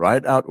them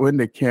right out when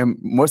they came,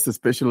 most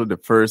especially the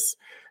first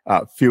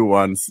few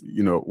ones,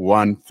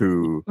 1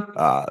 through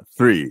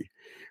 3.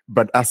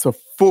 But as of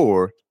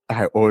 4,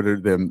 I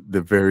ordered them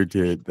the very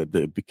day that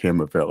they became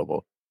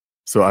available.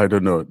 So I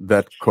don't know.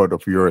 That code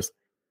of yours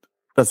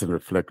doesn't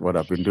reflect what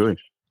I've been doing.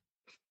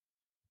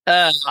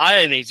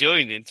 I only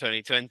joined in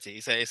 2020,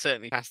 so it's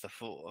certainly past the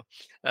 4.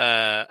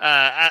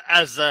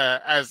 As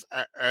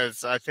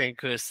I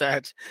think was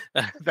said,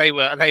 they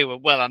were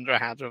well under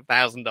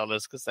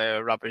 $100,000 because they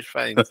were rubbish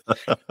phones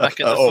back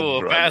at the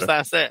 4. Perhaps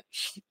that's it.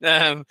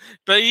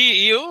 But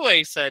you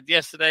always said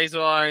yesterday's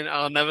wine,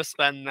 I'll never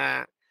spend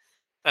that.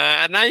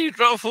 And now you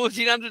dropped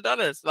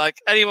 $1,400.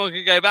 Like anyone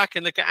can go back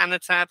and look at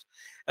Anatad.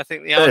 I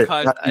think the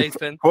archives are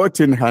open.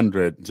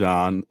 1,400,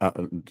 John.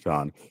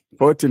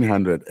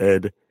 1,400,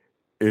 Ed.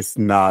 It's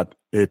not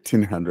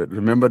 1,800.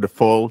 Remember the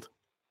fold?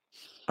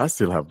 I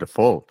still have the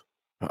fold.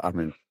 I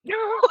mean,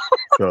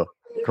 so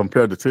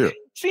compare the two.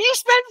 So you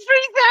spent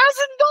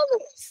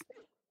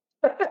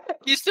 $3,000.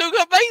 You still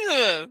got both of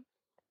them.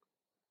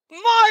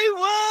 My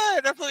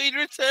word! I thought you'd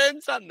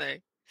return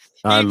something.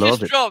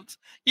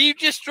 You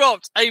just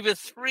dropped over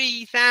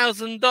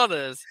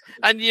 $3,000,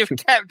 and you've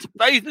kept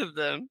both of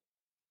them.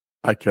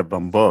 I kept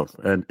them both,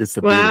 and it's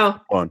a beautiful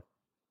one.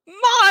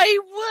 My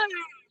word!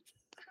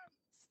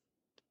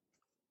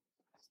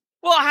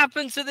 What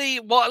happened to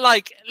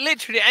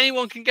literally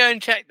anyone can go and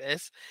check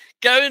this.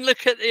 Go and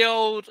look at the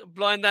old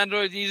Blind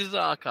Android Users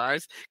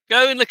archives.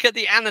 Go and look at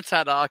the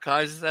Anatad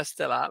archives if they're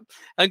still up.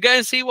 And go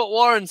and see what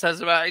Warren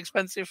says about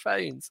expensive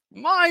phones.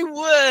 My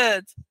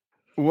word!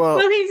 Well,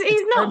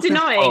 he's not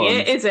denying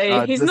it, is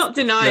he? He's not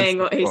denying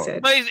what he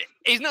said. But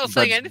he's not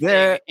saying anything.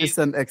 There is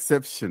an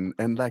exception.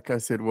 And like I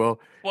said, well...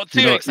 What,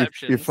 2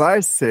 exceptions? If I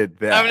said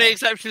that... How many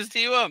exceptions do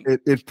you want?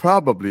 It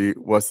probably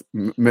was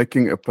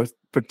making a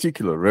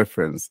particular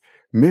reference.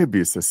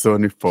 Maybe it's a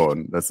Sony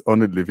phone that's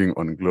only living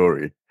on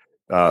glory,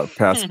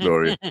 past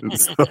glory.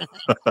 So,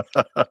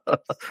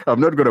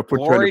 I'm not going to put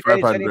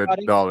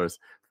 $2,500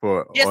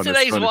 for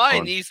yesterday's on a Sony wine.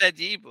 phone. You said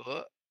you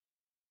bought.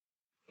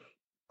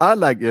 I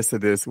like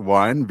yesterday's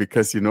wine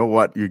because you know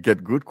what? You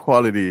get good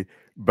quality,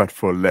 but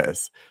for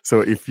less.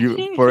 So if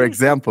you, for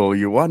example,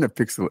 you want a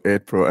Pixel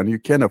 8 Pro and you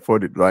can't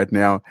afford it right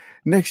now,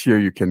 next year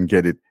you can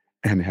get it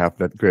and have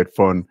that great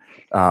phone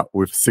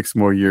with 6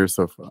 more years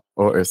of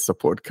OS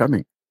support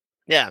coming.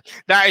 Yeah,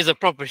 that is a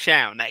proper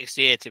shout next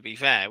year, to be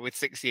fair, with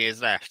 6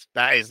 years left.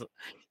 That is,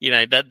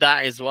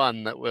 that is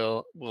one that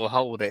will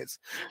hold it.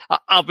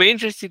 I'll be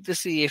interested to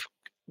see if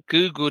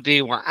Google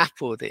do what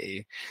Apple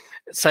do.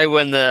 So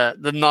when the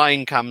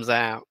 9 comes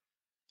out,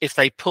 if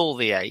they pull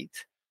the 8,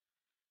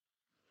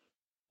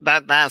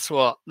 that's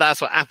what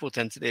Apple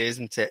tend to do,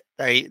 isn't it?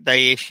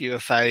 They issue a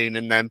phone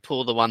and then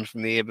pull the one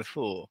from the year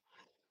before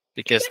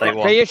because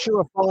they issue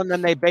a phone,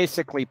 then they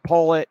basically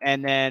pull it,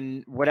 and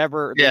then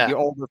whatever the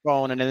older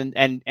phone,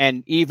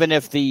 and even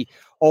if the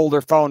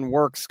older phone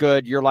works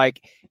good, you're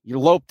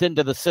loped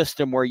into the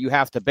system where you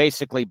have to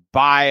basically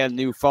buy a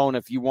new phone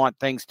if you want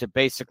things to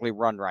basically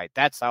run right.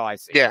 That's how I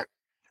see it.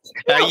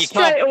 Not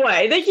straight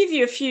away. They give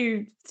you a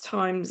few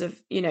times of,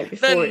 before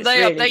then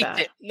they really update bad.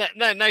 it.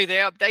 No, they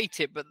update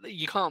it, but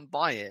you can't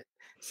buy it.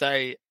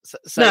 So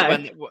No.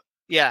 when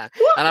yeah,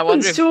 What and I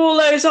happens wonder to all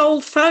those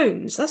old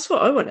phones? That's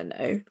what I want to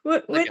know.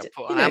 Where get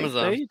put on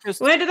Amazon.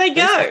 Where do they They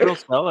go? still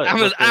sell it, but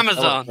they sell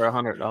Amazon it for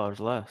 $100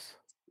 less.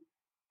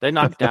 They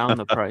knock down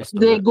the price.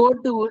 They go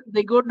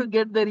to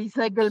get the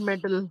recycled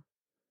metal.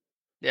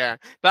 Yeah,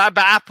 but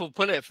Apple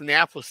pull it from the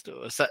Apple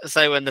store.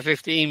 So when the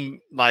 15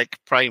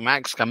 Pro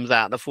Max comes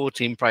out, the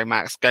 14 Pro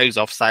Max goes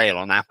off sale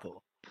on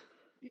Apple.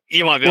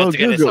 You might be able to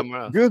get it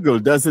somewhere else. Google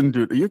doesn't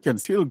do. You can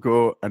still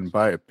go and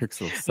buy a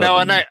Pixel 7. No,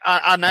 I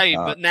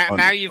know, but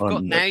now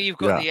you've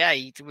got the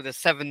 8 with a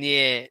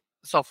 7-year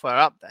software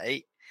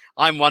update.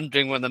 I'm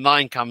wondering when the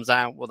 9 comes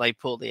out, will they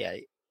pull the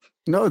 8?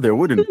 No, they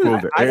wouldn't pull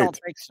the 8. I don't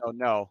think so.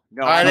 No.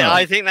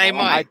 I think they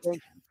might.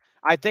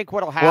 I think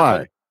what'll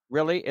happen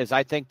really is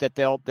I think that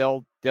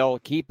they'll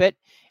keep it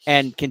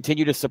and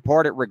continue to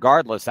support it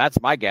regardless. That's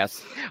my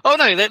guess. Oh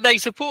no, they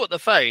support the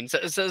phone, so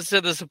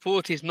the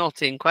support is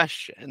not in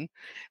question.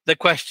 The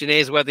question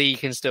is whether you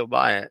can still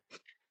buy it.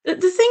 The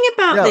thing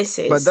about this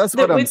is, but that's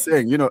what I'm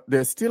saying.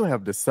 They still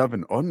have the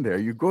 7 on there.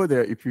 You go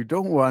there if you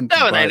don't want.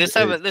 The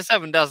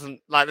 7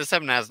 doesn't the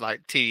 7 has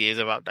 2 years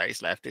of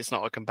updates left. It's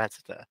not a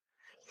competitor.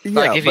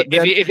 Yeah,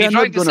 if you're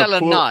trying to sell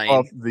a 9,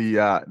 off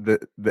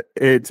the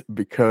 8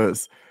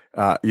 because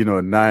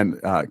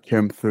 9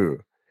 came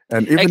through.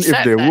 And even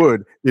if they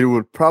would, it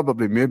would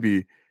probably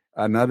maybe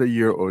another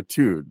year or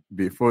 2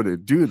 before they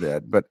do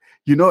that. But,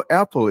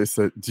 Apple is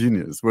a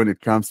genius when it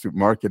comes to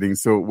marketing.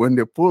 So when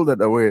they pull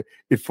that away,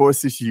 it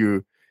forces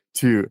you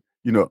to,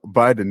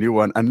 buy the new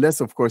one,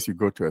 unless, of course, you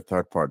go to a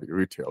third-party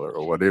retailer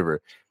or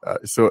whatever.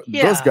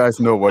 Those guys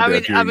know what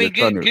they're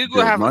doing.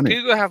 Google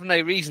have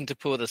no reason to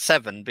pull the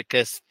 7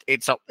 because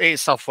its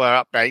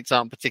software updates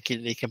aren't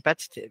particularly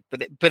competitive.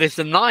 But if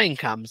the 9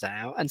 comes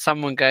out and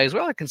someone goes,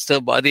 well, I can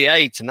still buy the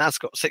 8 and that's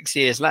got 6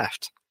 years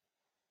left,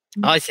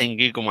 I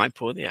think Google might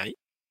pull the 8.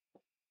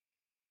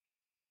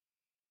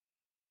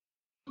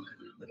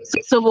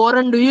 So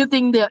Warren, do you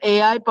think the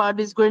AI part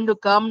is going to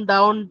come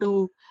down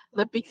to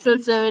the Pixel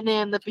 7a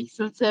and the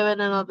Pixel 7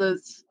 and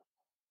others?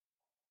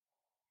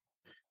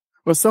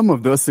 Well, some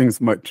of those things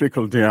might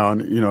trickle down,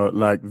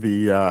 like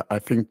I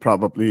think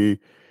probably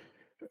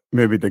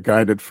maybe the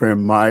guided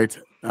frame might.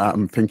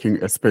 I'm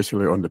thinking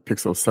especially on the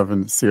Pixel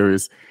 7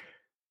 series.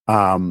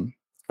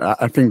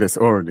 I think there's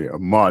already a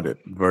modded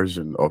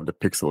version of the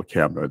Pixel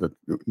camera that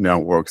now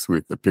works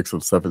with the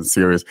Pixel 7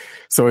 series.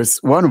 So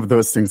it's one of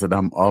those things that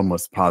I'm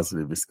almost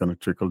positive is going to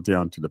trickle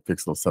down to the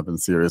Pixel 7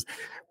 series.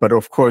 But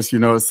of course,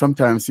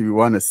 sometimes if you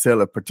want to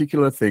sell a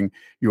particular thing,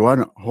 you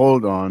want to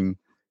hold on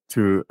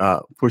to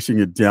pushing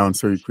it down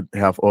so you could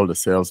have all the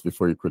sales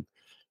before you could,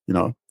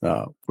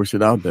 push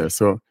it out there.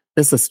 So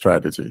it's a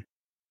strategy.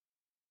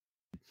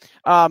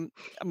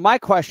 My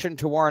question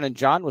to Warren and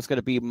John was going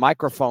to be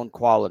microphone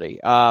quality.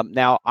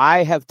 Now,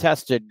 I have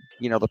tested,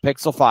 the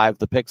Pixel 5,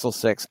 the Pixel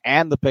 6,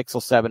 and the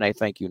Pixel 7a.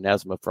 Thank you,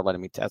 Nesma, for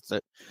letting me test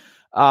it.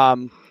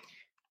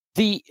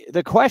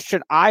 The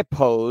question I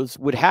pose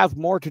would have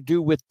more to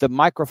do with the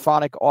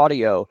microphonic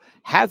audio.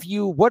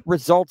 What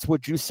results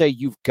would you say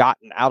you've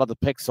gotten out of the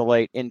Pixel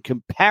 8 in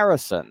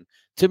comparison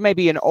to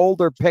maybe an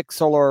older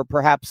Pixel or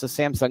perhaps a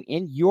Samsung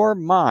in your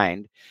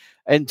mind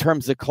in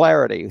terms of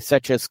clarity,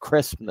 such as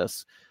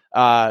crispness?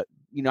 How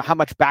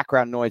much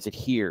background noise it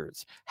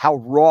hears, how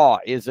raw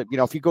is it?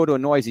 If you go to a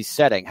noisy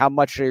setting, how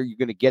much are you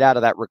going to get out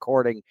of that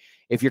recording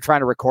if you're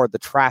trying to record the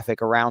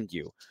traffic around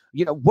you?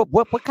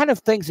 What kind of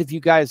things have you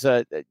guys,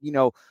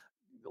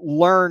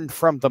 learned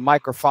from the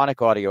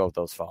microphonic audio of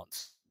those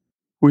phones?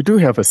 We do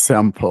have a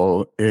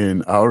sample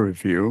in our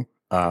review,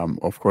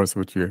 of course,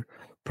 which you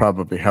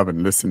probably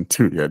haven't listened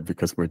to yet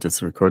because we're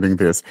just recording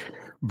this.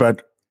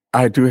 But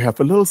I do have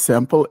a little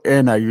sample,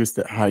 and I use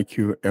the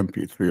HiQ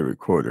MP3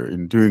 recorder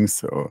in doing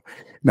so.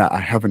 Now, I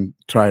haven't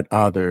tried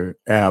other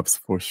apps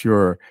for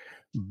sure,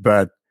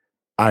 but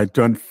I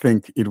don't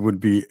think it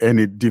would be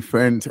any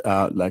different.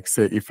 Like,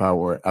 say, if I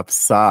were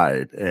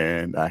upside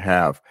and I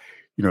have,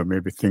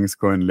 maybe things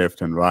going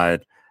left and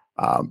right,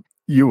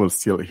 you will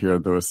still hear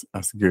those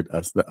as good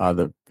as the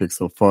other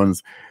Pixel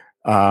phones.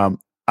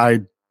 I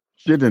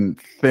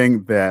didn't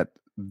think that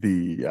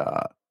the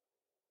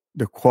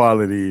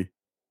quality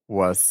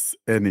was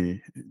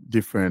any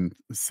different,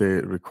 say,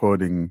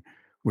 recording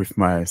with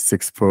my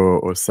 6 Pro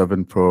or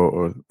 7 Pro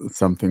or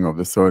something of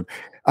the sort.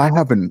 I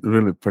haven't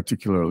really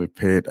particularly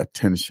paid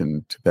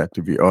attention to that,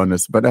 to be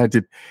honest, but I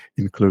did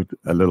include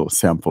a little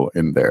sample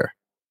in there.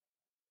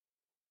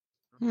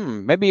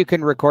 Maybe you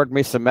can record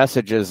me some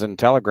messages and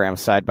Telegram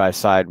side by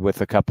side with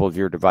a couple of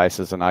your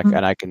devices, and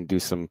I can do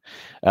some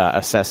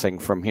assessing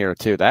from here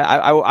too.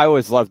 I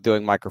always love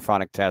doing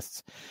microphonic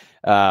tests.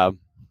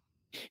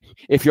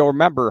 If you'll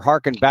remember,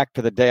 harken back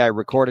to the day I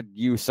recorded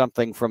you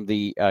something from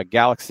the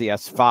Galaxy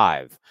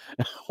S5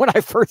 when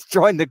I first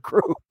joined the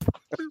group.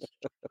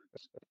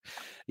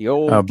 The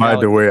old. By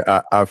the way,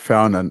 I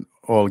found an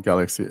old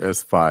Galaxy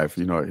S5,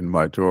 in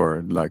my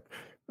drawer, like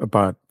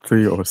about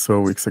 3 or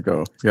so weeks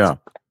ago. Yeah.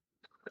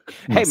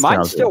 Hey,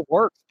 mine still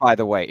works, by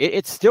the way.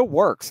 It still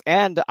works.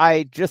 And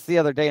I just the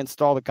other day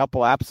installed a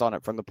couple apps on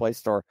it from the Play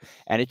Store,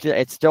 and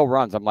it still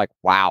runs. I'm like,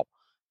 wow,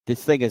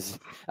 this thing is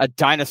a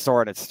dinosaur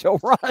and it still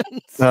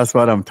runs. That's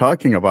what I'm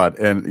talking about.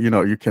 And,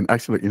 you can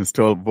actually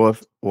install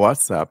both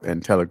WhatsApp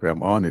and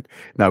Telegram on it.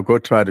 Now go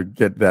try to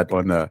get that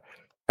on a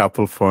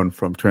Apple phone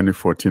from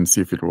 2014,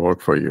 see if it will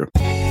work for you.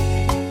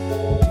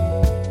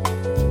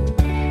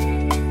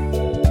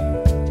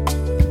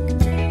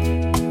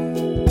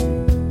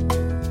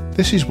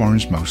 This is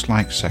Warren's Most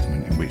Liked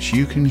segment, in which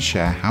you can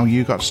share how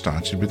you got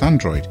started with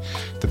Android,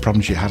 the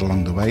problems you had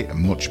along the way, and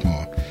much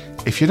more.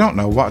 If you don't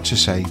know what to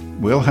say,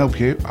 we'll help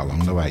you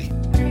along the way.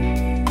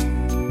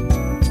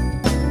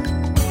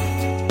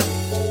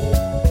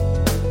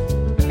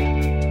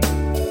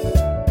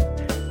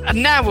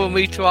 And now we'll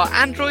move to our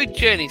Android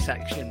Journey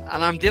section,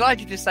 and I'm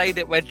delighted to say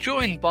that we're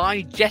joined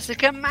by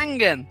Jessica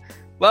Mangan.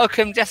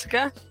 Welcome,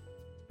 Jessica.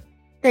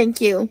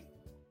 Thank you.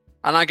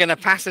 And I'm going to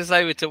pass this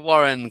over to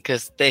Warren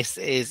because this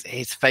is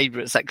his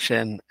favourite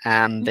section,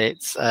 and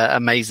it's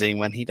amazing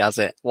when he does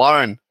it.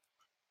 Warren.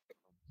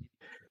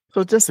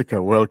 So,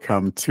 Jessica,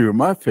 welcome to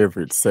my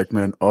favorite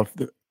segment of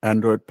the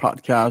Android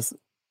podcast.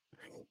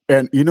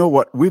 And you know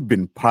what? We've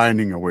been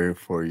pining away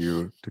for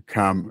you to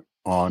come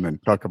on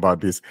and talk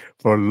about this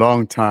for a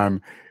long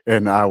time.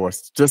 And I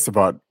was just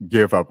about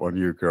gave up on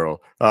you,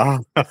 girl.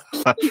 But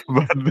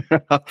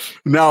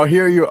now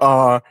here you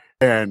are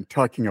and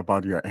talking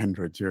about your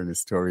Android journey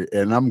story.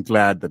 And I'm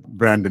glad that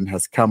Brandon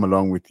has come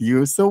along with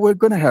you. So we're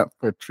going to have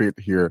a treat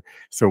here.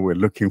 So we're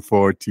looking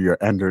forward to your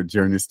Android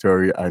journey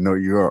story. I know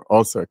you are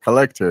also a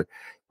collector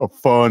of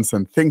phones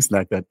and things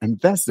like that. And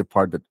that's the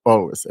part that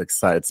always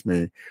excites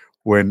me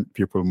when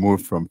people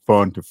move from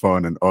phone to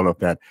phone and all of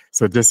that.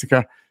 So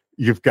Jessica,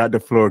 you've got the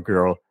floor,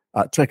 girl.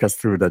 Take us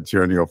through that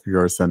journey of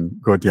yours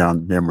and go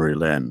down memory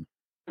lane.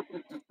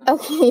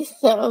 Okay,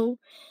 so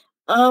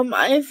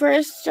I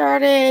first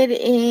started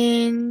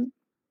in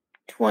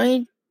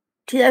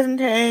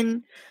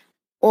 2010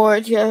 or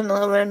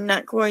 2011. I'm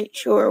not quite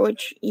sure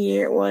which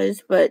year it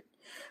was, but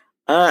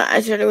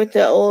I started with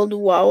the old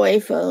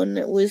Huawei phone.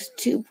 It was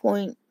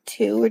 2.2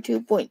 or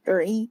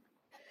 2.3.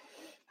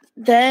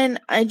 Then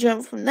I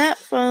jumped from that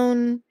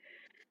phone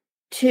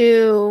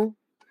to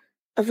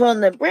a phone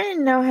that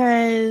Brandon now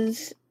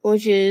has,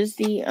 which is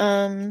the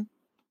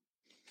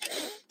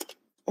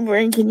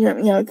Brandon, can you help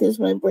me out because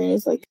my brain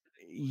is like.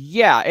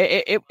 Yeah,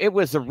 it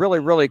was a really,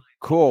 really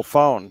cool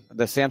phone,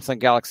 the Samsung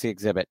Galaxy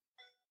Exhibit.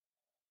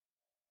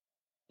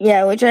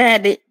 Yeah, which I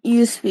had to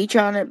use speech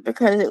on it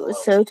because it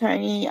was so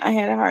tiny. I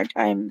had a hard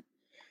time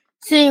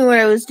seeing what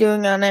I was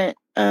doing on it,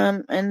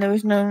 and there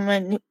was no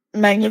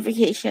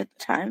magnification at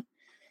the time.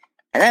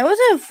 And that was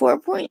a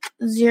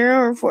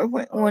 4.0 or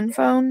 4.1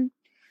 phone.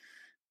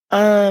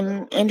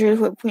 Android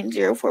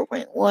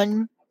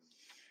 4.0,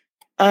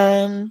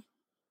 4.1.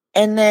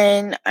 And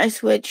then I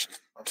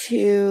switched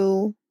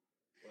to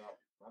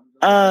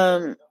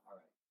some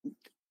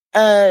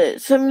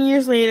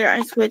years later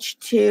I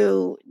switched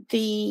to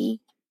the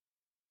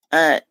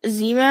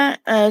ZTE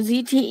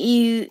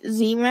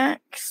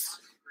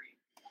Z-Max,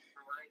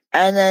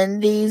 and then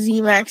the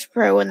Z-Max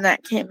Pro when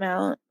that came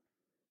out.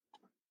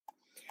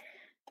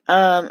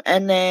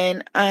 And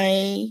then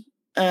I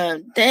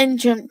then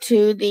jumped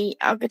to the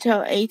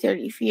Alcatel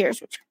A30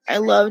 Fierce, which I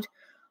loved.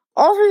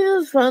 All three of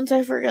those phones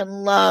I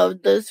freaking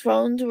loved. Those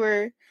phones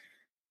were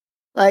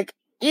like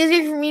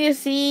easy for me to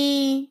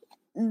see.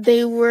 They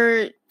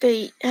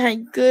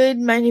had good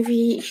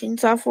magnification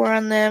software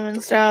on them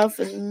and stuff,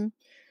 and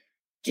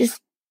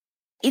just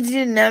easy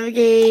to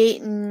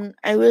navigate, and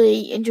I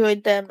really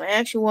enjoyed them. I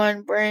actually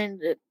wanted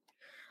to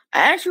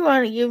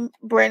give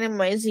Brandon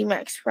my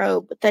Z-Max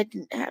Pro, but that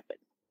didn't happen.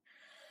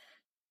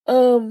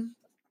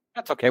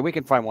 That's okay. We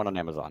can find one on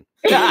Amazon.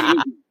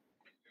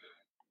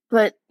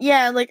 But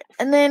yeah, like,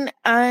 and then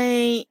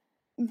Brandon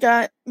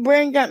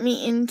got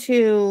me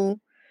into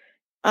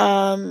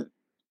the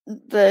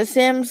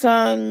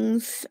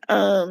Samsungs.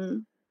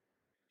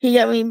 He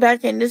got me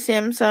back into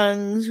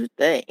Samsungs with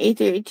the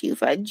A32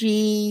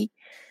 5G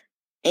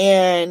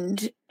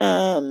and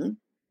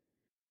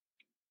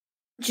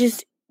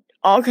just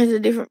all kinds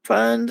of different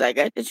phones. I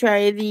got to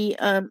try the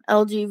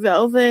LG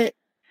Velvet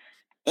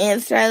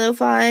and Stylo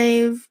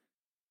 5,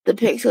 the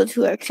Pixel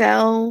 2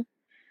 XL,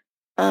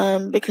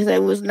 because I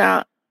was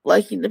not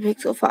liking the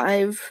Pixel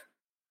 5.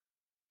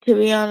 To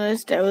be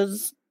honest, I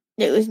was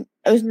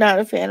not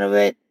a fan of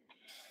it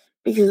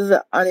because of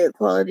the audio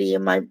quality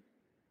in my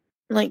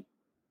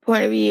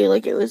point of view.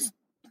 Like, it was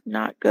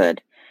not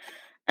good.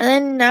 And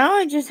then now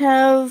I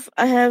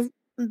have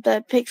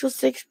the Pixel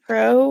 6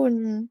 Pro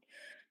and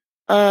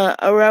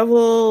a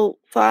Rebel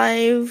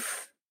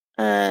 5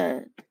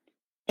 and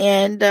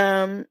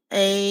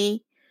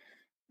a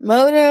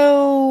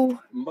Moto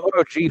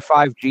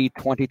G5G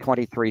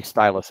 2023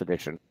 Stylus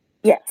Edition.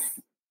 Yes.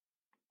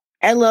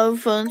 I love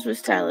phones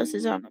with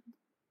styluses on them.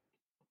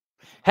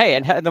 Hey,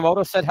 and the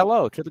Moto said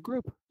hello to the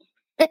group.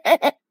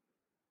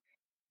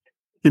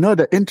 You know,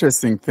 the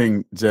interesting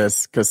thing,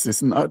 Jess, because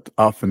it's not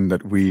often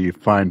that we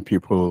find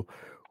people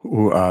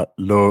who are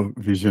low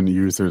vision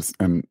users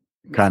and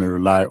kind of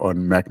rely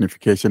on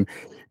magnification.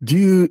 Do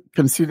you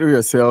consider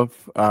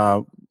yourself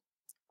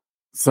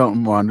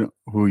someone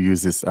who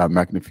uses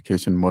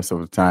magnification most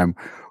of the time,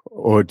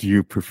 or do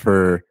you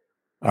prefer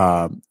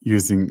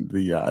using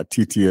the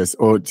TTS,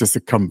 or just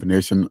a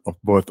combination of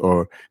both,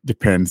 or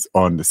depends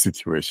on the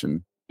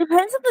situation?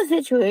 Depends on the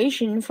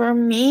situation. For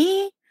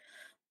me,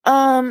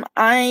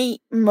 I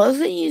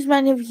mostly use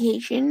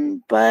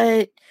magnification,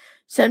 but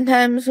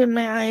sometimes when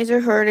my eyes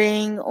are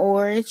hurting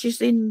or it's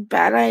just a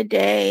bad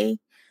day,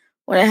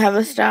 when I have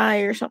a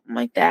sty or something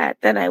like that,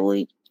 then I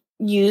will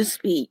use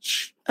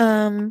speech.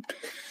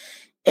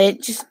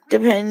 It just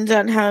depends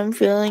on how I'm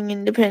feeling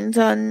and depends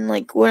on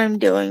like what I'm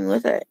doing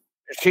with it.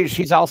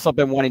 She's also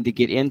been wanting to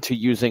get into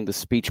using the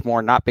speech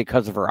more, not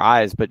because of her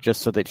eyes, but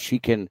just so that she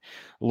can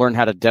learn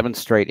how to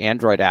demonstrate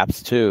Android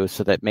apps too,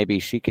 so that maybe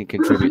she can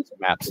contribute some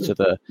apps to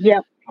the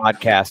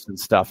podcast and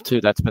stuff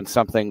too. That's been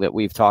something that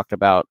we've talked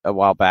about a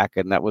while back,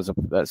 and that was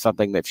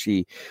something that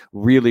she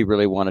really,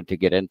 really wanted to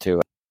get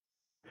into.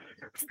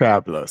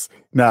 Fabulous.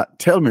 Now,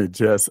 tell me,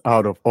 Jess,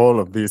 out of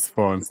all of these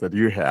phones that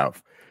you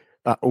have,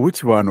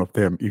 which one of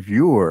them, if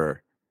you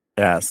were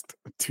asked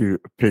to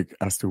pick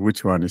as to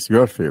which one is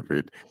your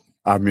favorite,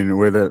 I mean,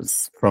 whether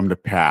it's from the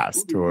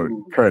past or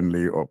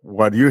currently or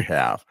what you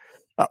have,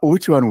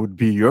 which one would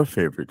be your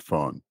favorite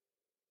phone?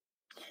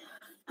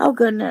 Oh,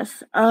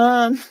 goodness.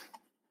 That's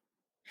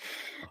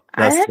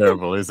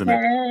terrible, isn't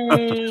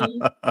it?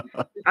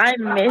 I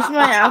miss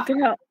my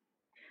Alcatel.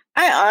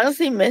 I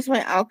honestly miss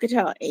my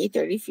Alcatel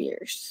A30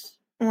 Fierce.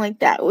 Like,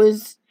 that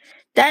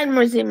and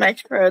my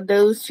Z-Max Pro.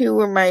 Those two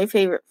were my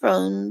favorite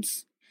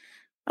phones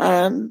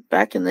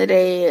back in the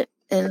day,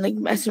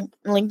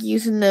 and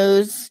using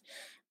those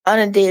on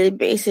a daily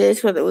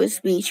basis, whether it was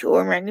speech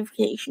or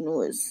magnification,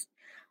 was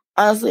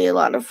honestly a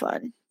lot of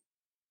fun.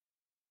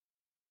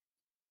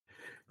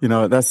 You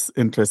know, that's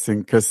interesting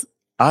because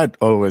I'd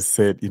always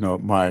said, you know,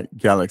 my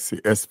Galaxy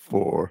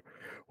S4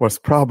 was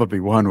probably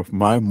one of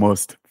my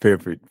most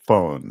favorite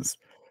phones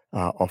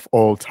of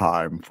all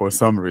time for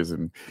some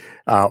reason.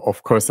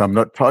 Of course, I'm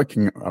not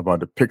talking about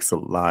the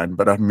Pixel line,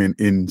 but I mean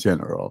in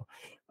general.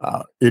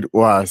 It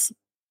was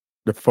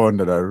the phone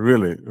that I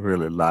really,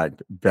 really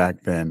liked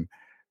back then.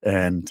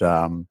 and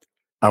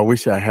I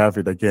wish I have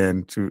it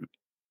again to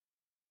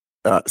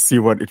see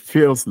what it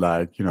feels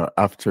like.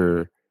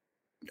 After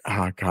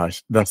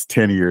gosh, that's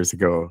 10 years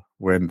ago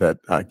when that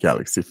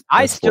Galaxy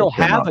I S4 still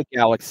came have out. a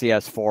Galaxy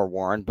S4,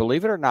 Warren,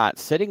 believe it or not,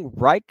 sitting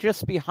right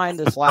just behind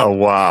this Oh laptop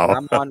wow! that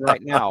I'm on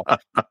right now.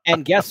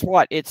 And guess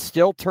what? It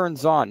still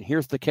turns on.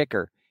 Here's the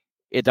kicker.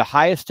 The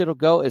highest it'll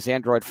go is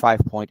Android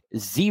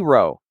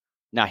 5.0.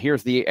 Now,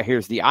 here's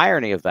the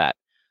irony of that.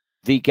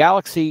 The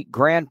Galaxy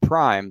Grand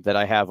Prime that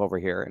I have over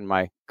here in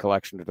my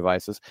collection of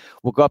devices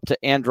will go up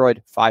to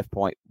Android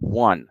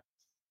 5.1.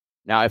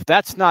 Now, if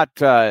that's not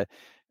a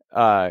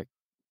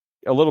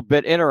little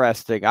bit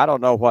interesting, I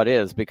don't know what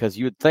is, because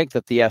you'd think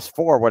that the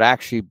S4 would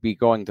actually be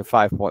going to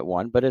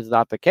 5.1, but it's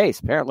not the case.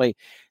 Apparently,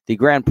 the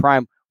Grand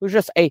Prime was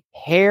just a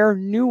hair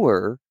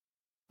newer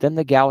than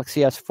the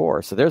Galaxy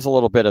S4. So there's a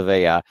little bit of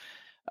a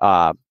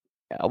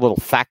little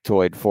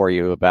factoid for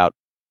you about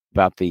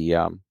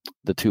the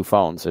two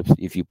phones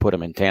if you put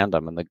them in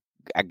tandem. And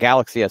the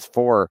Galaxy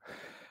S4,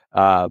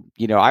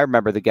 I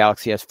remember the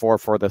Galaxy S4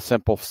 for the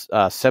simple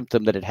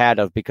symptom that it had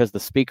of, because the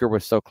speaker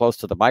was so close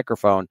to the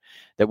microphone,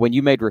 that when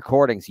you made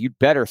recordings, you'd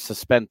better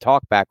suspend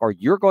talkback, or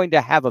you're going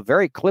to have a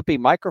very clippy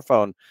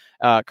microphone,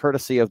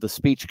 courtesy of the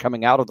speech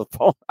coming out of the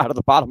phone, out of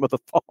the bottom of the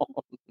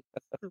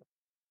phone.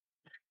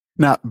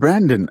 Now,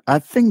 Brandon, I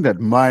think that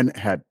mine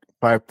had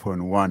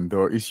 5.1,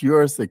 though. Is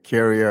yours a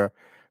carrier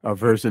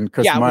version?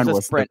 Because mine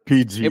was the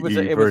PGE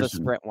version. It was a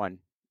Sprint one.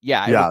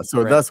 Yeah. Yeah,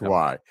 so that's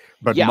why.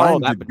 But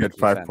mine did get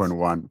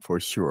 5.1 for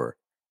sure.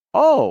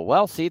 Oh,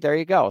 well, see, there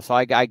you go. So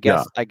I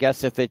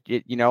guess if it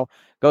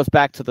goes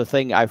back to the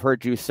thing I've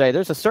heard you say,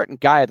 there's a certain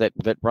guy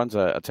that runs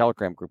a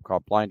Telegram group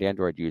called Blind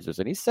Android Users,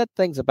 and he said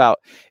things about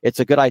it's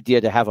a good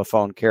idea to have a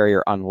phone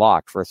carrier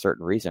unlocked for a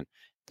certain reason.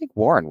 I think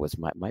Warren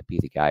might be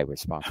the guy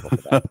responsible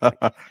for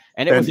that.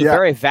 And it was a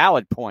very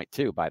valid point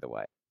too, by the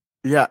way.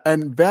 Yeah,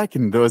 and back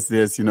in those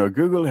days,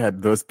 Google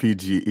had those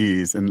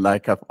PGEs, and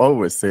like I've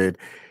always said,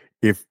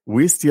 if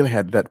we still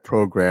had that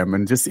program,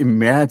 and just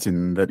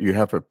imagine that you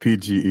have a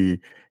PGE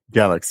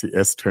Galaxy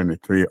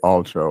S23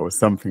 Ultra or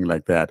something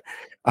like that,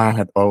 I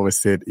had always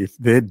said if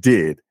they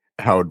did,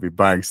 I would be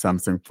buying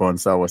Samsung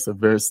phones. I was a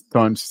very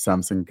staunch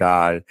Samsung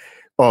guy,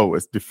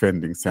 always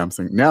defending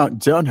Samsung. Now,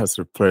 John has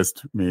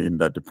replaced me in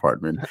that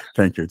department.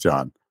 Thank you,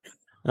 John.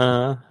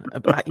 I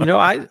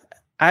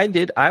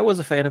was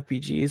a fan of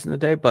PGEs in the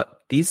day, but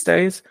these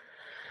days,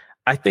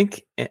 I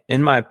think,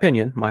 in my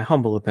opinion, my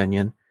humble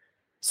opinion,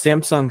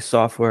 Samsung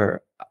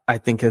software, I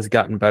think, has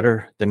gotten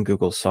better than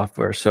Google's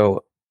software.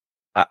 So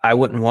I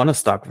wouldn't want a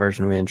stock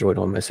version of Android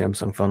on my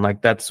Samsung phone.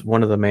 Like, that's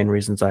one of the main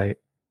reasons I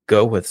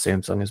go with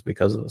Samsung, is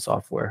because of the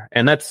software.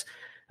 And that's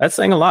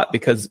saying a lot,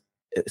 because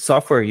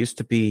software used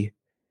to be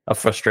a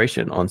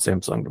frustration on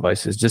Samsung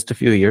devices just a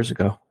few years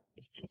ago.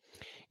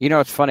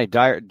 It's funny.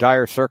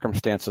 Dire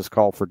circumstances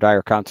call for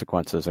dire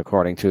consequences,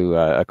 according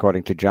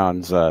to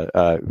John's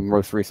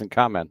most recent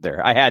comment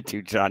there. I had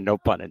to, John, no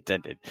pun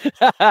intended.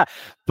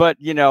 But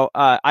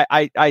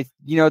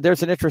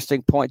there's an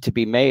interesting point to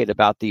be made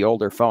about the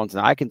older phones,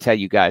 and I can tell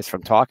you guys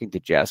from talking to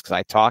Jess, because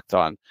I talked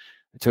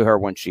to her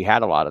when she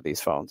had a lot of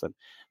these phones, and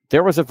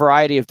there was a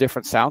variety of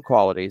different sound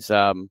qualities.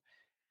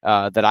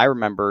 That I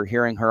remember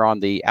hearing her on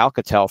the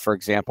Alcatel, for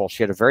example.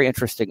 She had a very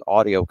interesting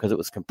audio because it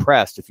was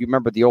compressed. If you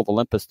remember the old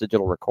Olympus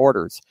digital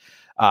recorders,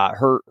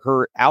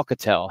 her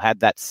Alcatel had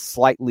that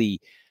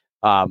slightly,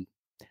 what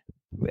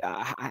do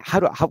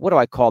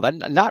I call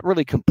that? Not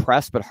really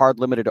compressed, but hard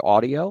limited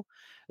audio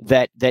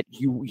that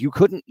you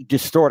couldn't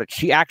distort it.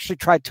 She actually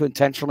tried to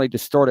intentionally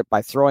distort it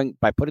by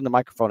putting the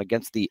microphone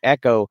against the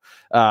Echo.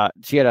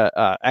 She had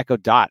a Echo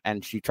Dot,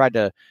 and she tried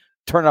to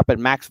turn it up at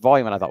max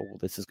volume, and I thought, well,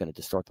 this is going to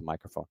distort the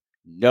microphone.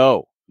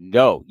 No,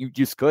 you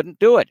just couldn't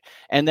do it.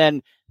 And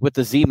then with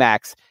the Z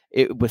Max,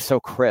 it was so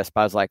crisp.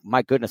 I was like,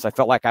 my goodness, I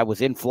felt like I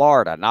was in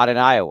Florida, not in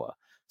Iowa.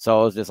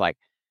 So it was just like,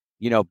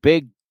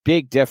 big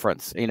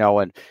difference,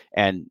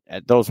 and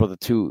those were the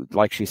two,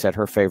 like she said,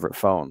 her favorite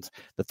phones.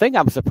 The thing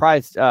I'm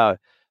surprised,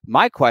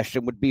 my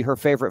question would be her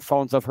favorite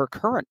phones of her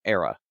current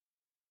era.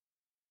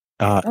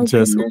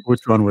 Jess, which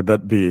one would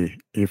that be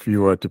if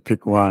you were to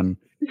pick one?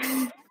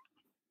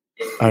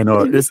 I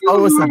know it's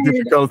always a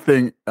difficult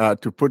thing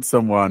to put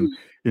someone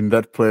in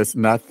that place.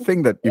 And I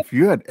think that if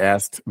you had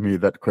asked me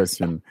that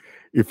question,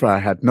 if I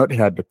had not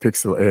had the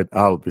Pixel 8,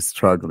 I'll be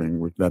struggling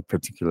with that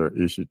particular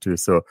issue too.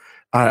 So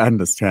I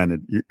understand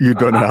it. You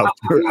don't have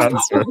to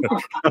answer.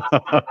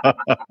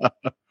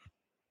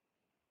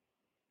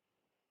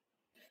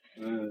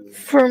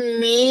 For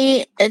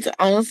me, it's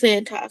honestly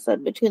a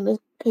toss-up between the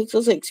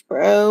Pixel 6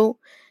 Pro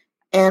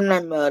and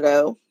my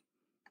Moto.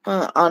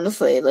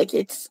 Honestly, like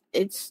it's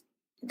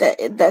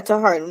that's a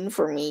hard one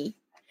for me.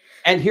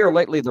 And here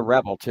lately, the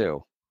Rebel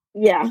too.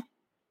 Yeah.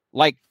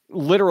 Like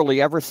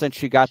literally, ever since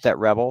she got that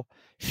Rebel,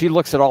 she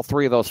looks at all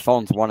three of those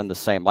phones one and the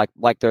same,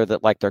 like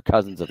they're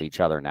cousins of each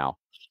other now.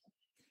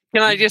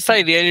 Can I just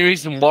say the only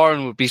reason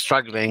Warren would be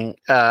struggling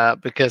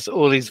because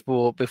all he's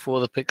bought before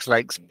the Pixel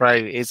 8 Pro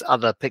is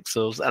other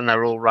Pixels, and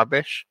they're all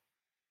rubbish.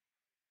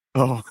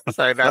 Oh,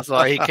 So that's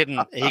why he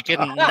couldn't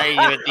name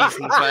a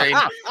decent phone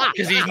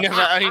because he's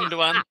never owned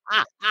one.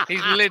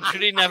 He's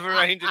literally never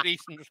owned a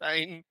decent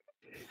phone.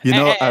 you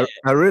know,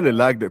 I really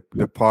like the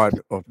part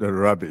of the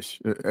rubbish.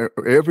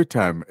 Every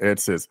time Ed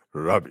says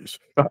rubbish,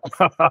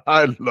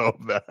 I love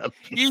that.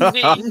 You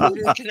need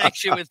his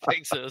connection with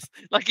Pixels.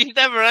 Like he's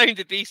never owned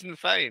a decent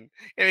phone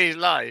in his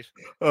life.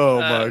 Oh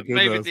my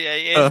Maybe goodness.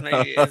 it is,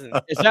 maybe it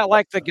isn't. Is that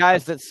like the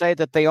guys that say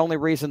that the only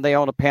reason they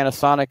own a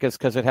Panasonic is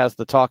because it has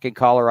the talking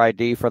caller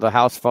ID for the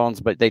house phones,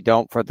 but they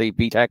don't for the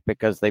VTech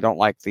because they don't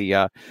like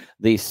the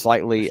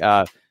slightly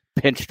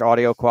pinched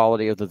audio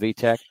quality of the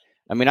VTech?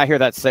 I mean, I hear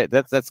that say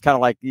that's kind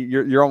of like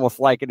you're almost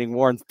likening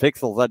Warren's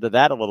Pixels under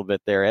that a little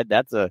bit there, Ed.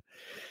 That's a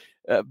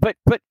but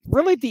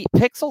really the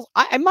Pixels,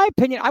 in my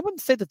opinion, I wouldn't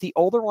say that the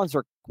older ones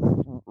are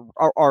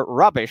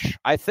rubbish.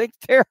 I think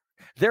they're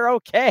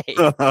okay.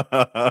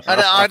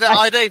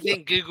 I don't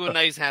think Google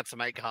knows how to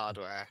make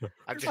hardware.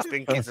 I just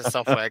think it's a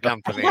software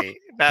company.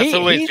 That's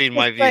always been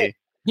my view.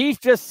 He's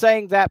just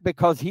saying that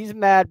because he's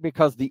mad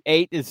because the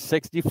 8 is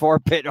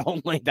 64-bit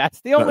only.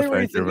 That's the only reason.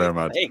 Thank you very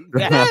much.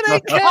 I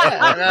don't care.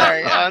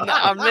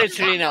 I'm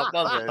literally not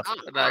bothered.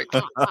 Like,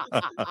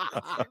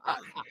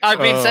 I've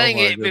been saying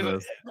it before.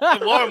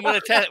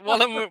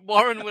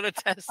 Warren will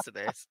attest to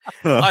this.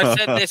 I've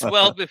said this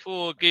well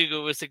before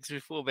Google was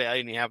 64-bit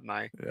only, haven't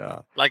I? Yeah.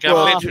 Like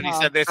I've literally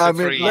said this for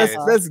 3 years.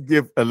 Let's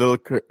give a little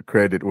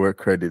credit where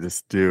credit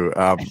is due.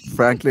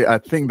 Frankly, I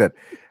think that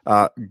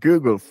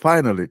Google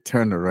finally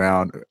turned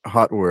around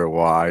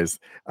hardware-wise.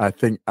 I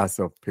think as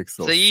of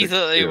Pixel. So you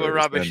thought they were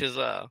rubbish as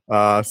well?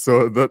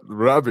 So the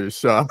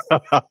rubbish. I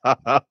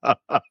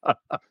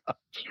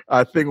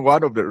think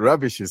one of the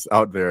rubbishes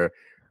out there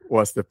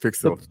was the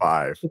Pixel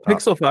 5. The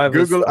Pixel 5.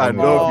 Google, I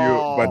love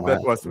you, but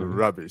that was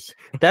rubbish.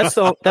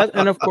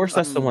 And of course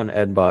that's the one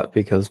Ed bought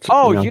because.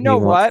 You know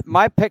what?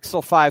 My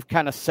Pixel 5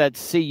 kind of said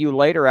 "See you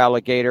later,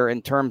 alligator"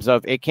 in terms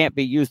of it can't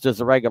be used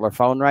as a regular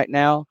phone right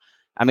now.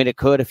 I mean, it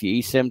could if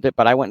you eSIM'd it,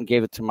 but I went and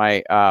gave it to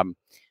my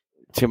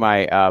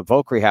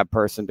Voc Rehab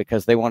person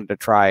because they wanted to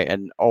try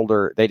an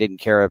older. They didn't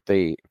care if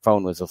the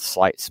phone was a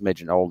slight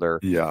smidgen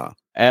older. Yeah.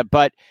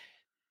 But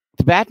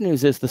the bad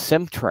news is the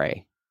SIM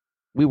tray.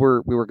 We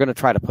were going to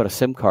try to put a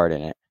SIM card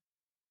in it,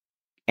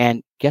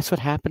 and guess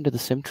what happened to the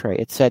SIM tray?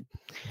 It said,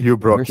 "You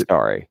broke it.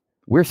 Sorry.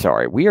 We're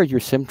sorry. We are your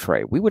SIM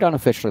tray. We would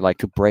unofficially like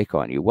to break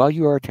on you while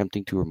you are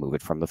attempting to remove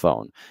it from the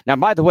phone." Now,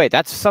 by the way,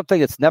 that's something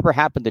that's never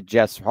happened to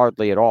Jess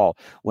hardly at all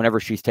whenever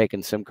she's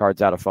taken SIM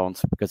cards out of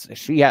phones because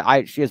she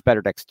has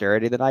better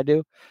dexterity than I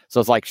do. So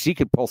it's like she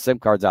could pull SIM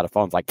cards out of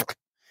phones. Like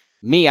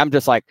me, I'm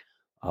just like,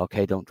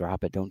 okay, don't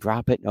drop it. Don't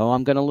drop it. No,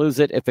 I'm going to lose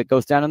it. If it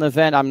goes down in the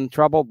vent, I'm in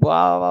trouble.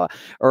 Blah, blah, blah.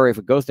 Or if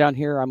it goes down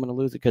here, I'm going to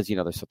lose it because,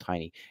 they're so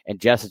tiny. And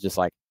Jess is just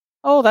like,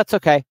 oh, that's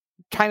okay.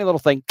 Tiny little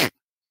thing.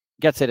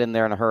 Gets it in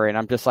there in a hurry. And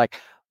I'm just like,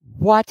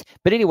 what?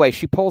 But anyway,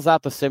 she pulls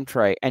out the SIM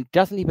tray and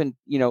doesn't even,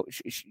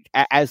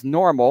 as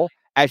normal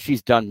as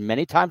she's done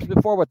many times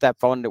before with that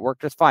phone, and it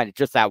worked just fine. It's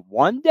just that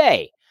one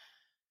day,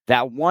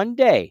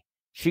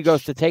 she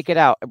goes to take it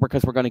out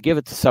because we're going to give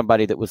it to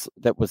somebody that was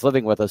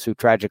living with us who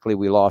tragically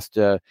we lost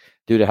due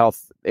to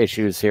health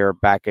issues here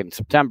back in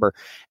September.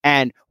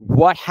 And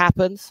what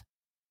happens?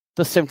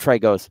 The SIM tray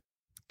goes,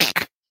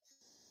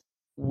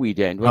 we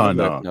didn't.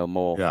 No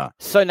more. Yeah.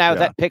 So now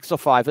that Pixel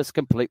 5 is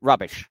complete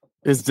rubbish.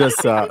 It's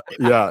just,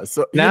 yeah.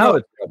 So now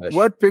it's rubbish.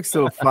 What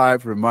Pixel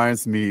 5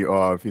 reminds me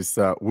of is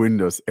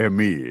Windows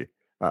ME.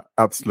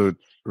 Absolute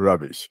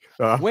rubbish.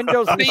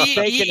 Windows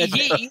mistaken.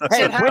 You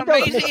said how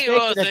amazing it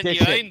was when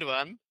you owned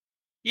one.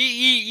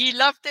 You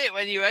loved it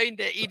when you owned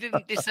it. You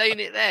didn't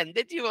disown it then,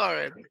 did you,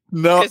 Warren?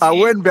 No, I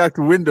went back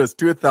to Windows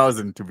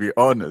 2000, to be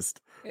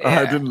honest.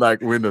 Yeah. I didn't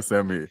like Windows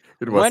ME.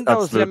 It was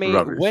Windows absolute ME.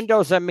 rubbish.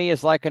 Windows ME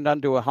is likened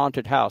unto a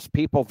haunted house.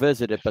 People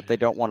visit it, but they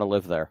don't want to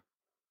live there.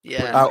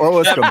 Yeah, I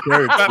always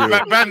compare it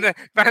to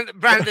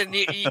Brandon.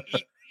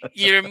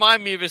 You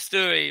remind me of a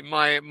story.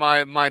 My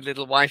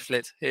little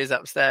wifelet who's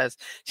upstairs.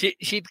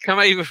 She'd come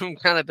over from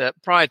Canada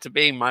prior to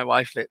being my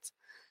wifelet,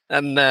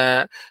 and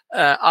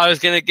I was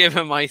going to give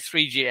her my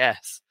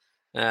 3GS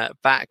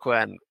back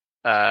when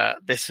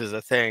this was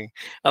a thing,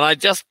 and I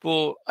just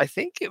bought. I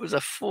think it was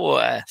a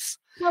 4S.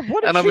 Well,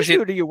 what did she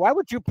do to you? Why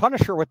would you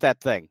punish her with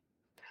that thing?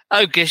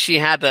 Oh, because she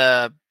had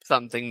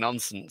something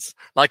nonsense,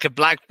 like a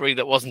BlackBerry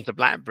that wasn't a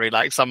BlackBerry,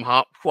 like some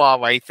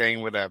Huawei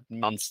thing with a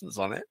nonsense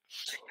on it.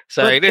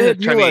 So but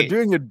Ed,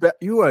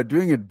 you are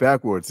doing it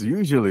backwards.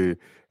 Usually,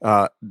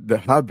 the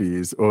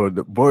hubbies or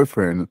the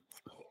boyfriend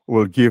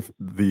will give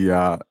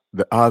the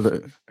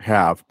other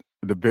half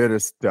the better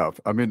stuff.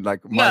 I mean,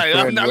 like my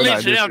friend. No,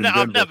 literally,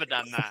 I've never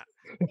done that.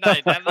 No,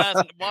 I've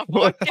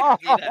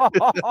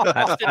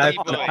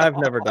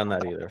never done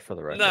that either, for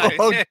the record. No.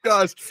 Oh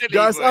gosh,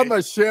 guys, boy. I'm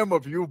ashamed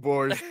of you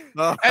boys.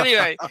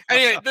 Anyway,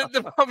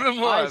 the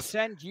problem was I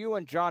send you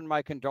and John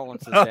my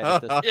condolences. Ed,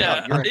 at this point.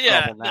 You're in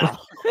trouble now.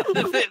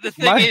 The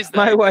thing is,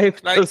 my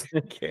wife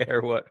doesn't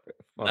care what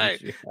No,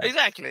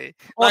 exactly.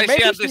 Or Like maybe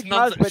she had she this does,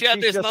 nonsense. but She had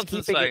she's this just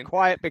nonsense keeping phone. it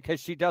quiet because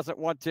she doesn't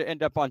want to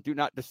end up on Do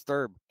Not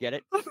Disturb. Get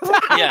it?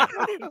 Yeah,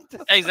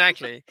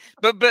 exactly.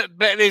 But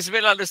it's a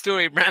bit like the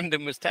story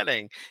Brandon was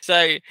telling.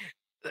 So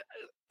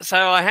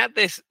I had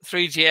this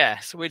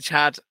 3GS which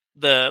had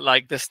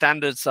the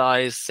standard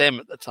size SIM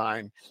at the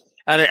time,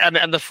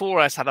 and the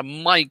 4S had a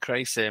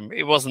micro SIM.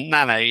 It wasn't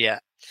nano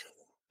yet,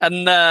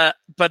 and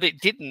but it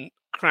didn't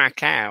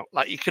crack out.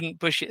 Like you couldn't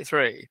push it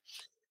through.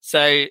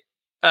 So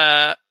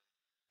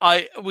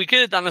we could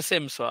have done a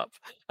SIM swap,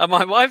 and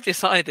my wife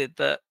decided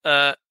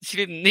that she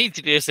didn't need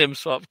to do a SIM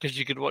swap because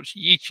you could watch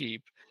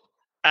YouTube,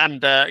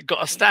 and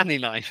got a Stanley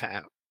knife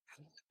out.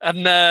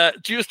 And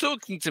she was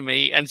talking to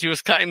me, and she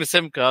was cutting the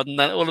SIM card, and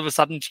then all of a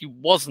sudden she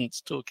wasn't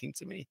talking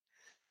to me.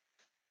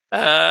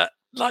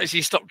 Like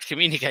she stopped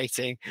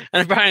communicating,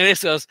 and apparently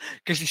this was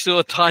because she saw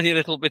a tiny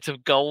little bit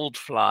of gold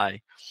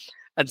fly,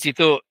 and she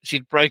thought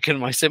she'd broken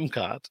my SIM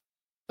card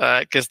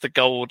because the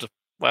gold,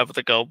 whatever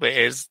the gold bit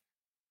is,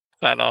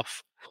 fell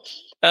off.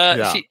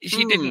 Yeah.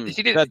 She didn't.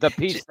 She didn't. The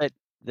piece that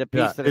Yeah,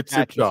 that it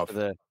zipped attaches off. to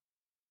the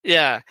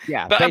Yeah,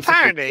 yeah. but basically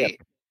apparently,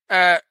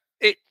 zip.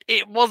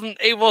 it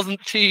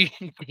wasn't too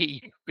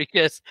deep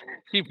because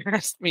she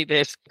passed me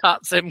this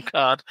cut SIM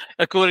card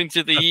according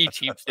to the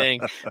YouTube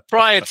thing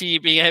prior to you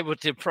being able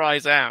to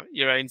prize out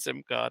your own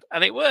SIM card,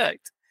 and it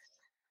worked.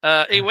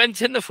 It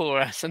went in the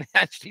 4S and it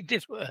actually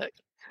did work.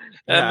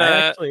 Yeah, And I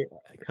actually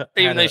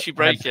even though she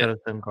broke had it, a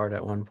SIM card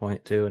at one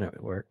point too, and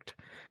it worked.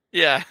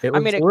 yeah. It I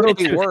was mean, a it little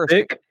could be too worse.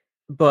 thick,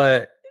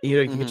 but you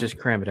Mhm. could just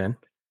cram it in.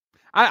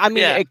 I mean,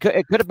 Yeah. it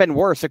could have been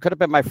worse. It could have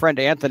been my friend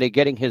Anthony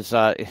getting his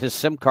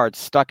SIM card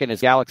stuck in his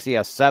Galaxy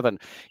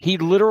S7. He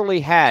literally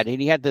had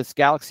this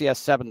Galaxy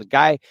S7. The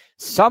guy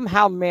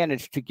somehow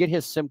managed to get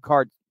his SIM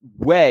card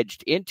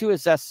wedged into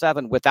his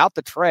S7 without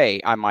the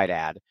tray, I might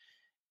add.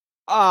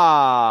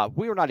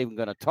 We were not even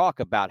going to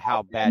talk about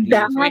how bad he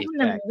That was with happened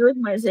to me tech. with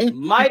my SIM.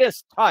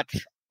 Midas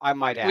touch, I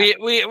might add.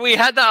 We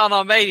had that on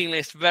our mailing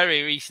list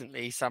very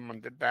recently.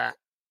 Someone did that,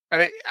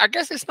 and I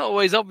guess it's not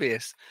always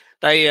obvious.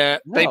 They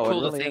No, it pull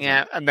really the thing isn't.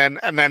 out and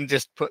then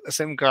just put the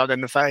SIM card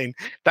in the phone.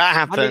 That I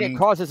happened. mean, it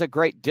causes a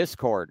great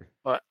discord.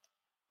 Well,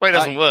 it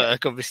doesn't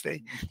work,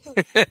 obviously.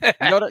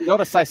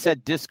 Notice I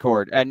said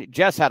Discord, and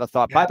Jess had a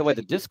thought. By the way,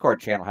 the Discord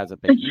channel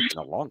hasn't been used in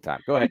a long time.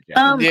 Go ahead, Jess.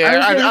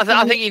 Yeah, I was gonna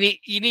I say- think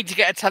you need to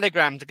get a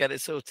Telegram to get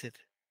it sorted.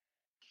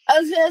 I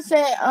was gonna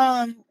say,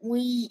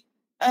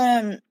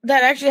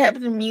 that actually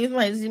happened to me with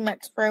my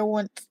ZMAX Pro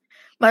once.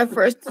 My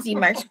first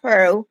ZMAX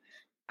Pro,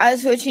 I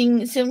was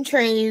switching SIM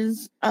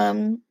trays,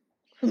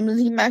 from the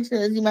ZMAX to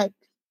the ZMAX,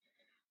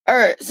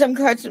 or SIM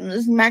cards from the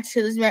ZMAX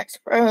to the ZMAX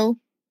Pro,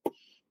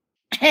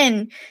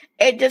 and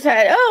it just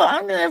had,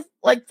 I'm gonna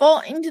fall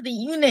into the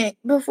unit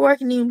before I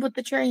can even put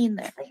the tray in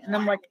there, and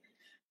I'm like,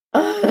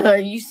 are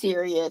you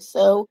serious?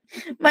 So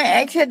my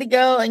ex had to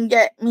go and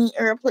get me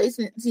a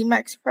replacement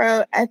ZMAX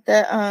Pro at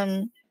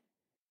the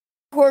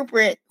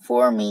corporate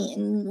for me,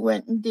 and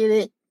went and did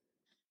it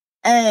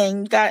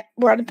and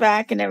brought it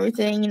back and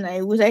everything, and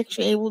I was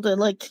actually able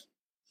to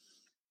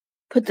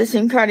put the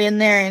SIM card in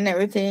there and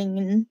everything,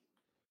 and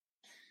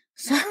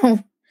so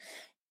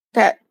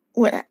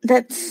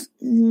that's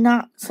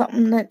not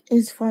something that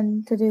is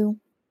fun to do.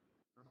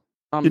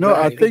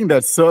 I think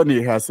that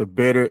Sony has a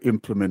better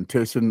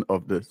implementation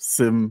of the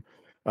SIM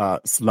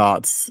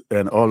slots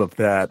and all of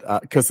that.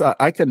 Because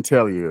I can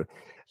tell you,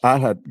 I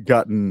had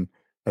gotten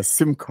a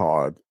SIM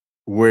card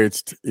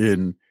wedged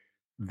in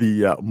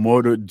the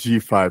Moto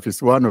G5.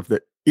 It's one of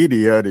the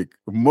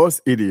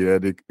most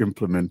idiotic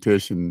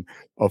implementation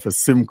of a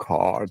SIM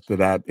card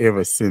that I'd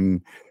ever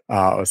seen,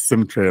 or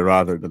SIM tray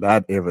rather, that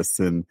I'd ever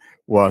seen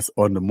was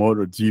on the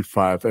Moto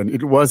G5. And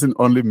it wasn't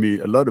only me.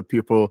 A lot of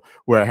people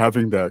were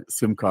having the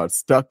SIM card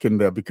stuck in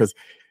there because,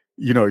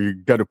 you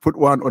got to put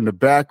one on the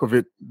back of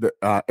it, the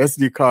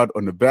SD card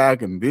on the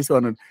back and this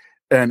one.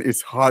 And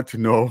it's hard to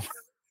know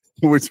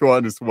which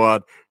one is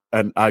what.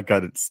 And I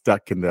got it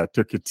stuck in there. I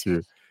took it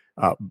to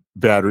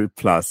Battery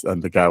Plus,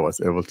 and the guy was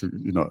able to,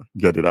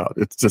 get it out.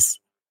 It's just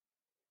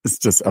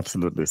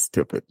absolutely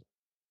stupid.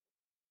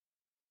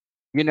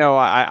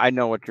 I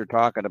know what you're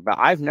talking about.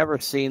 I've never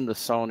seen the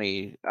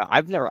Sony.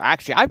 I've never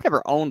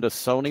owned a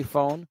Sony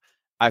phone.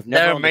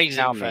 They're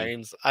amazing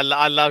phones. I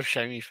love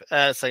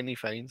Sony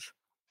phones.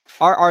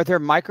 Are their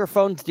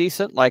microphones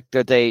decent?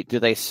 Do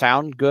they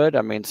sound good?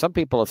 I mean, some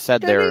people have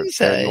said they're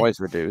noise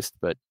reduced,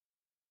 but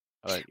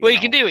you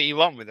can do what you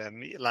want with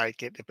them.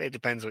 It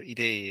depends what you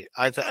do.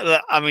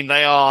 I mean,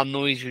 they are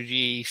noise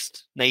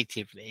reduced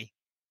natively,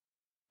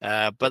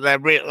 but they're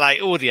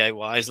audio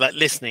wise,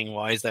 listening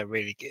wise, they're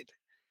really good.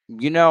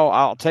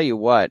 I'll tell you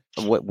what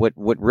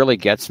really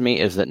gets me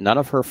is that none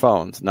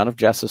of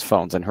Jess's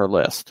phones in her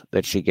list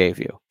that she gave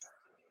you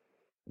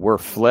were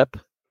flip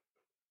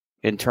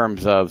in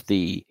terms of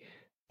the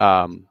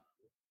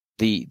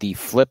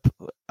flip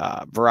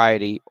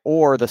variety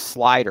or the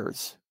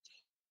sliders.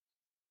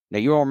 Now,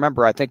 you'll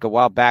remember, I think a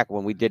while back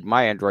when we did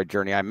my Android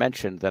journey, I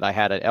mentioned that I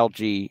had an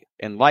LG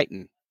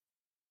Enlighten.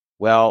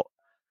 Well,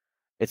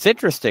 it's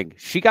interesting.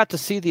 She got to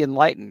see the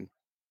Enlighten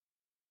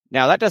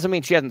Now, that doesn't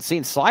mean she hasn't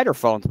seen slider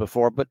phones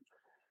before, but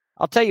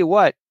I'll tell you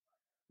what,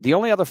 the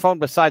only other phone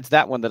besides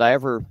that one that I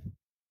ever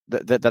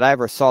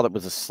saw that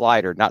was a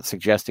slider, not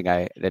suggesting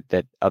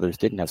that others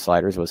didn't have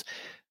sliders, was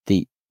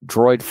the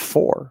Droid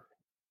 4,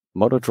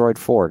 Moto Droid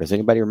 4. Does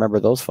anybody remember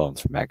those phones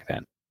from back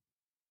then?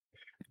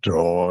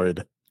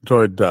 Droid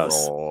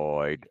does.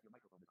 Droid.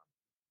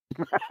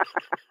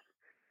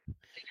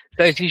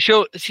 So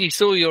she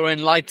saw you're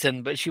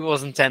enlightened, but she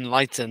wasn't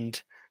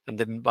enlightened and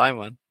didn't buy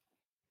one.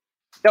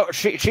 No,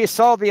 she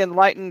saw the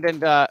enlightened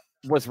and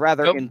was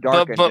rather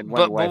endarkened and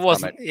went away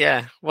from it.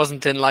 Yeah,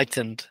 wasn't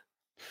enlightened.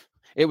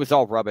 It was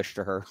all rubbish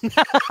to her.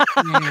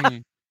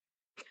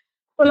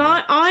 Well,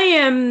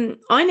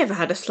 I never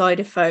had a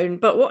slider phone,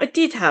 but what I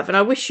did have, and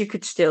I wish you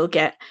could still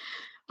get,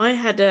 I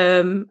had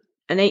an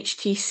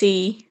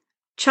HTC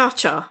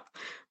Cha-Cha,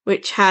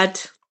 which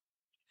had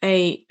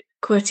a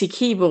QWERTY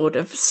keyboard,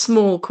 a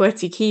small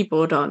QWERTY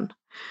keyboard on.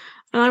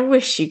 And I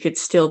wish you could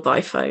still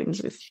buy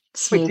phones with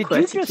small Wait, did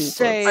QWERTY you just keyboards.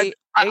 say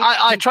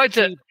I tried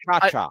to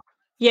Cha-Cha?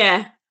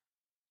 Yeah.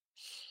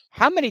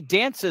 How many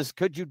dances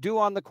could you do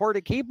on the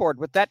QWERTY keyboard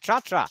with that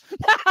Cha-Cha?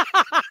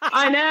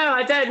 I know,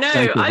 I don't know.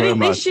 Thank you very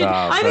much,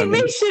 I think Brandon.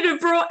 they should have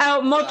brought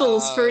out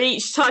models for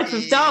each type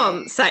of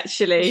dance,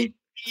 actually.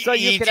 So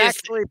you could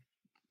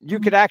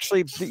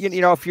actually,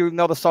 if you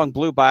know the song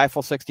 "Blue" by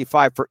Eiffel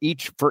 65, for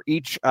each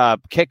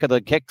kick of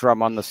the kick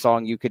drum on the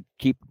song, you could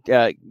keep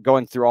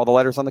going through all the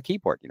letters on the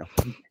keyboard.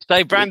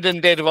 So Brandon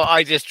did what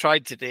I just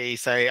tried to do.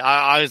 So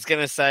I was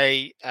going to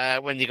say,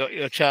 when you got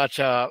your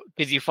Cha-Cha,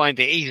 did you find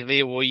it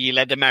easily, or you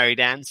led a merry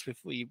dance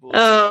before you bought it?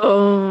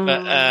 Oh,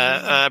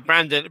 but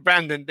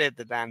Brandon did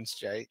the dance,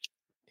 Jake.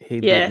 He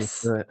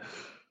yes. beat me to it.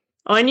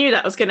 I knew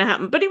that was going to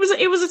happen, but it was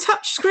a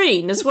touch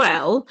screen as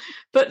well.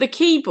 But the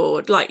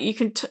keyboard, like you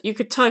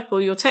could type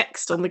all your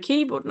text on the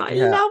keyboard, and I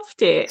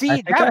loved it. See, I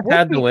think that I would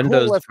had be the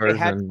Windows cool if they version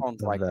had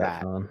phones of like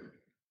that. on.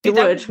 That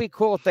would be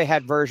cool if they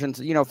had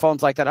versions,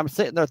 phones like that. I'm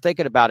sitting there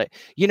thinking about it,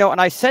 and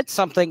I said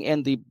something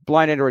in the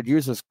Blind Android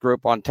Users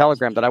group on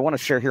Telegram that I want to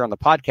share here on the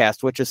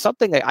podcast, which is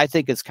something that I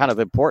think is kind of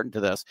important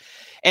to this.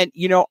 And,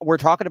 we're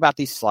talking about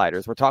these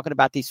sliders, we're talking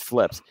about these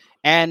flips,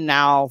 and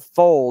now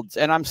folds.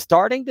 And I'm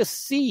starting to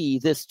see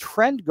this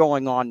trend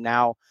going on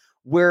now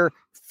where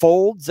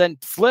folds and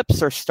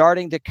flips are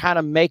starting to kind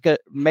of make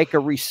a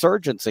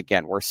resurgence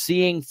again. We're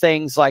seeing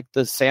things like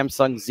the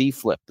Samsung Z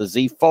Flip, the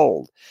Z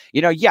Fold.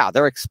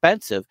 They're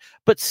expensive,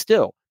 but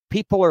still,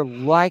 people are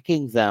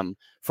liking them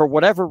for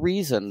whatever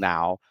reason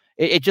now.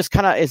 It just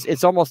kind of is.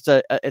 It's almost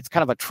it's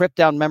kind of a trip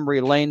down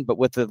memory lane, but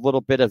with a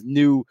little bit of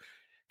new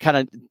kind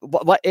of.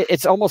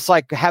 It's almost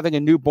like having a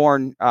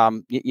newborn.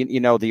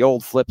 The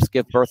old flips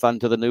give birth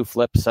unto the new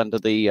flips, unto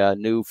the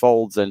new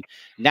folds, and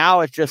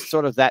now it's just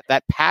sort of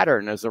that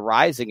pattern is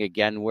arising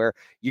again, where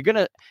you're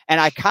gonna. And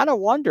I kind of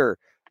wonder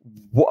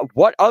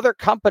what other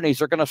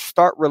companies are going to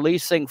start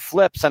releasing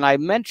flips. And I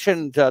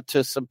mentioned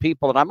to some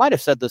people, and I might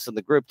have said this in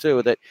the group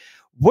too, that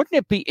wouldn't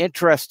it be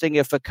interesting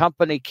if a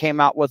company came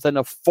out with an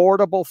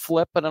affordable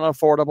flip and an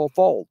affordable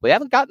fold? We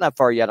haven't gotten that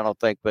far yet, I don't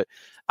think, but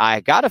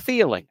I got a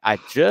feeling, I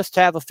just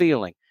have a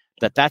feeling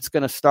that that's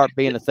going to start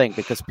being a thing,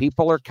 because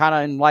people are kind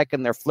of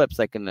liking their flips.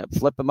 They can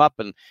flip them up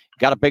and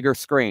got a bigger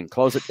screen,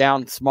 close it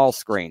down, small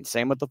screen.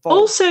 Same with the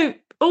fold.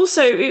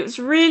 Also, it was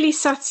really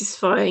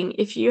satisfying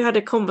if you had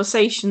a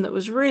conversation that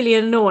was really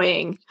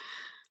annoying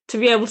to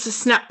be able to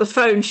snap the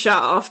phone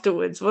shut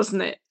afterwards,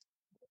 wasn't it?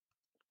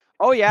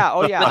 Oh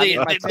yeah.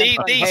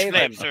 These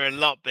flips are a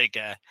lot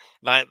bigger.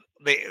 Like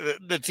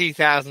the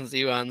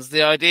 2000s ones.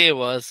 The idea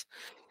was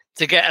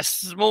to get as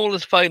small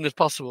as phone as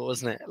possible,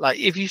 wasn't it? Like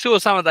if you saw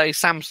some of those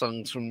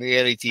Samsungs from the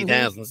early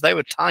 2000s, they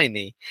were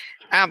tiny,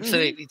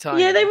 absolutely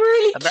tiny. Yeah, they were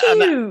really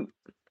cute.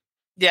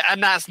 Yeah,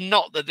 and that's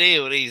not the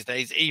deal these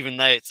days, even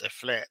though it's a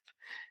flip.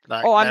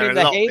 Like,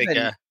 the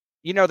Haven.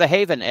 The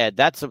Haven, Ed.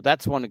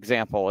 That's one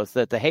example. Is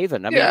that the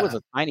Haven? I mean, it was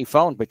a tiny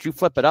phone, but you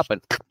flip it up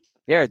and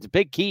it's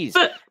big keys.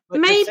 But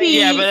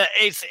maybe, but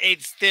it's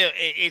still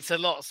it's a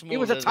lot smaller. It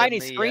was a tiny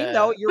screen,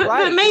 though. You're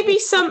right. But maybe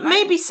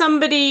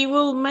somebody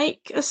will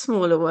make a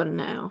smaller one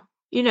now.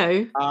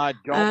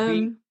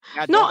 Probably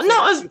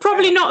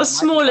not as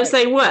small as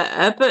they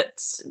were, but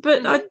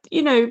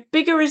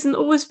bigger isn't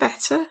always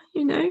better.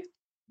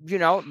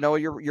 No,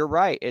 you're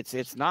right.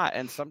 It's not,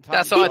 and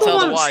sometimes that's what I tell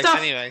the wife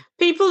anyway.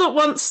 People that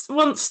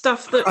want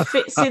stuff that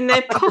fits in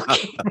their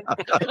pocket.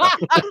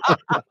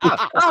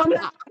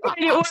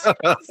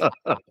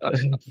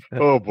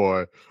 Oh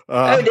boy!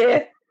 Oh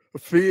dear!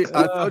 Fee,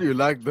 I thought you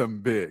liked them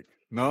big.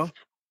 No.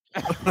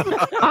 We're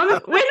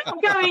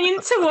not going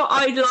into what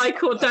I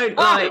like or don't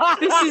like.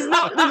 This is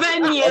not the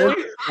venue.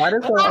 Why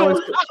does it always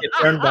get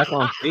turned back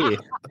on Fee?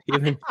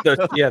 Even though,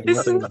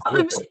 this is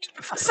not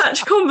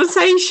such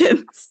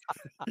conversations.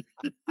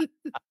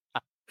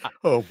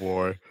 Oh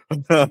boy!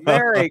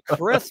 Merry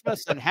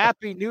Christmas and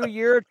Happy New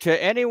Year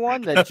to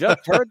anyone that just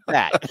heard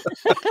that.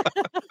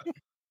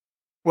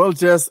 Well,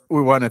 Jess,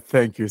 we want to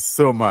thank you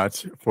so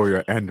much for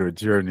your Android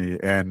journey,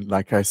 and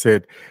like I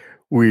said,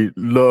 we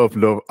love.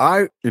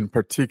 I, in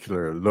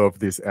particular, love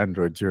these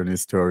Android journey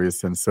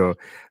stories. And so,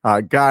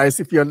 guys,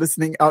 if you're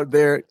listening out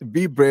there,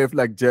 be brave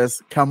like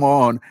Jess. Come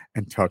on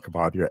and talk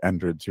about your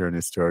Android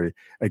journey story.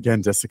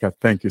 Again, Jessica,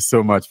 thank you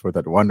so much for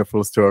that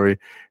wonderful story.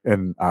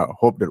 And I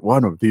hope that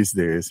one of these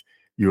days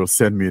you'll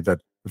send me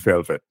that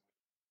velvet.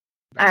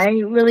 I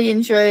really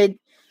enjoyed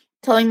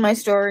telling my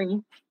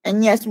story.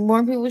 And yes,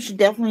 more people should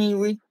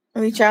definitely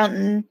reach out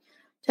and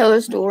tell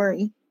their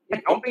story.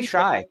 Don't be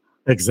shy.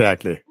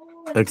 Exactly.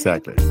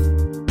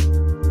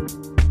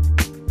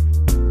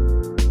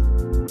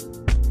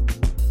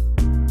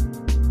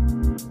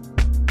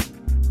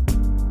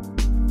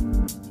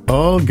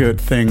 All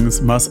good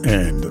things must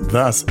end.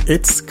 Thus,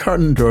 it's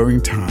curtain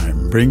drawing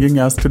time, bringing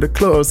us to the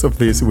close of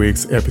this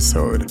week's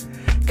episode.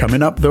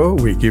 Coming up, though,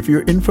 we give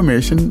you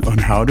information on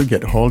how to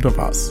get hold of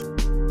us.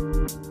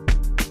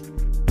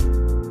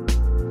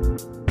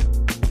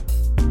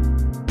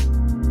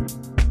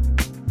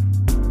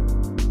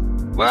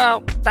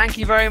 Well, thank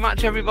you very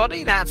much,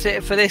 everybody. That's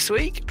it for this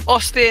week.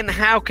 Austin,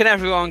 how can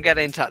everyone get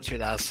in touch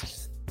with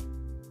us?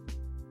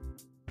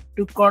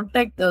 To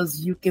contact us,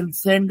 you can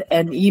send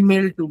an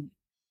email to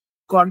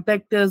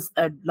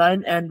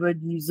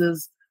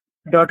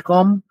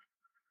contactus@blindandroidusers.com.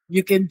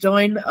 You can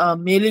join our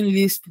mailing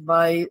list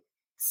by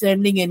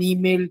sending an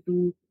email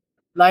to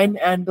Blind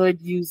Android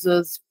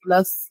Users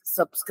plus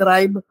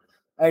subscribe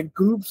at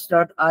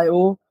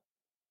groups.io.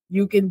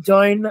 You can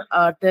join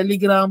our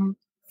Telegram,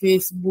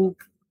 Facebook,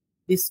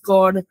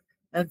 Discord,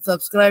 and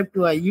subscribe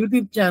to our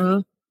YouTube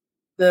channel.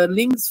 The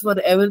links for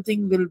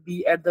everything will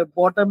be at the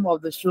bottom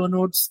of the show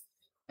notes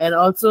and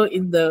also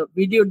in the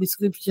video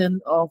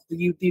description of the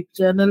YouTube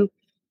channel.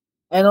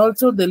 And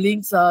also the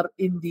links are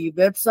in the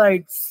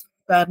websites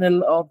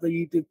panel of the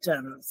YouTube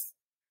channels.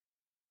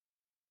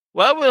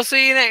 Well, we'll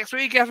see you next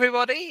week,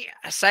 everybody.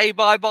 Say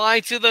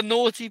bye-bye to the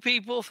naughty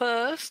people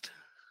first.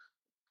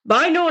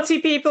 Bye, naughty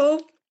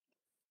people.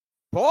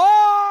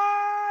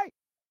 Bye.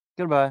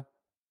 Goodbye.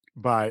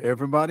 Bye,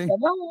 everybody.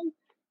 Bye-bye.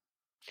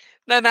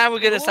 No, now we're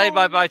going to say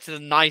bye-bye to the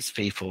nice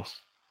people.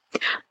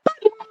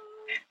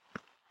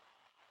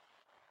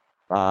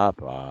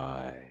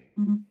 Bye-bye.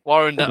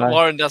 Warren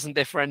Bye-bye. doesn't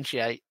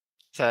differentiate.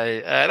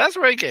 So that's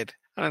very good.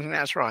 I don't think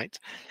that's right.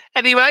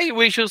 Anyway,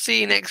 we shall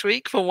see you next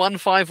week for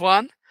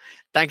 151.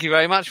 Thank you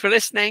very much for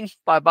listening.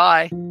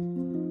 Bye-bye.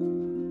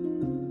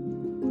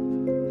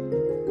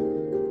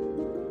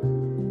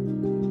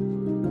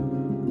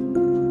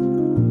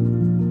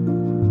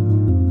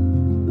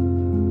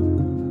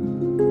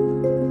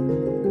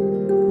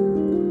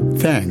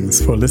 Thanks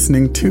for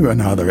listening to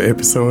another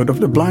episode of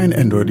the Blind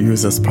Android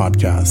Users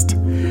Podcast.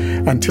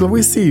 Until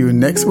we see you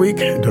next week,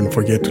 don't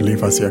forget to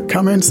leave us your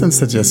comments and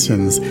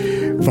suggestions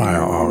via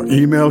our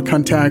email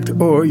contact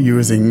or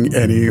using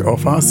any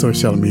of our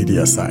social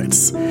media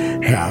sites.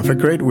 Have a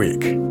great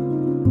week.